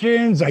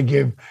questions. I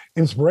give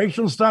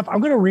inspirational stuff. I'm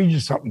going to read you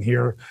something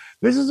here.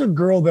 This is a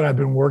girl that I've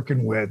been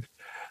working with.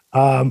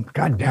 God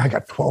damn, I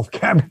got 12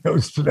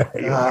 cameos today.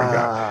 Oh my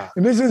God.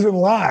 And this isn't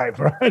live,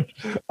 right?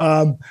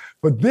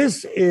 But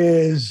this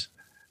is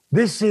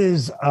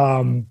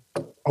a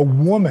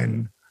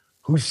woman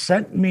who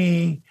sent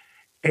me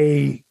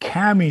a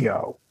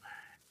cameo,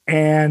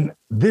 and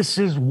this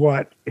is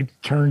what it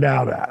turned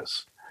out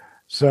as.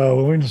 So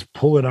let me just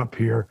pull it up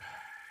here.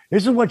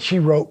 This is what she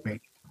wrote me.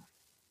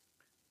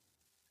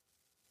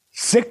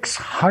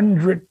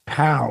 600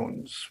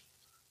 pounds,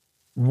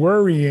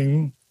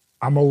 worrying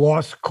I'm a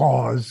lost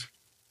cause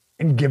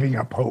and giving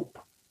up hope.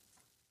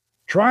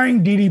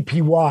 Trying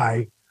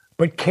DDPY,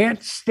 but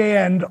can't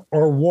stand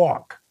or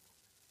walk,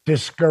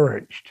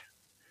 discouraged.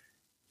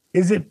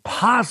 Is it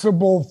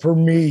possible for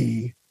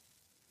me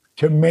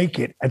to make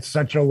it at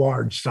such a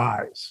large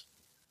size?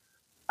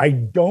 I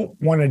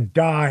don't want to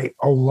die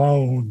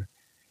alone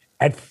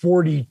at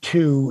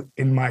 42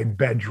 in my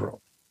bedroom.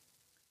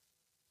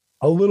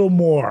 A little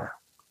more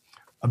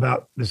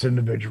about this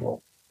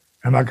individual.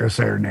 I'm not going to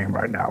say her name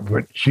right now,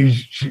 but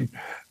she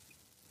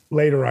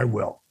later I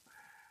will.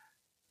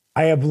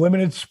 I have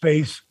limited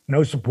space,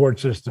 no support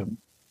system,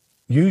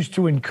 used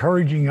to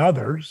encouraging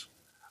others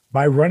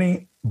by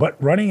running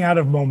out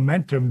of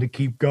momentum to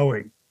keep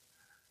going.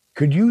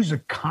 Could use a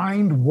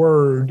kind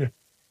word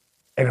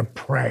and a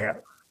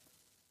prayer.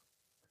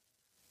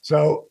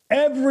 So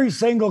every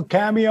single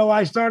cameo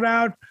I start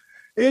out,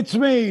 it's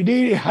me,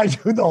 Dee. I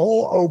do the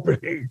whole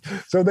opening.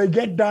 So they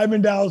get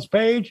Diamond Dallas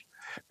Page,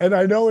 and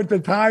I know at the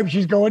time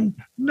she's going,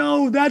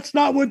 no, that's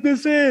not what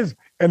this is.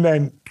 And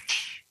then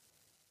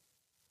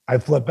I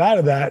flip out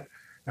of that,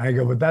 and I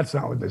go, but that's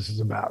not what this is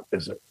about,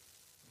 is it?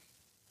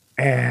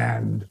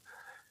 And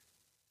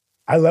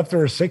I left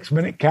her a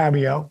 6-minute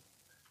cameo.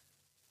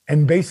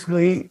 And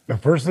basically, the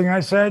first thing I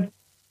said,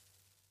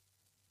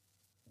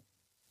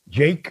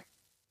 Jake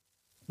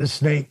the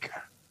Snake,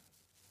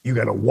 you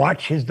got to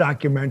watch his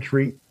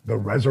documentary, The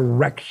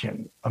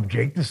Resurrection of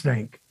Jake the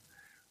Snake.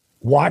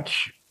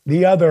 Watch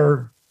the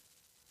other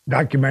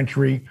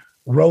documentary,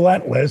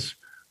 Relentless,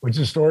 which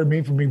is a story of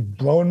me from me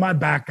blowing my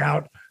back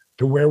out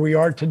to where we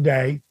are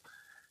today.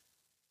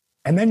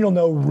 And then you'll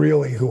know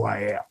really who I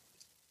am.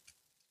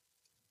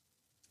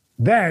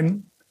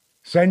 Then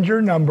send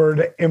your number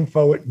to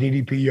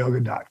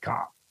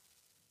info@ddpyoga.com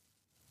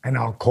and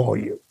I'll call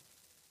you.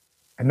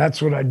 And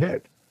that's what I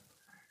did.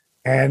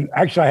 And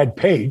actually, I had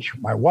Paige,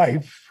 my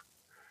wife.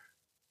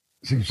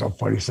 Seems so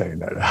funny saying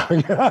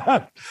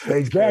that.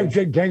 Paige. Can't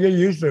get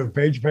used to it.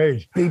 Paige.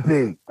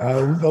 PP.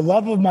 The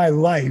love of my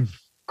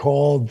life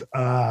called,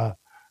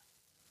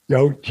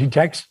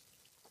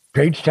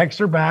 Paige texts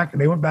her back,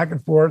 and they went back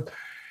and forth.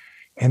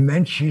 And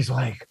then she's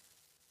like,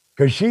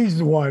 because she's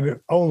the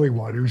only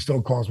one who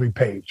still calls me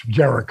Paige.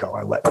 Jericho,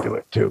 I let do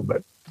it too,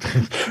 but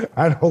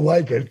I don't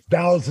like it.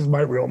 Dallas is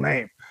my real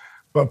name.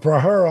 But for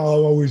her, I'm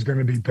always going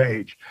to be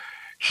Paige.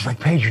 She's like,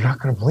 Paige, you're not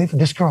going to believe it.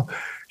 This girl,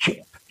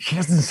 she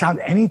doesn't sound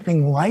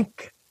anything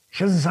like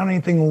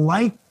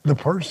the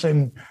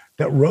person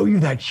that wrote you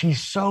that.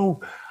 She's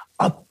so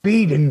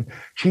upbeat and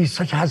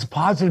has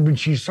positive and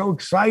she's so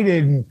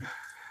excited. And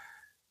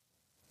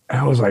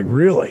I was like,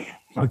 really?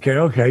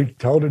 Okay.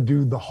 Tell her to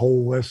do the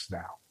whole list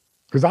now.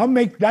 Because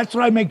that's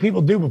what I make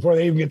people do before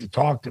they even get to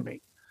talk to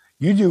me.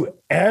 You do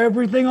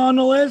everything on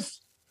the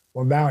list.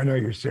 Well, now I know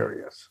you're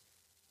serious.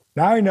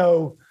 Now I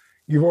know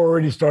you've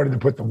already started to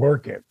put the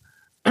work in.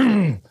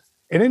 And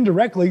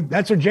indirectly,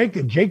 that's what Jake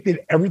did. Jake did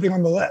everything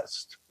on the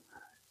list,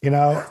 and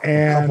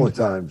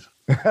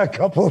a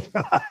couple of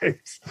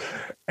times.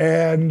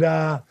 And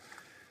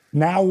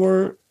now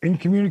we're in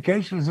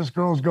communication as this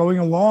girl's going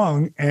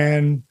along,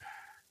 and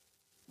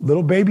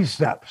little baby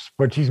steps,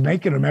 but she's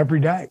making them every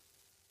day.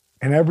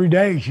 And every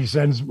day she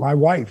sends my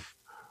wife,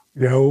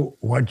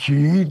 what she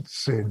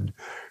eats and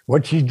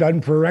what she's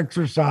done for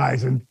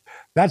exercise. And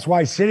that's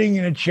why sitting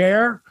in a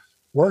chair,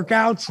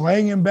 workouts,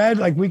 laying in bed,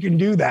 like we can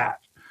do that.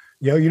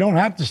 You don't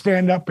have to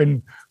stand up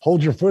and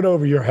hold your foot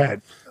over your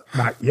head.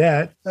 Not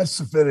yet. That's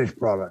the finished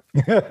product.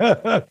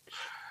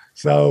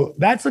 So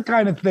that's the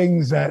kind of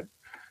things that,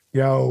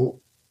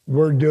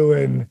 we're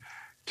doing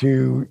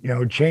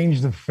to,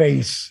 change the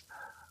face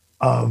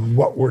of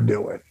what we're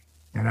doing.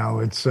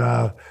 It's,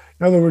 in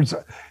other words,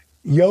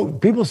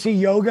 people see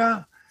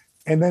yoga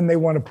and then they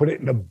want to put it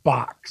in a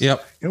box.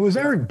 Yep. It was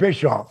Eric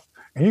Bischoff.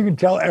 And you can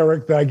tell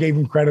Eric that I gave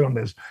him credit on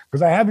this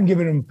because I haven't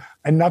given him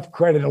enough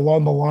credit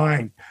along the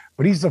line.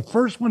 But he's the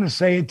first one to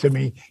say it to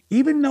me,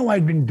 even though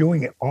I'd been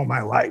doing it all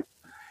my life.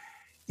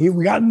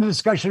 We got into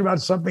discussion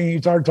about something. He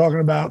started talking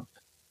about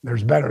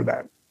there's better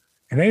than.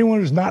 And anyone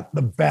who's not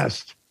the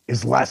best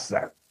is less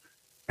than,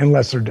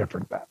 unless they're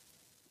different than.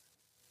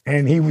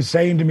 And he was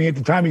saying to me at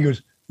the time, he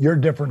goes, you're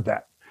different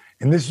than.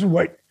 And this is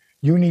what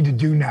you need to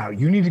do now.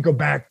 You need to go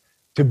back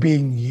to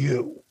being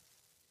you.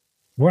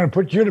 We're going to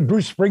put you the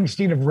Bruce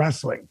Springsteen of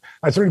wrestling.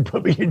 That's when he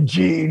put me in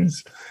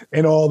jeans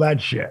and all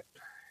that shit.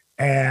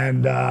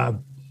 And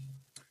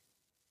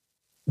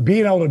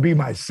being able to be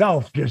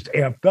myself just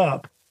amped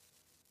up,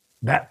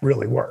 that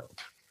really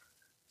worked.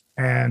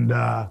 And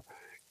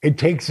it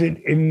takes it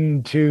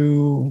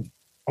into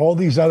all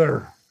these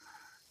other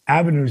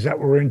avenues that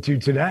we're into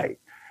today,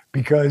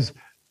 because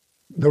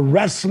the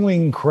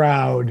wrestling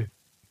crowd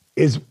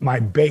is my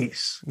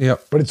base.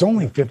 Yep. But it's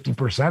only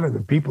 50% of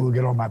the people who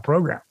get on my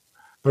program.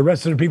 The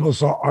rest of the people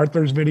saw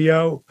Arthur's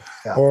video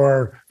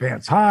or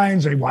Vance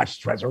Hines. They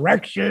watched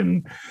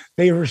Resurrection.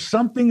 There was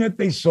something that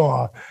they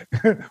saw.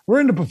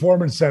 We're in the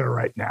Performance Center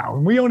right now,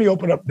 and we only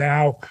open up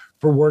now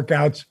for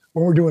workouts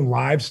when we're doing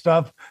live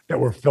stuff that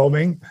we're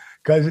filming,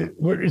 because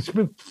it's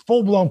a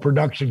full-blown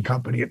production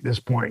company at this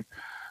point.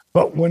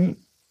 But when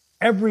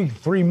every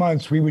 3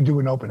 months we would do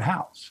an open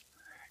house,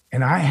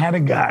 and I had a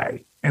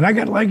guy, and I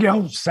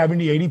got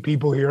 70, 80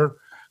 people here,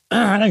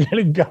 and I got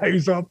a guy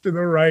who's up to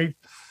the right,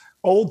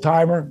 old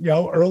timer,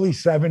 early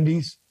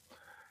 70s.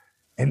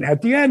 And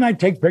at the end, I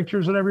take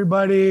pictures with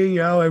everybody,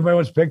 everybody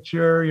wants a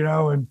picture,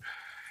 and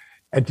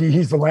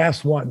he's the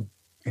last one.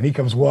 And he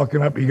comes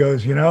walking up, he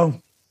goes,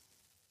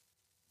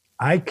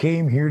 I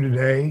came here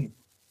today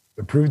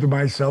to prove to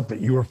myself that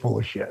you were full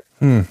of shit.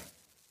 And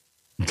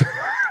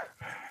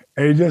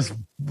he just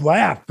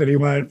laughed and he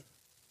went,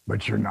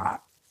 but you're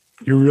not.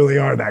 You really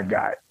are that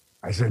guy.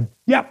 I said,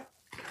 yep,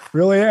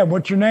 really am.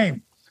 What's your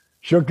name?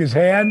 Shook his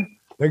hand,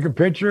 took a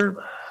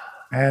picture,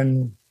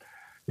 and,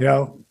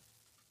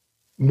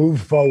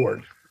 move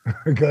forward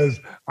because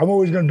I'm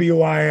always going to be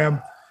who I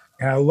am.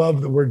 And I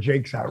love where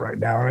Jake's at right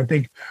now. And I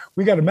think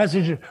we got a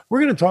message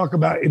we're going to talk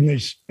about in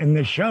this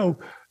show.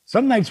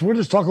 Some nights we'll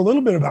just talk a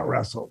little bit about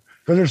wrestling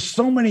because there's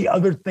so many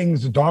other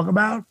things to talk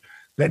about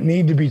that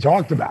need to be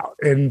talked about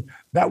and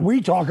that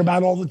we talk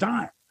about all the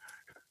time.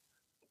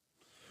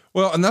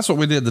 Well, and that's what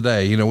we did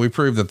today. We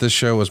proved that this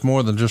show is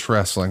more than just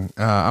wrestling.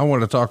 I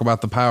wanted to talk about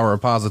the power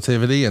of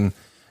positivity and,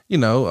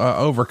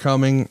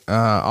 overcoming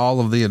all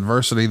of the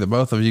adversity that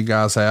both of you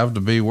guys have to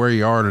be where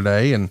you are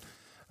today. And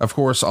of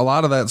course, a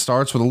lot of that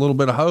starts with a little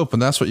bit of hope,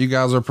 and that's what you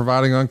guys are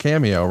providing on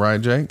Cameo, right,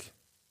 Jake?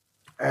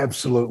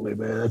 Absolutely,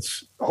 man.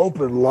 It's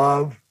hope and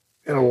love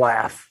and a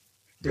laugh.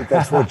 If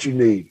that's what you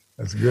need.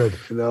 That's good.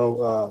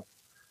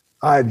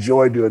 I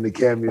enjoy doing the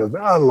cameos.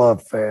 I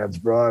love fans,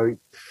 bro.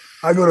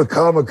 I go to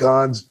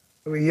Comic-Cons.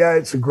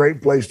 It's a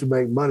great place to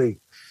make money,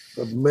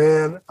 but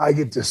man, I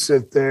get to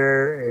sit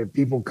there and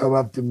people come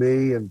up to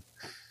me and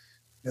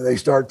they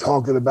start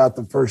talking about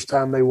the first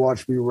time they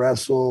watched me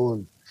wrestle.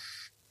 And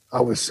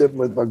I was sitting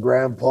with my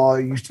grandpa.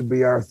 It used to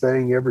be our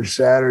thing every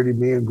Saturday.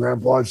 Me and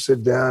grandpa would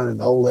sit down and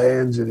hold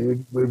hands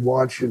and we'd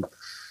watch. And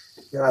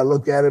I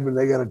look at him and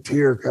they got a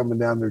tear coming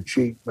down their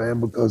cheek, man,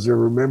 because they're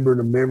remembering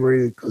a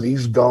memory because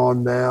he's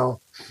gone now.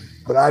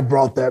 But I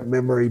brought that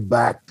memory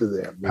back to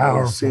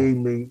them.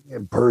 Seeing me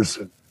in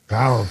person.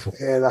 Powerful.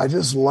 And I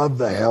just love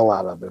the hell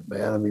out of it,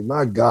 man.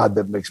 My God,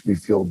 that makes me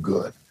feel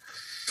good.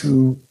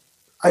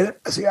 I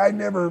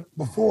never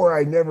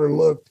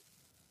looked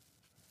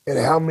at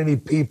how many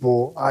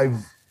people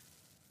I've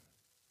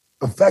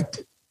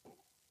affected.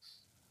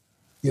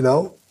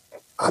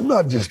 I'm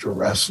not just a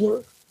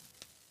wrestler.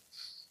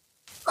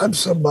 I'm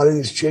somebody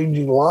that's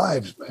changing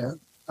lives, man.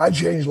 I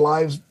changed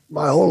lives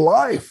my whole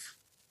life.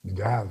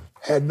 Yeah.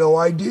 Had no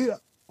idea.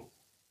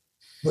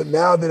 But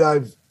now that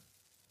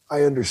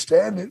I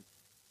understand it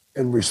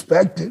and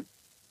respect it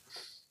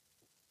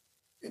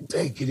and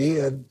take it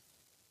in,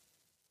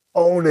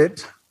 own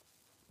it.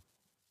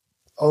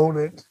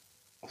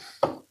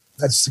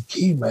 That's the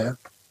key, man.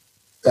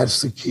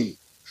 That's the key.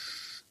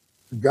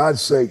 For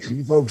God's sake,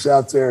 you folks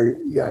out there,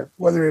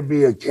 whether it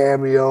be a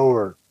cameo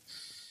or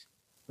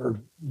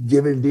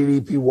giving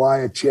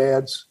DDPY a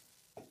chance,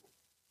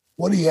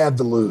 what do you have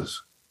to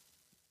lose?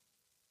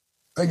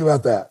 Think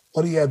about that.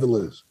 What do you have to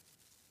lose?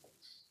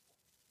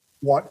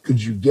 What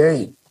could you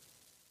gain?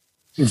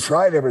 You've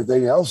tried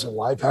everything else in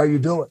life. How are you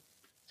doing?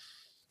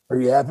 Are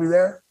you happy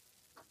there?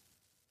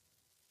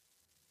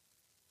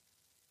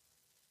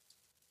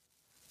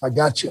 I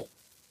got you.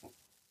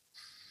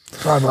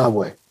 Try my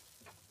way.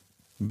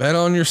 Bet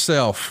on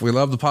yourself. We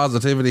love the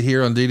positivity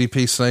here on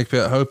DDP Snake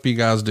Pit. Hope you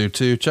guys do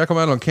too. Check them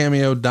out on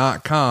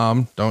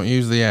cameo.com. Don't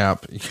use the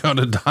app. You go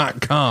to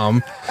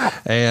 .com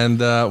and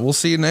we'll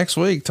see you next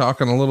week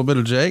talking a little bit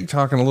of Jake,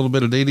 talking a little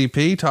bit of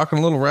DDP, talking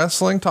a little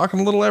wrestling, talking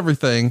a little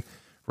everything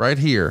right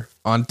here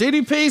on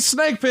DDP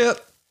Snake Pit.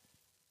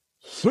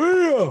 See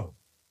ya.